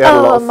 We've certainly had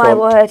a lot Oh, of my fun.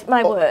 word,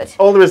 my word.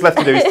 All there is left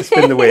to do is to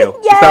spin the wheel.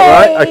 Is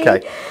that right? Yay.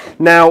 Okay.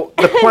 Now,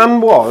 the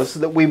plan was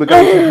that we were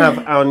going to have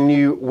our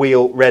new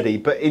wheel ready,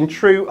 but in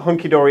true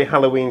hunky-dory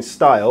Halloween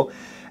style,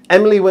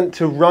 Emily went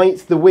to right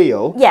the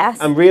wheel Yes.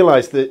 and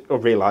realised,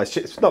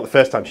 it's not the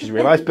first time she's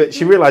realised, but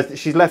she realised that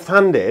she's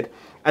left-handed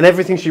and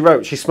everything she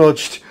wrote, she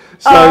smudged.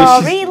 So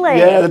Oh, she's- really?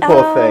 Yeah, the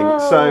poor Oh. thing.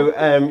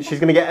 So she's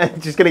going to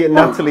get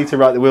Natalie to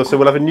write the wheel. So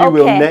we'll have a new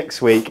wheel Okay.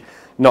 next week,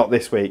 not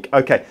this week.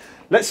 Okay,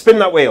 let's spin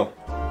that wheel.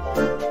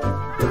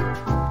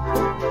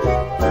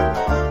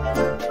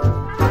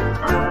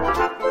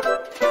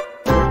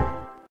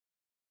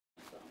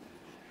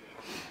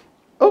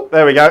 Oh,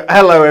 there we go.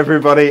 Hello,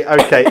 everybody.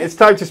 Okay, it's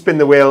time to spin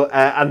the wheel,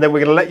 and then we're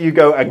going to let you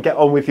go and get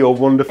on with your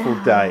wonderful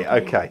day.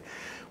 Okay.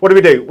 What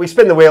do? We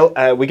spin the wheel,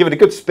 we give it a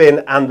good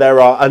spin, and there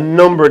are a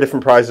number of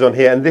different prizes on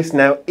here, and this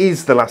now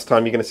is the last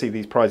time you're going to see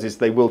these prizes.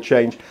 They will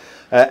change.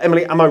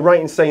 Emily, am I right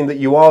in saying that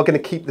you are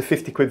going to keep the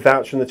 50 quid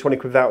voucher and the 20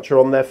 quid voucher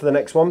on there for the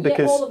next one?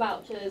 Because yeah, all the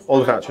vouchers. all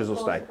the and vouchers will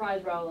of course stay. the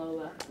prize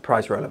rollover.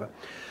 Prize rollover.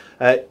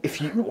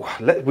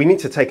 We need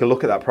to take a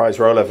look at that prize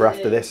rollover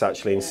after this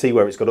actually and see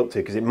where it's got up to,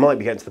 because it might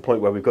be getting to the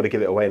point where we've got to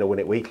give it away in a Win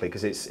It Weekly,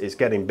 because it's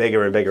getting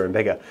bigger and bigger and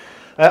bigger.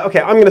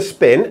 Okay, I'm going to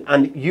spin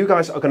and you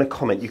guys are going to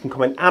comment. You can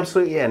comment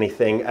absolutely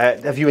anything.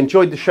 Have you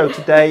enjoyed the show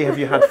today? Have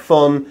you had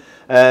fun?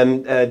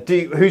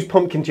 Whose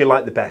pumpkin do you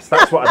like the best?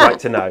 That's what I'd like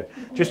to know.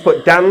 Just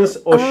put Dan's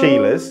or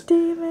Sheila's.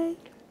 Dear me.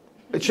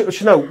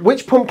 No,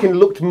 which pumpkin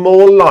looked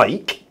more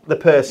like the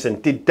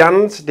person? Did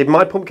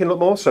my pumpkin look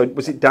more? So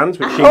was it Dan's,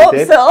 which Sheila Hope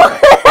did? so.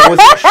 Or was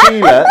it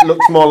Sheila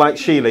looks more like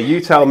Sheila? You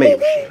tell me.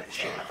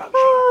 Sheila, vote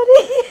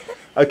Oh,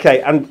 dear.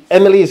 Okay, and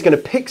Emily is going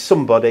to pick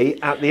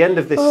somebody at the end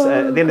of this,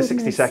 at the end of 60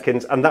 goodness.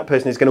 seconds, and that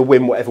person is going to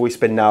win whatever we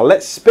spin now.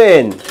 Let's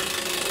spin.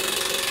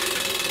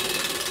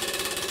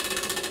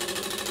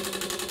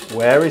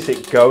 Where is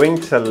it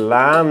going to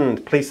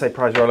land? Please say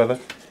prize rollover.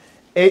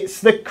 It's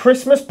the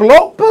Christmas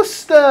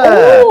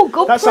blockbuster. Ooh,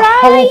 good That's a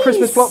whole prize.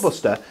 Christmas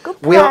blockbuster. Good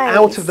We are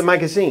out prize. of the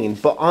magazine,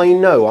 but I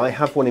know I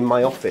have one in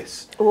my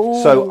office. Ooh.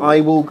 So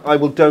I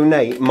will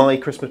donate my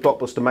Christmas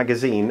blockbuster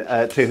magazine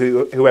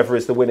to whoever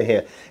is the winner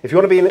here. If you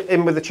want to be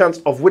in with a chance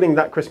of winning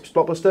that Christmas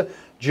blockbuster,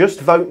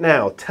 just vote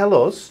now. Tell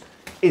us,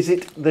 is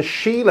it the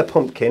Sheila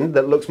pumpkin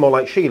that looks more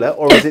like Sheila,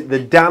 or is it the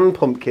Dan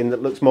pumpkin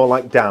that looks more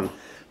like Dan?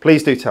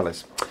 Please do tell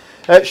us.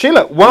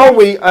 Sheila, while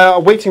we are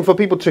waiting for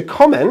people to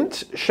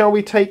comment, shall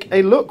we take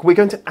a look? We're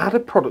going to add a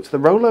product to the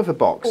rollover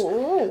box.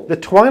 Ooh. The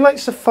Twilight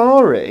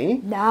Safari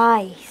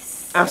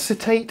Nice.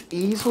 acetate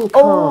easel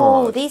card.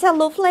 Oh, these are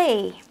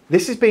lovely.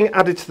 This is being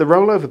added to the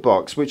rollover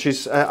box, which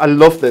is, I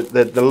love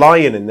the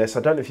lion in this. I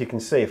don't know if you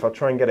can see, if I'll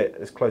try and get it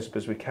as close up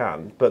as we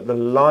can, but the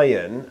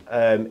lion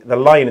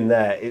in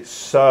there, it's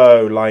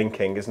so Lion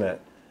King, isn't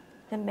it?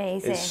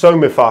 Amazing. It's so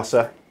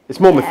Mufasa. It's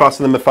more Mufasa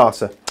than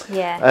Mufasa.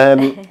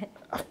 Yeah.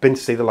 I've been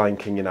to see The Lion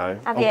King, you know.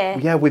 Have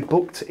you? Yeah, we're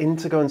booked in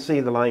to go and see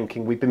The Lion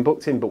King. We've been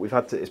booked in, but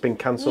it's been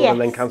cancelled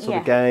and then Yes, cancelled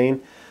yeah.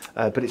 again.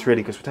 But it's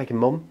really good. We're taking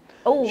Mum.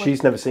 Oh.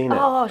 She's never seen it.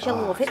 Oh, she'll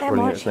love it it's then,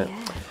 brilliant, won't she? isn't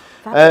it?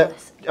 Yeah.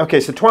 Fabulous. Okay,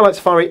 so Twilight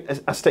Safari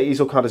acetate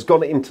easel card has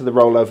got it into the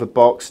rollover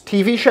box.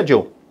 TV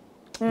schedule.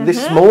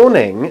 This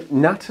morning,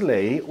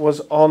 Natalie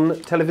was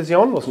on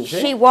television, wasn't she?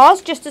 She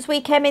was, just as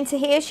we came into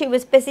here, she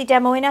was busy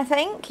demoing, I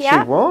think.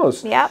 Yeah. She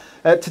was. Yeah.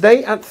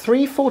 Today at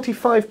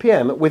 3:45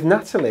 p.m. with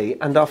Natalie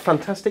and our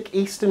fantastic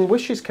Eastern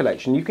Wishes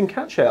collection. You can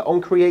catch her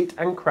on Create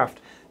and Craft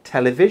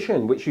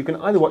Television, which you can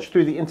either watch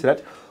through the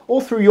internet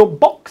or through your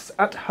box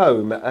at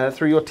home,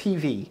 through your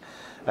TV.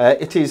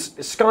 It is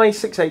Sky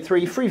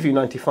 683, Freeview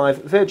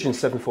 95, Virgin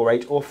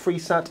 748 or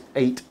Freesat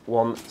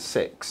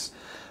 816.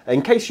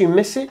 In case you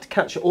miss it,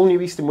 catch All New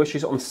Eastern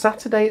Wishes on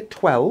Saturday at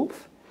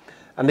 12.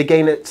 and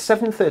again at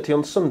 7:30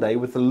 on Sunday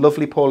with the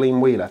lovely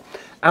Pauline Wheeler.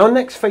 Our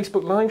next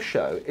Facebook Live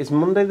show is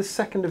Monday the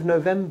 2nd of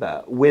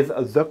November with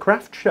The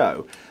Craft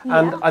Show.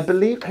 And I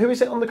believe, who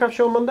is it on The Craft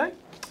Show on Monday?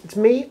 It's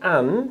me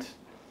and...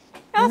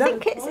 I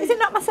think it's, is it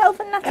not myself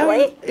and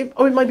Natalie? It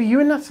might be you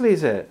and Natalie,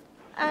 is it?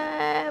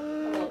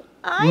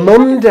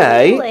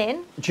 Monday.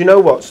 Do you know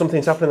what?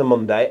 Something's happening on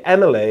Monday.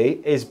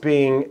 Emily is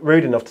being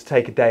rude enough to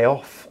take a day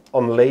off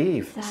on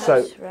leave. That's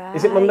so, right.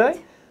 is it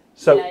Monday?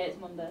 So, Yeah, it's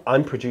Monday.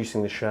 I'm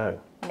producing the show.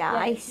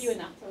 Nice. Yeah, you and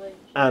Natalie.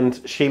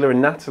 And Sheila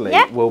and Natalie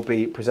will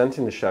be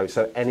presenting the show,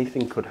 so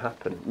anything could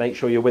happen. Make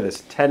sure you're with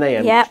us, 10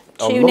 a.m.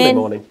 on Monday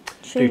morning.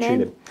 Tune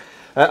in.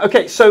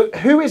 Okay, so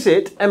who is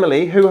it,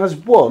 Emily, who has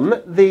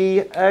won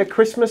the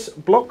Christmas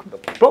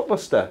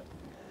blockbuster?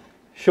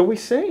 Shall we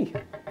see?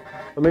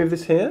 I'll move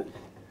this here.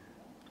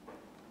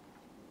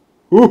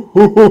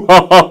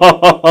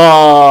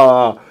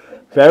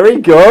 Very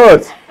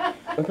good.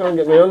 I can't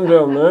get my under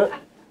on that.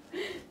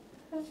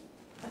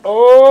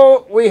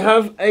 Oh, we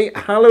have a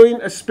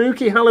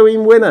spooky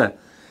Halloween winner.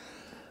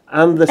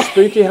 And the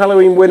spooky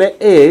Halloween winner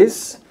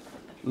is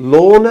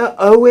Lorna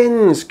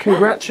Owens.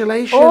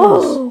 Congratulations.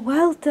 Oh,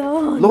 well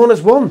done.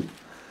 Lorna's won.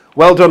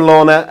 Well done,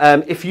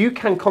 Lorna. If you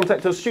can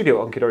contact us,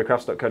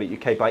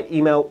 studio@hunkydoricrafts.co.uk by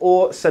email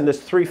or send us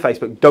through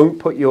Facebook. Don't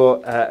put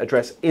your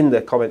address in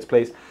the comments,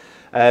 please.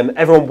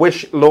 Everyone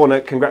wish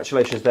Lorna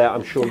congratulations there.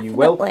 I'm sure you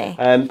will.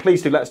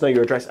 Please do let us know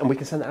your address and we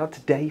can send it out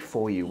today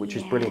for you, which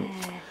is brilliant.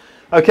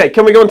 Okay,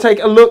 can we go and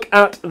take a look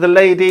at the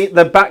lady,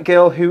 the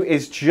Batgirl, who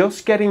is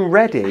just getting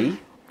ready?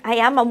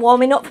 I'm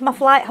warming up for my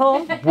flight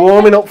home.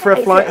 Warming up for a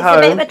flight home.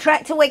 It's a bit of a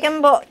trek to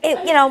Wigan, but we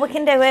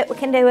can do it. We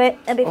can do it.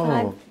 It'll be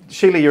fine.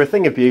 Sheila, you're a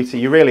thing of beauty.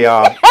 You really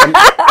are.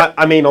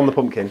 I mean, on the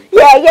pumpkin.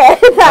 Yeah.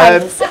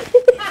 Thanks.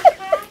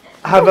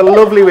 Have a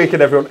lovely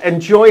weekend, everyone.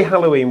 Enjoy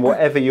Halloween,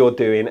 whatever you're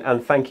doing,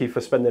 and thank you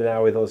for spending an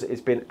hour with us. It's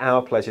been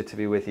our pleasure to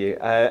be with you.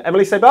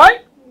 Emily, say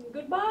bye.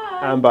 Goodbye.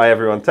 And bye,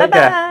 everyone. Take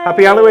care.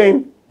 Happy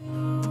Halloween.